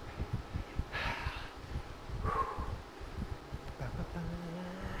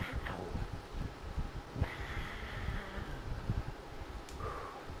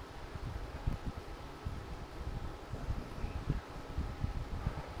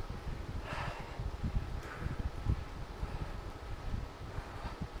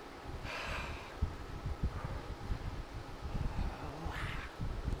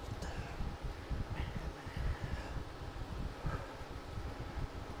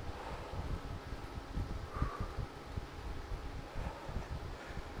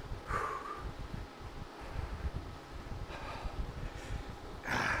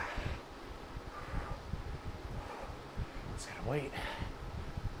 Wait.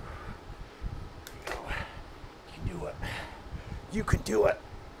 There you go. You can do it. You can do it.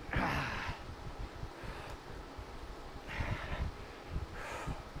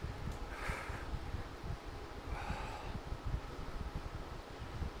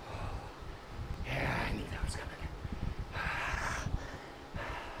 Yeah, I knew that was coming.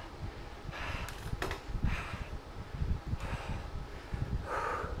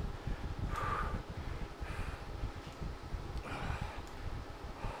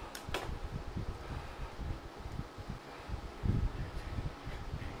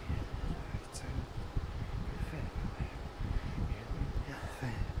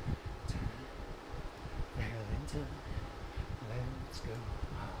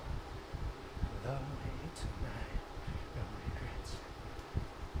 away tonight. No regrets.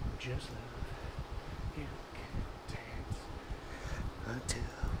 Just love. You can dance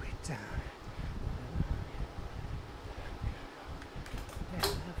until we die. Never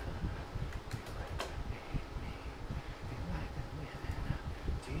make me feel like I'm living a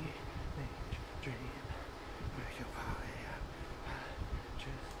teenage dream. Where you are,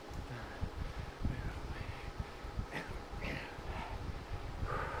 just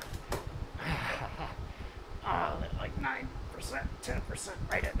oh, like 9%, 10%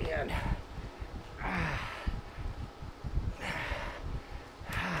 right at the end.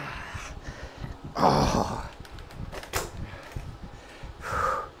 Oh.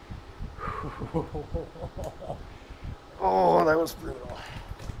 Oh, that was brutal.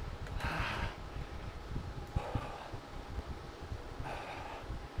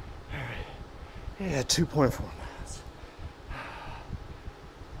 Yeah, 2.4 miles.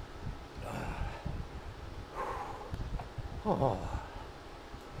 Oh.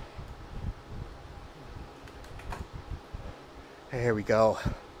 There we go.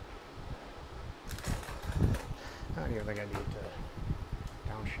 I don't even think I need to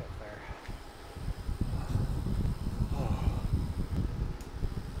downshift there.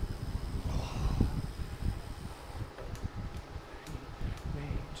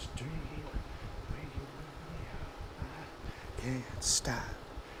 Can't stop.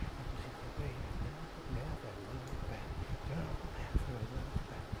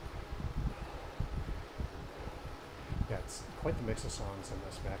 Yeah, it's quite the mix of songs in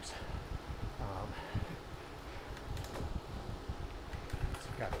this mix. So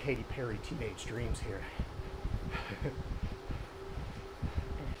we've got Katy Perry, Teenage Dreams here.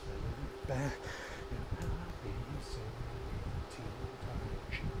 Back.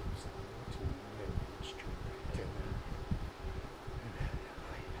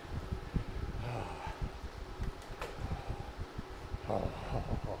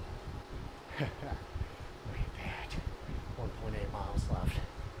 Look at that. 1.8 miles left.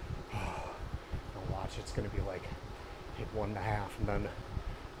 Now watch, it's going to be like hit 1.5 and then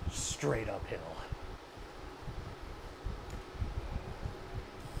straight uphill.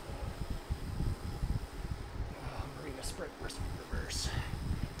 Marina sprint versus reverse.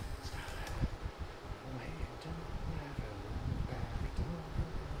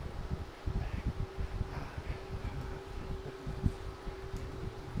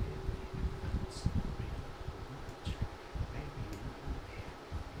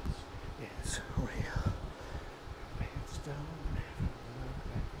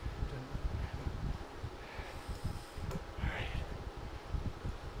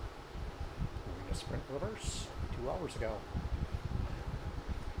 Sprint reverse 2 hours ago.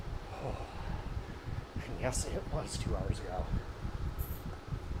 Oh. And yes, it was 2 hours ago.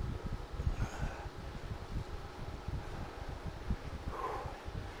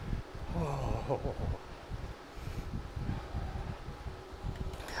 Oh.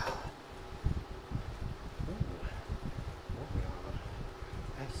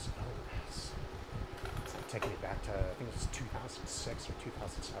 SOS. It's taking me back to, I think it was 2006 or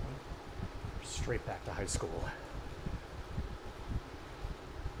 2007. Straight back to high school.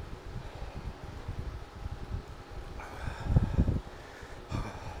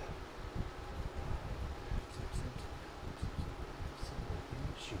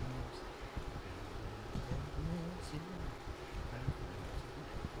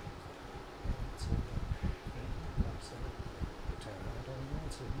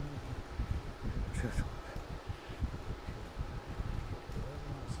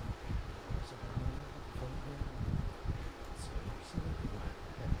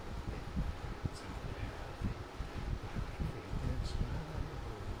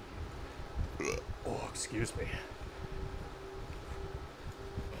 Oh, excuse me.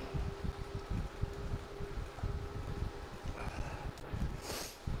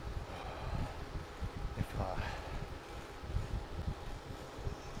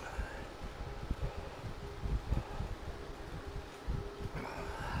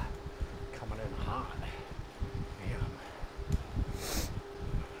 Coming in hot. Man.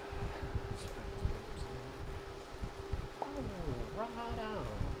 Oh, right on.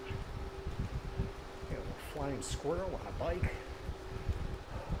 Yeah, a flying squirrel on a bike.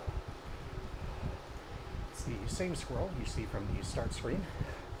 It's the same squirrel you see from the start screen.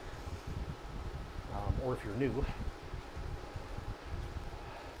 Or if you're new,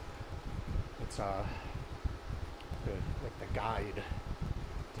 it's like the guide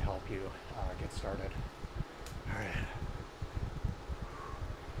to help you get started. All right.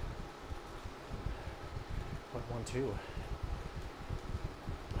 0.12.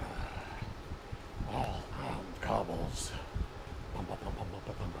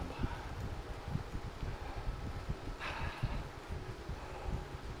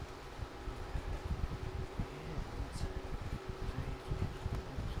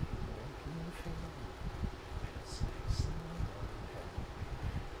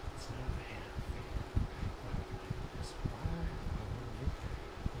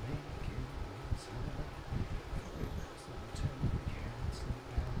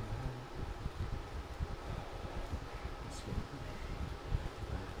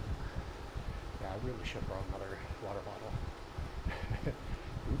 really should brought another water bottle.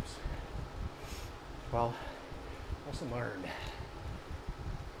 Oops. Well, lesson learned.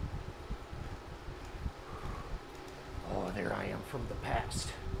 Oh, there I am from the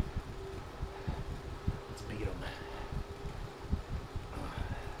past. Let's beat them.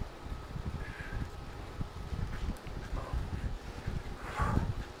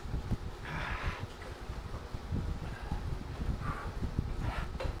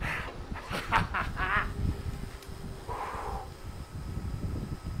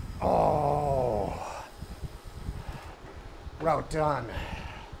 Oh, route done.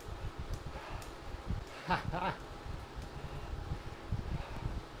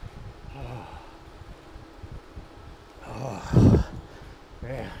 Oh,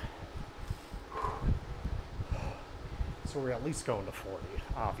 man. So we're at least going to 40,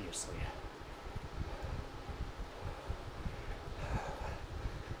 obviously.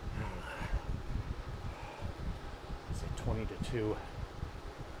 Say 20 to 2.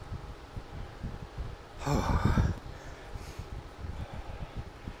 Well,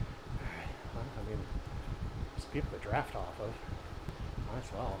 I mean, there's people to draft off of. Might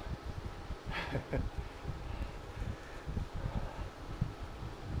as well.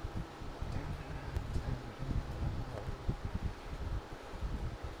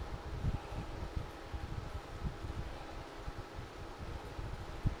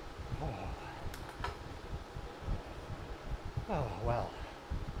 Oh, well.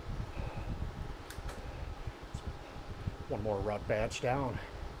 One more rut badge down.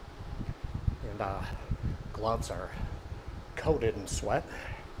 And gloves are coated in sweat.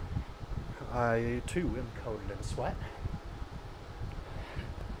 I too am coated in sweat.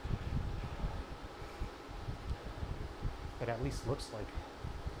 It at least looks like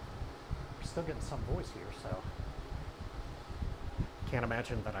we're still getting some voice here, so can't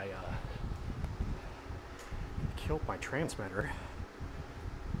imagine that I killed my transmitter.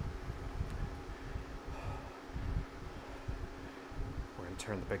 We're going to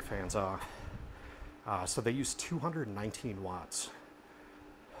turn the big fans off. So they use 219 watts.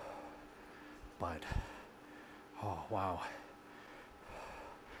 But, oh wow.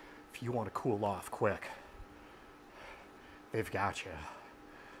 If you want to cool off quick, they've got you.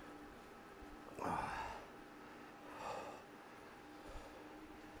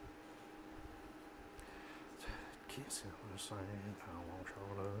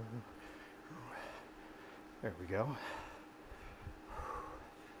 There we go.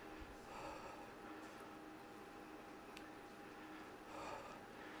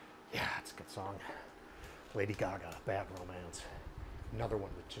 Yeah, it's a good song. Lady Gaga, Bad Romance. Another one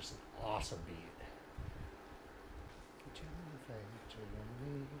with just an awesome beat.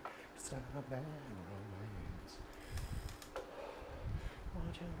 It's not a bad romance.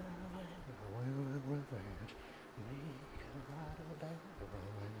 Want you love revenge. Make a lot of bad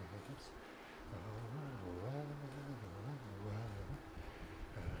romance.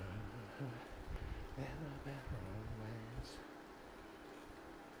 And a bad romance.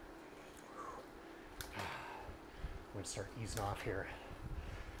 I'm going to start easing off here.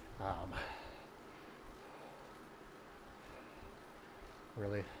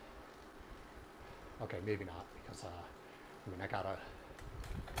 Really? Okay, maybe not, because I mean, I gotta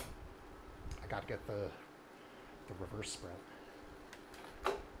get the reverse sprint.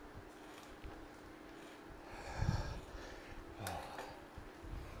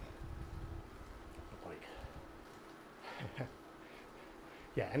 Like,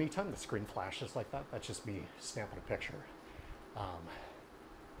 yeah, anytime the screen flashes like that, that's just me snapping a picture.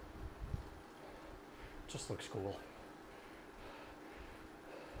 Just looks cool.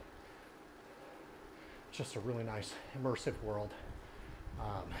 Just a really nice immersive world.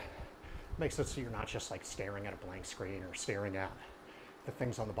 Makes it so you're not just like staring at a blank screen or staring at the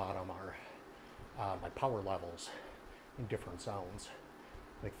things on the bottom are my power levels in different zones,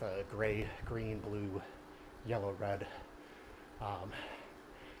 like the gray, green, blue, yellow, red,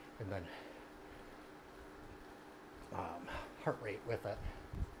 and then heart rate with it.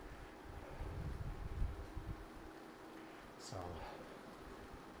 So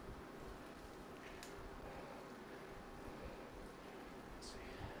let's see.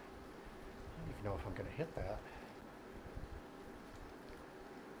 I don't even know if I'm going to hit that.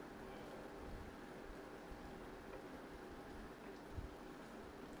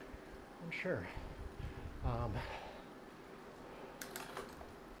 I'm sure.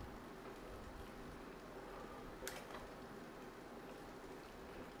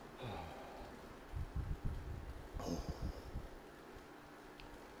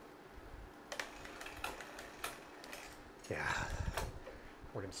 Yeah,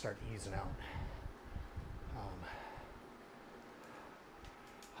 we're going to start easing out.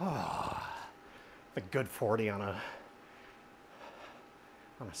 A good 40 on a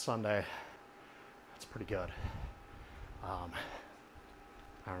Sunday. That's pretty good. I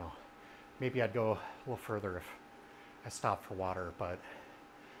don't know. Maybe I'd go a little further if I stopped for water, but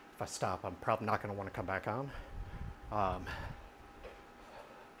if I stop, I'm probably not going to want to come back on.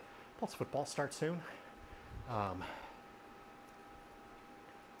 Plus football starts soon.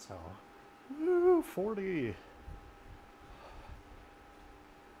 So, woo, 40.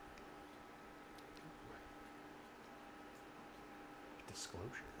 Disclosure.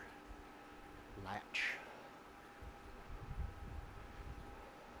 Latch.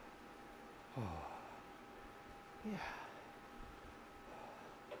 Oh. Yeah.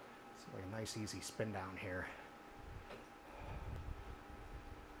 It's like a nice easy spin down here.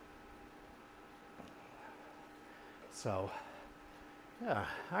 So, yeah,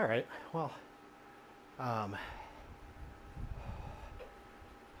 all right. Well,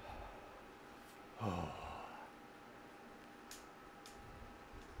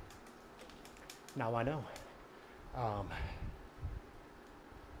 now I know.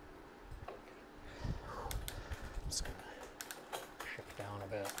 Just gonna shift down a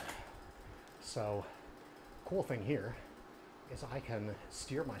bit. So, cool thing here is I can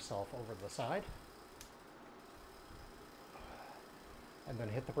steer myself over to the side and then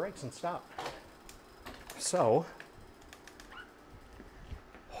hit the brakes and stop. So,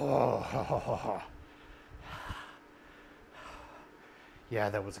 yeah,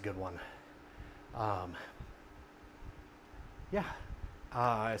 that was a good one. Yeah,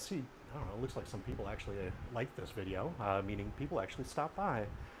 I see, I don't know, it looks like some people actually like this video, meaning people actually stopped by.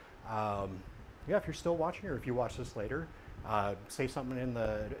 Yeah, if you're still watching or if you watch this later, say something in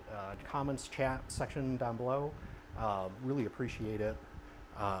the comments chat section down below. Really appreciate it.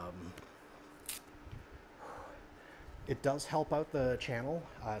 It does help out the channel,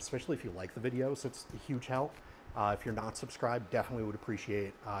 especially if you like the videos. It's a huge help. If you're not subscribed, definitely would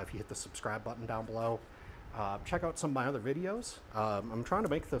appreciate if you hit the subscribe button down below. Check out some of my other videos. I'm trying to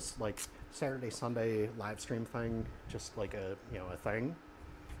make this like Saturday, Sunday live stream thing just like a thing.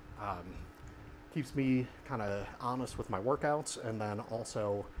 Keeps me kind of honest with my workouts, and then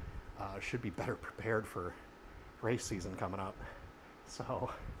also should be better prepared for race season coming up. So,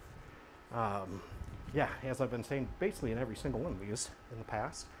 yeah, as I've been saying basically in every single one of these in the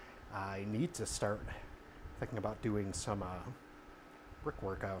past, I need to start thinking about doing some brick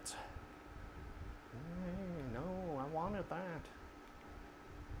workouts. No, I wanted that.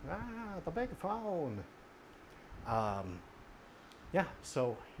 Ah, the big phone. Yeah,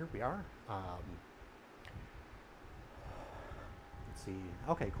 so here we are. Let's see.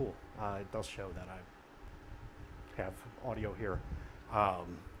 Okay, cool. It does show that I have audio here.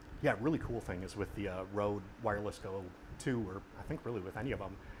 Yeah, really cool thing is with the Rode Wireless Go 2, or I think really with any of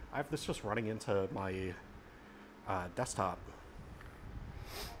them, I have this just running into my desktop.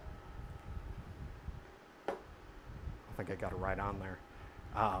 I think I got it right on there.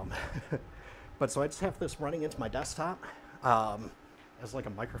 But so I just have this running into my desktop as like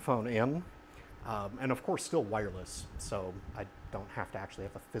a microphone in, and of course still wireless, so I don't have to actually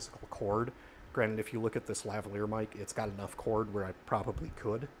have a physical cord. Granted, if you look at this lavalier mic, it's got enough cord where I probably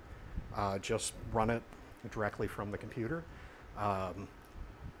could just run it directly from the computer.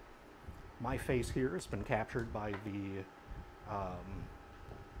 My face here has been captured by the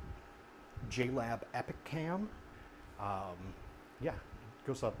JLab Epic Cam. Yeah, it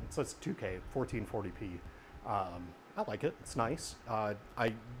goes up, it says 2K, 1440p. I like it, it's nice. I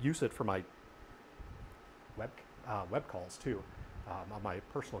use it for my web calls too, on my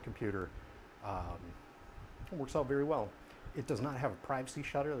personal computer. It works out very well. It does not have a privacy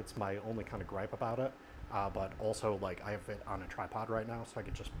shutter, that's my only kind of gripe about it. But also, like, I have it on a tripod right now, so I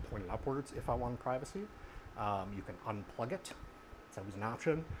could just point it upwards if I want privacy. You can unplug it, it's always an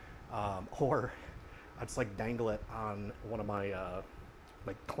option. Or I just like dangle it on one of my,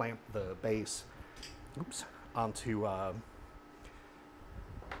 like clamp the base, oops, onto one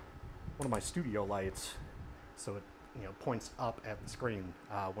of my studio lights, so it points up at the screen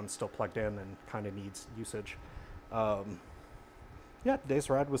when it's still plugged in and kind of needs usage. Yeah, today's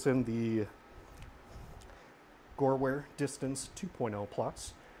ride was in the GOREWEAR Distance 2.0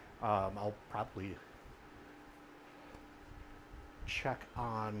 Plus. I'll probably check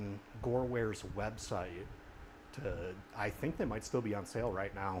on GOREWEAR's website I think they might still be on sale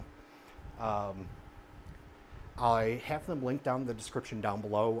right now. I have them linked down in the description down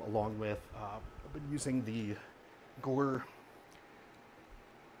below, along with I've been using the Gore,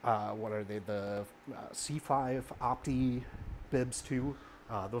 what are they, the C5 Opti bibs too.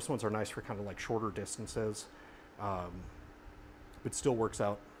 Those ones are nice for kind of like shorter distances, but still works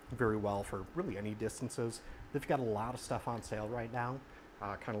out very well for really any distances. They've got a lot of stuff on sale right now,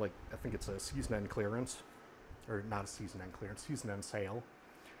 kind of like, I think it's a season end clearance, or not a season end clearance, season end sale.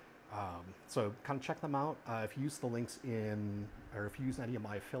 So kind of check them out. If you use the links in, or if you use any of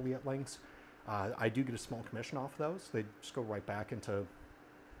my affiliate links, I do get a small commission off those. They just go right back into,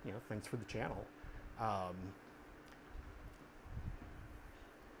 you know, things for the channel.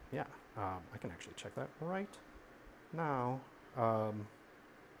 Yeah, I can actually check that right now.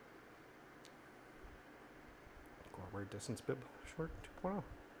 GOREWEAR Distance bib short 2.0.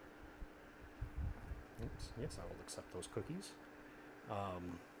 Yes, I will accept those cookies.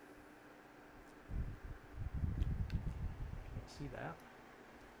 See that?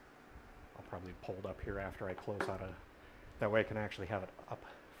 I'll probably pull it up here after I close out that way I can actually have it up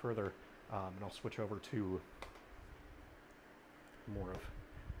further, and I'll switch over to more of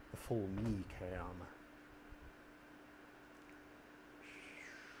the full me cam.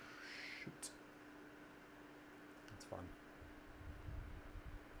 Shoot. That's fun.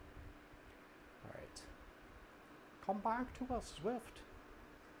 Alright. Come back to us, Zwift.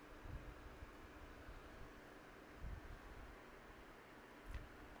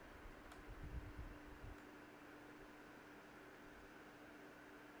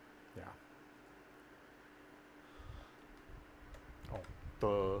 Yeah. Oh,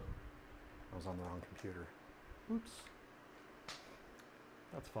 duh. I was on the wrong computer. Oops.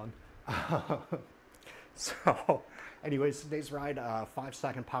 That's fun. So, anyways, today's ride,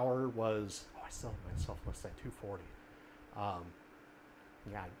 5-second power was, oh, I still have myself listed at 240.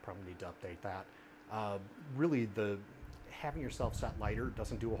 Yeah, I probably need to update that. Really, having yourself set lighter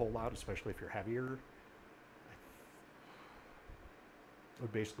doesn't do a whole lot, especially if you're heavier. It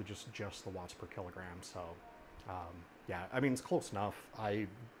would basically just adjust the watts per kilogram. So, yeah, I mean, it's close enough. I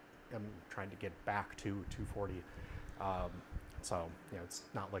am trying to get back to 240. So, you know, it's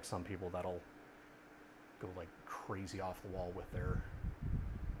not like some people that'll go like crazy off the wall with you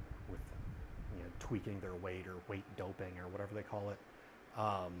know, tweaking their weight or weight doping or whatever they call it.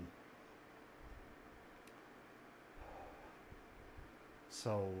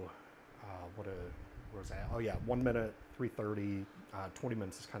 What was that? Oh yeah, 1 minute, 3:30, 20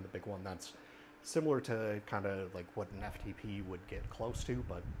 minutes is kind of the big one. That's similar to kind of like what an FTP would get close to,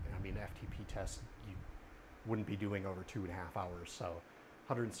 but I mean, FTP test you wouldn't be doing over 2.5 hours. So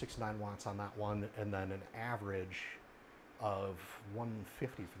 169 watts on that one, and then an average of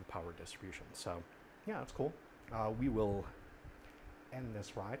 150 for the power distribution. So yeah, it's cool. We will end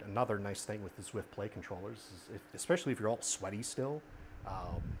this ride. Another nice thing with the Zwift Play controllers is, especially if you're all sweaty still,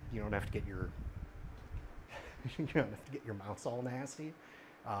 you don't have to get your mouse all nasty.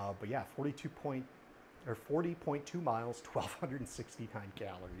 But yeah, 40.2 miles, 1,269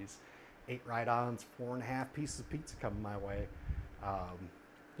 calories, 8 ride-ons, 4.5 pieces of pizza coming my way.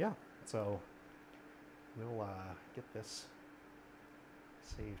 Yeah, so we'll get this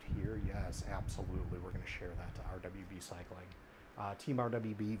saved here. Yes, absolutely. We're going to share that to RWB Cycling. Team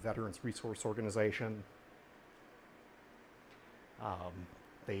RWB, Veterans Resource Organization.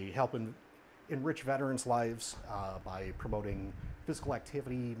 They help enrich veterans' lives by promoting physical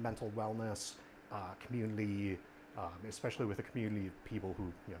activity, mental wellness, community, especially with a community of people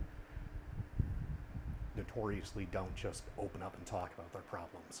who, you know, notoriously don't just open up and talk about their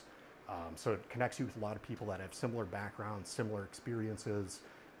problems. So it connects you with a lot of people that have similar backgrounds, similar experiences,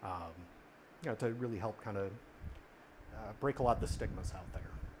 you know, to really help kind of break a lot of the stigmas out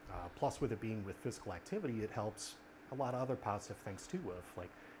there. Plus, with it being with physical activity, it helps a lot of other positive things too, of like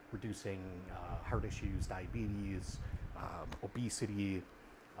reducing heart issues, diabetes, obesity.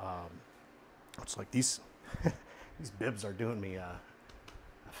 It's like these these bibs are doing me a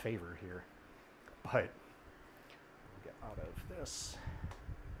favor here, but we'll get out of this,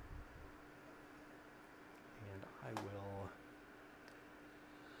 and I will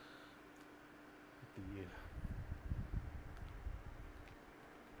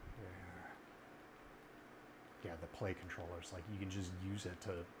the play controllers, like you can just use it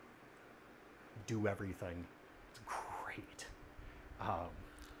to do everything. It's great. I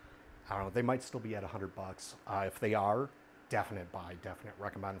don't know, they might still be at $100. If they are, definite buy, definite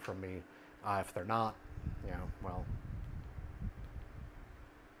recommend from me. If they're not, you know, well,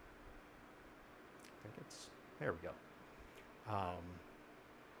 I think it's, there we go.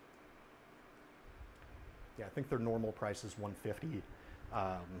 Yeah, I think their normal price is $150.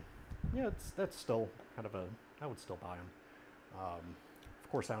 Yeah, that's still kind of I would still buy them.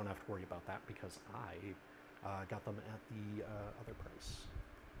 Of course, I don't have to worry about that because I got them at the other price.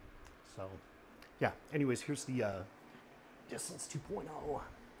 So, yeah. Anyways, here's the Distance 2.0,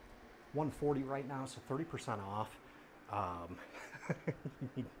 140 right now, so 30% off. You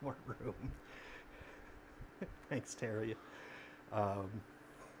need more room. Thanks, Terry.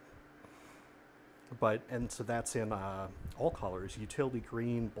 And so that's in all colors: utility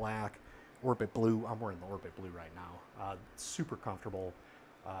green, black, orbit blue. I'm wearing the orbit blue right now. Super comfortable,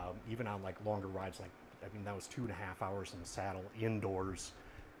 even on like longer rides. Like, I mean, that was 2.5 hours in the saddle indoors.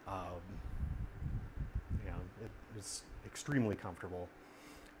 You know, it was extremely comfortable.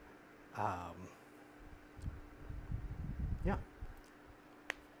 Yeah.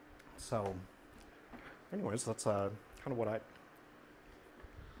 So, anyways, that's kind of what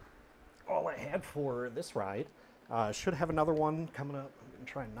all I had for this ride. Should have another one coming up. I'm gonna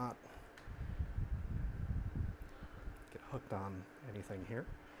try and not get hooked on anything here.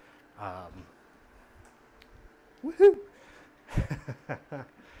 Woohoo!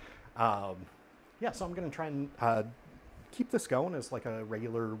 Yeah, so I'm gonna try and keep this going as like a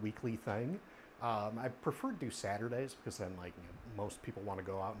regular weekly thing. I prefer to do Saturdays because then, like, you know, most people want to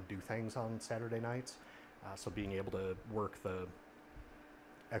go out and do things on Saturday nights. So being able to work the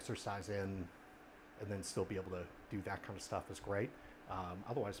exercise in and then still be able to do that kind of stuff is great.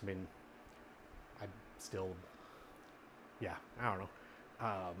 Otherwise, I mean, I'd still, yeah, I don't know.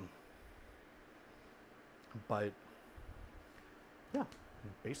 But yeah,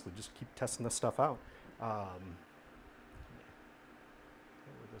 basically just keep testing this stuff out. Lower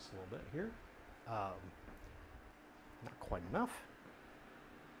this a little bit here. Not quite enough.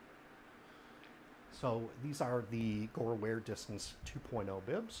 So these are the GOREWEAR Distance 2.0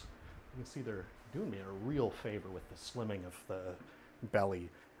 bibs. You can see they're doing me a real favor with the slimming of the belly.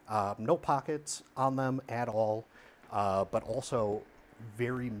 No pockets on them at all, but also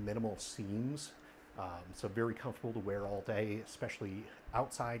very minimal seams. So very comfortable to wear all day, especially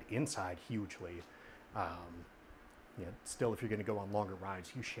outside, inside hugely. Yeah, still, if you're going to go on longer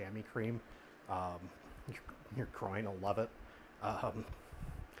rides, use chamois cream. Your groin will love it.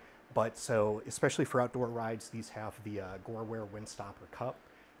 But so, especially for outdoor rides, these have the GOREWEAR Windstopper Cup.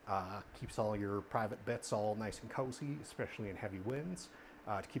 Keeps all your private bits all nice and cozy, especially in heavy winds,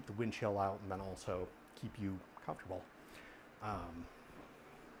 to keep the wind chill out and then also keep you comfortable. Let's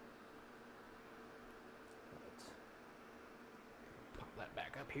pop that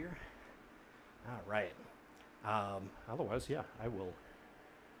back up here. All right. Otherwise, yeah, I will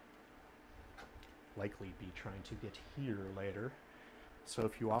likely be trying to get here later. So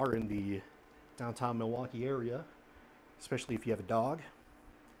if you are in the downtown Milwaukee area, especially if you have a dog,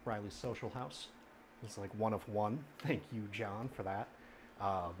 Riley's Social House is like one of one. Thank you, John, for that.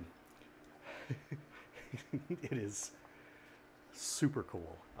 It is super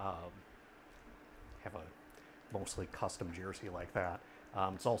cool. Have a mostly custom jersey like that.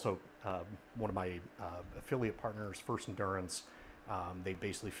 It's also one of my affiliate partners, First Endurance. They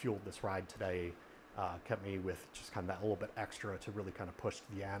basically fueled this ride today, kept me with just kind of that little bit extra to really kind of push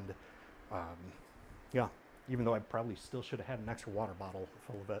to the end. Yeah, even though I probably still should have had an extra water bottle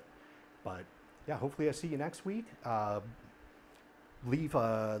full of it. But yeah, hopefully I see you next week. Leave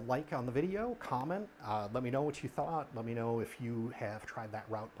a like on the video, comment, let me know what you thought. Let me know if you have tried that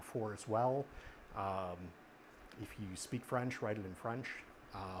route before as well. If you speak French, write it in French.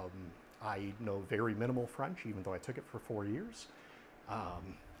 I know very minimal French, even though I took it for 4 years.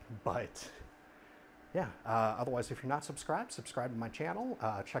 But yeah, otherwise, if you're not subscribed, subscribe to my channel.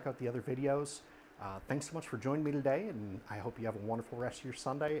 Check out the other videos. Thanks so much for joining me today, and I hope you have a wonderful rest of your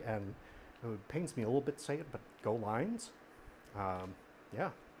Sunday. And it pains me a little bit to say it, but go Lions. Yeah.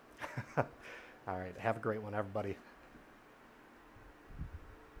 All right, have a great one, everybody.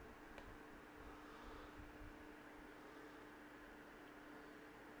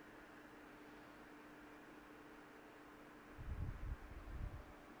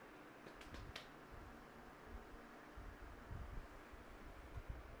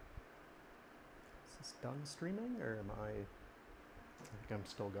 Is this done streaming, or am I think I'm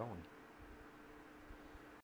still going?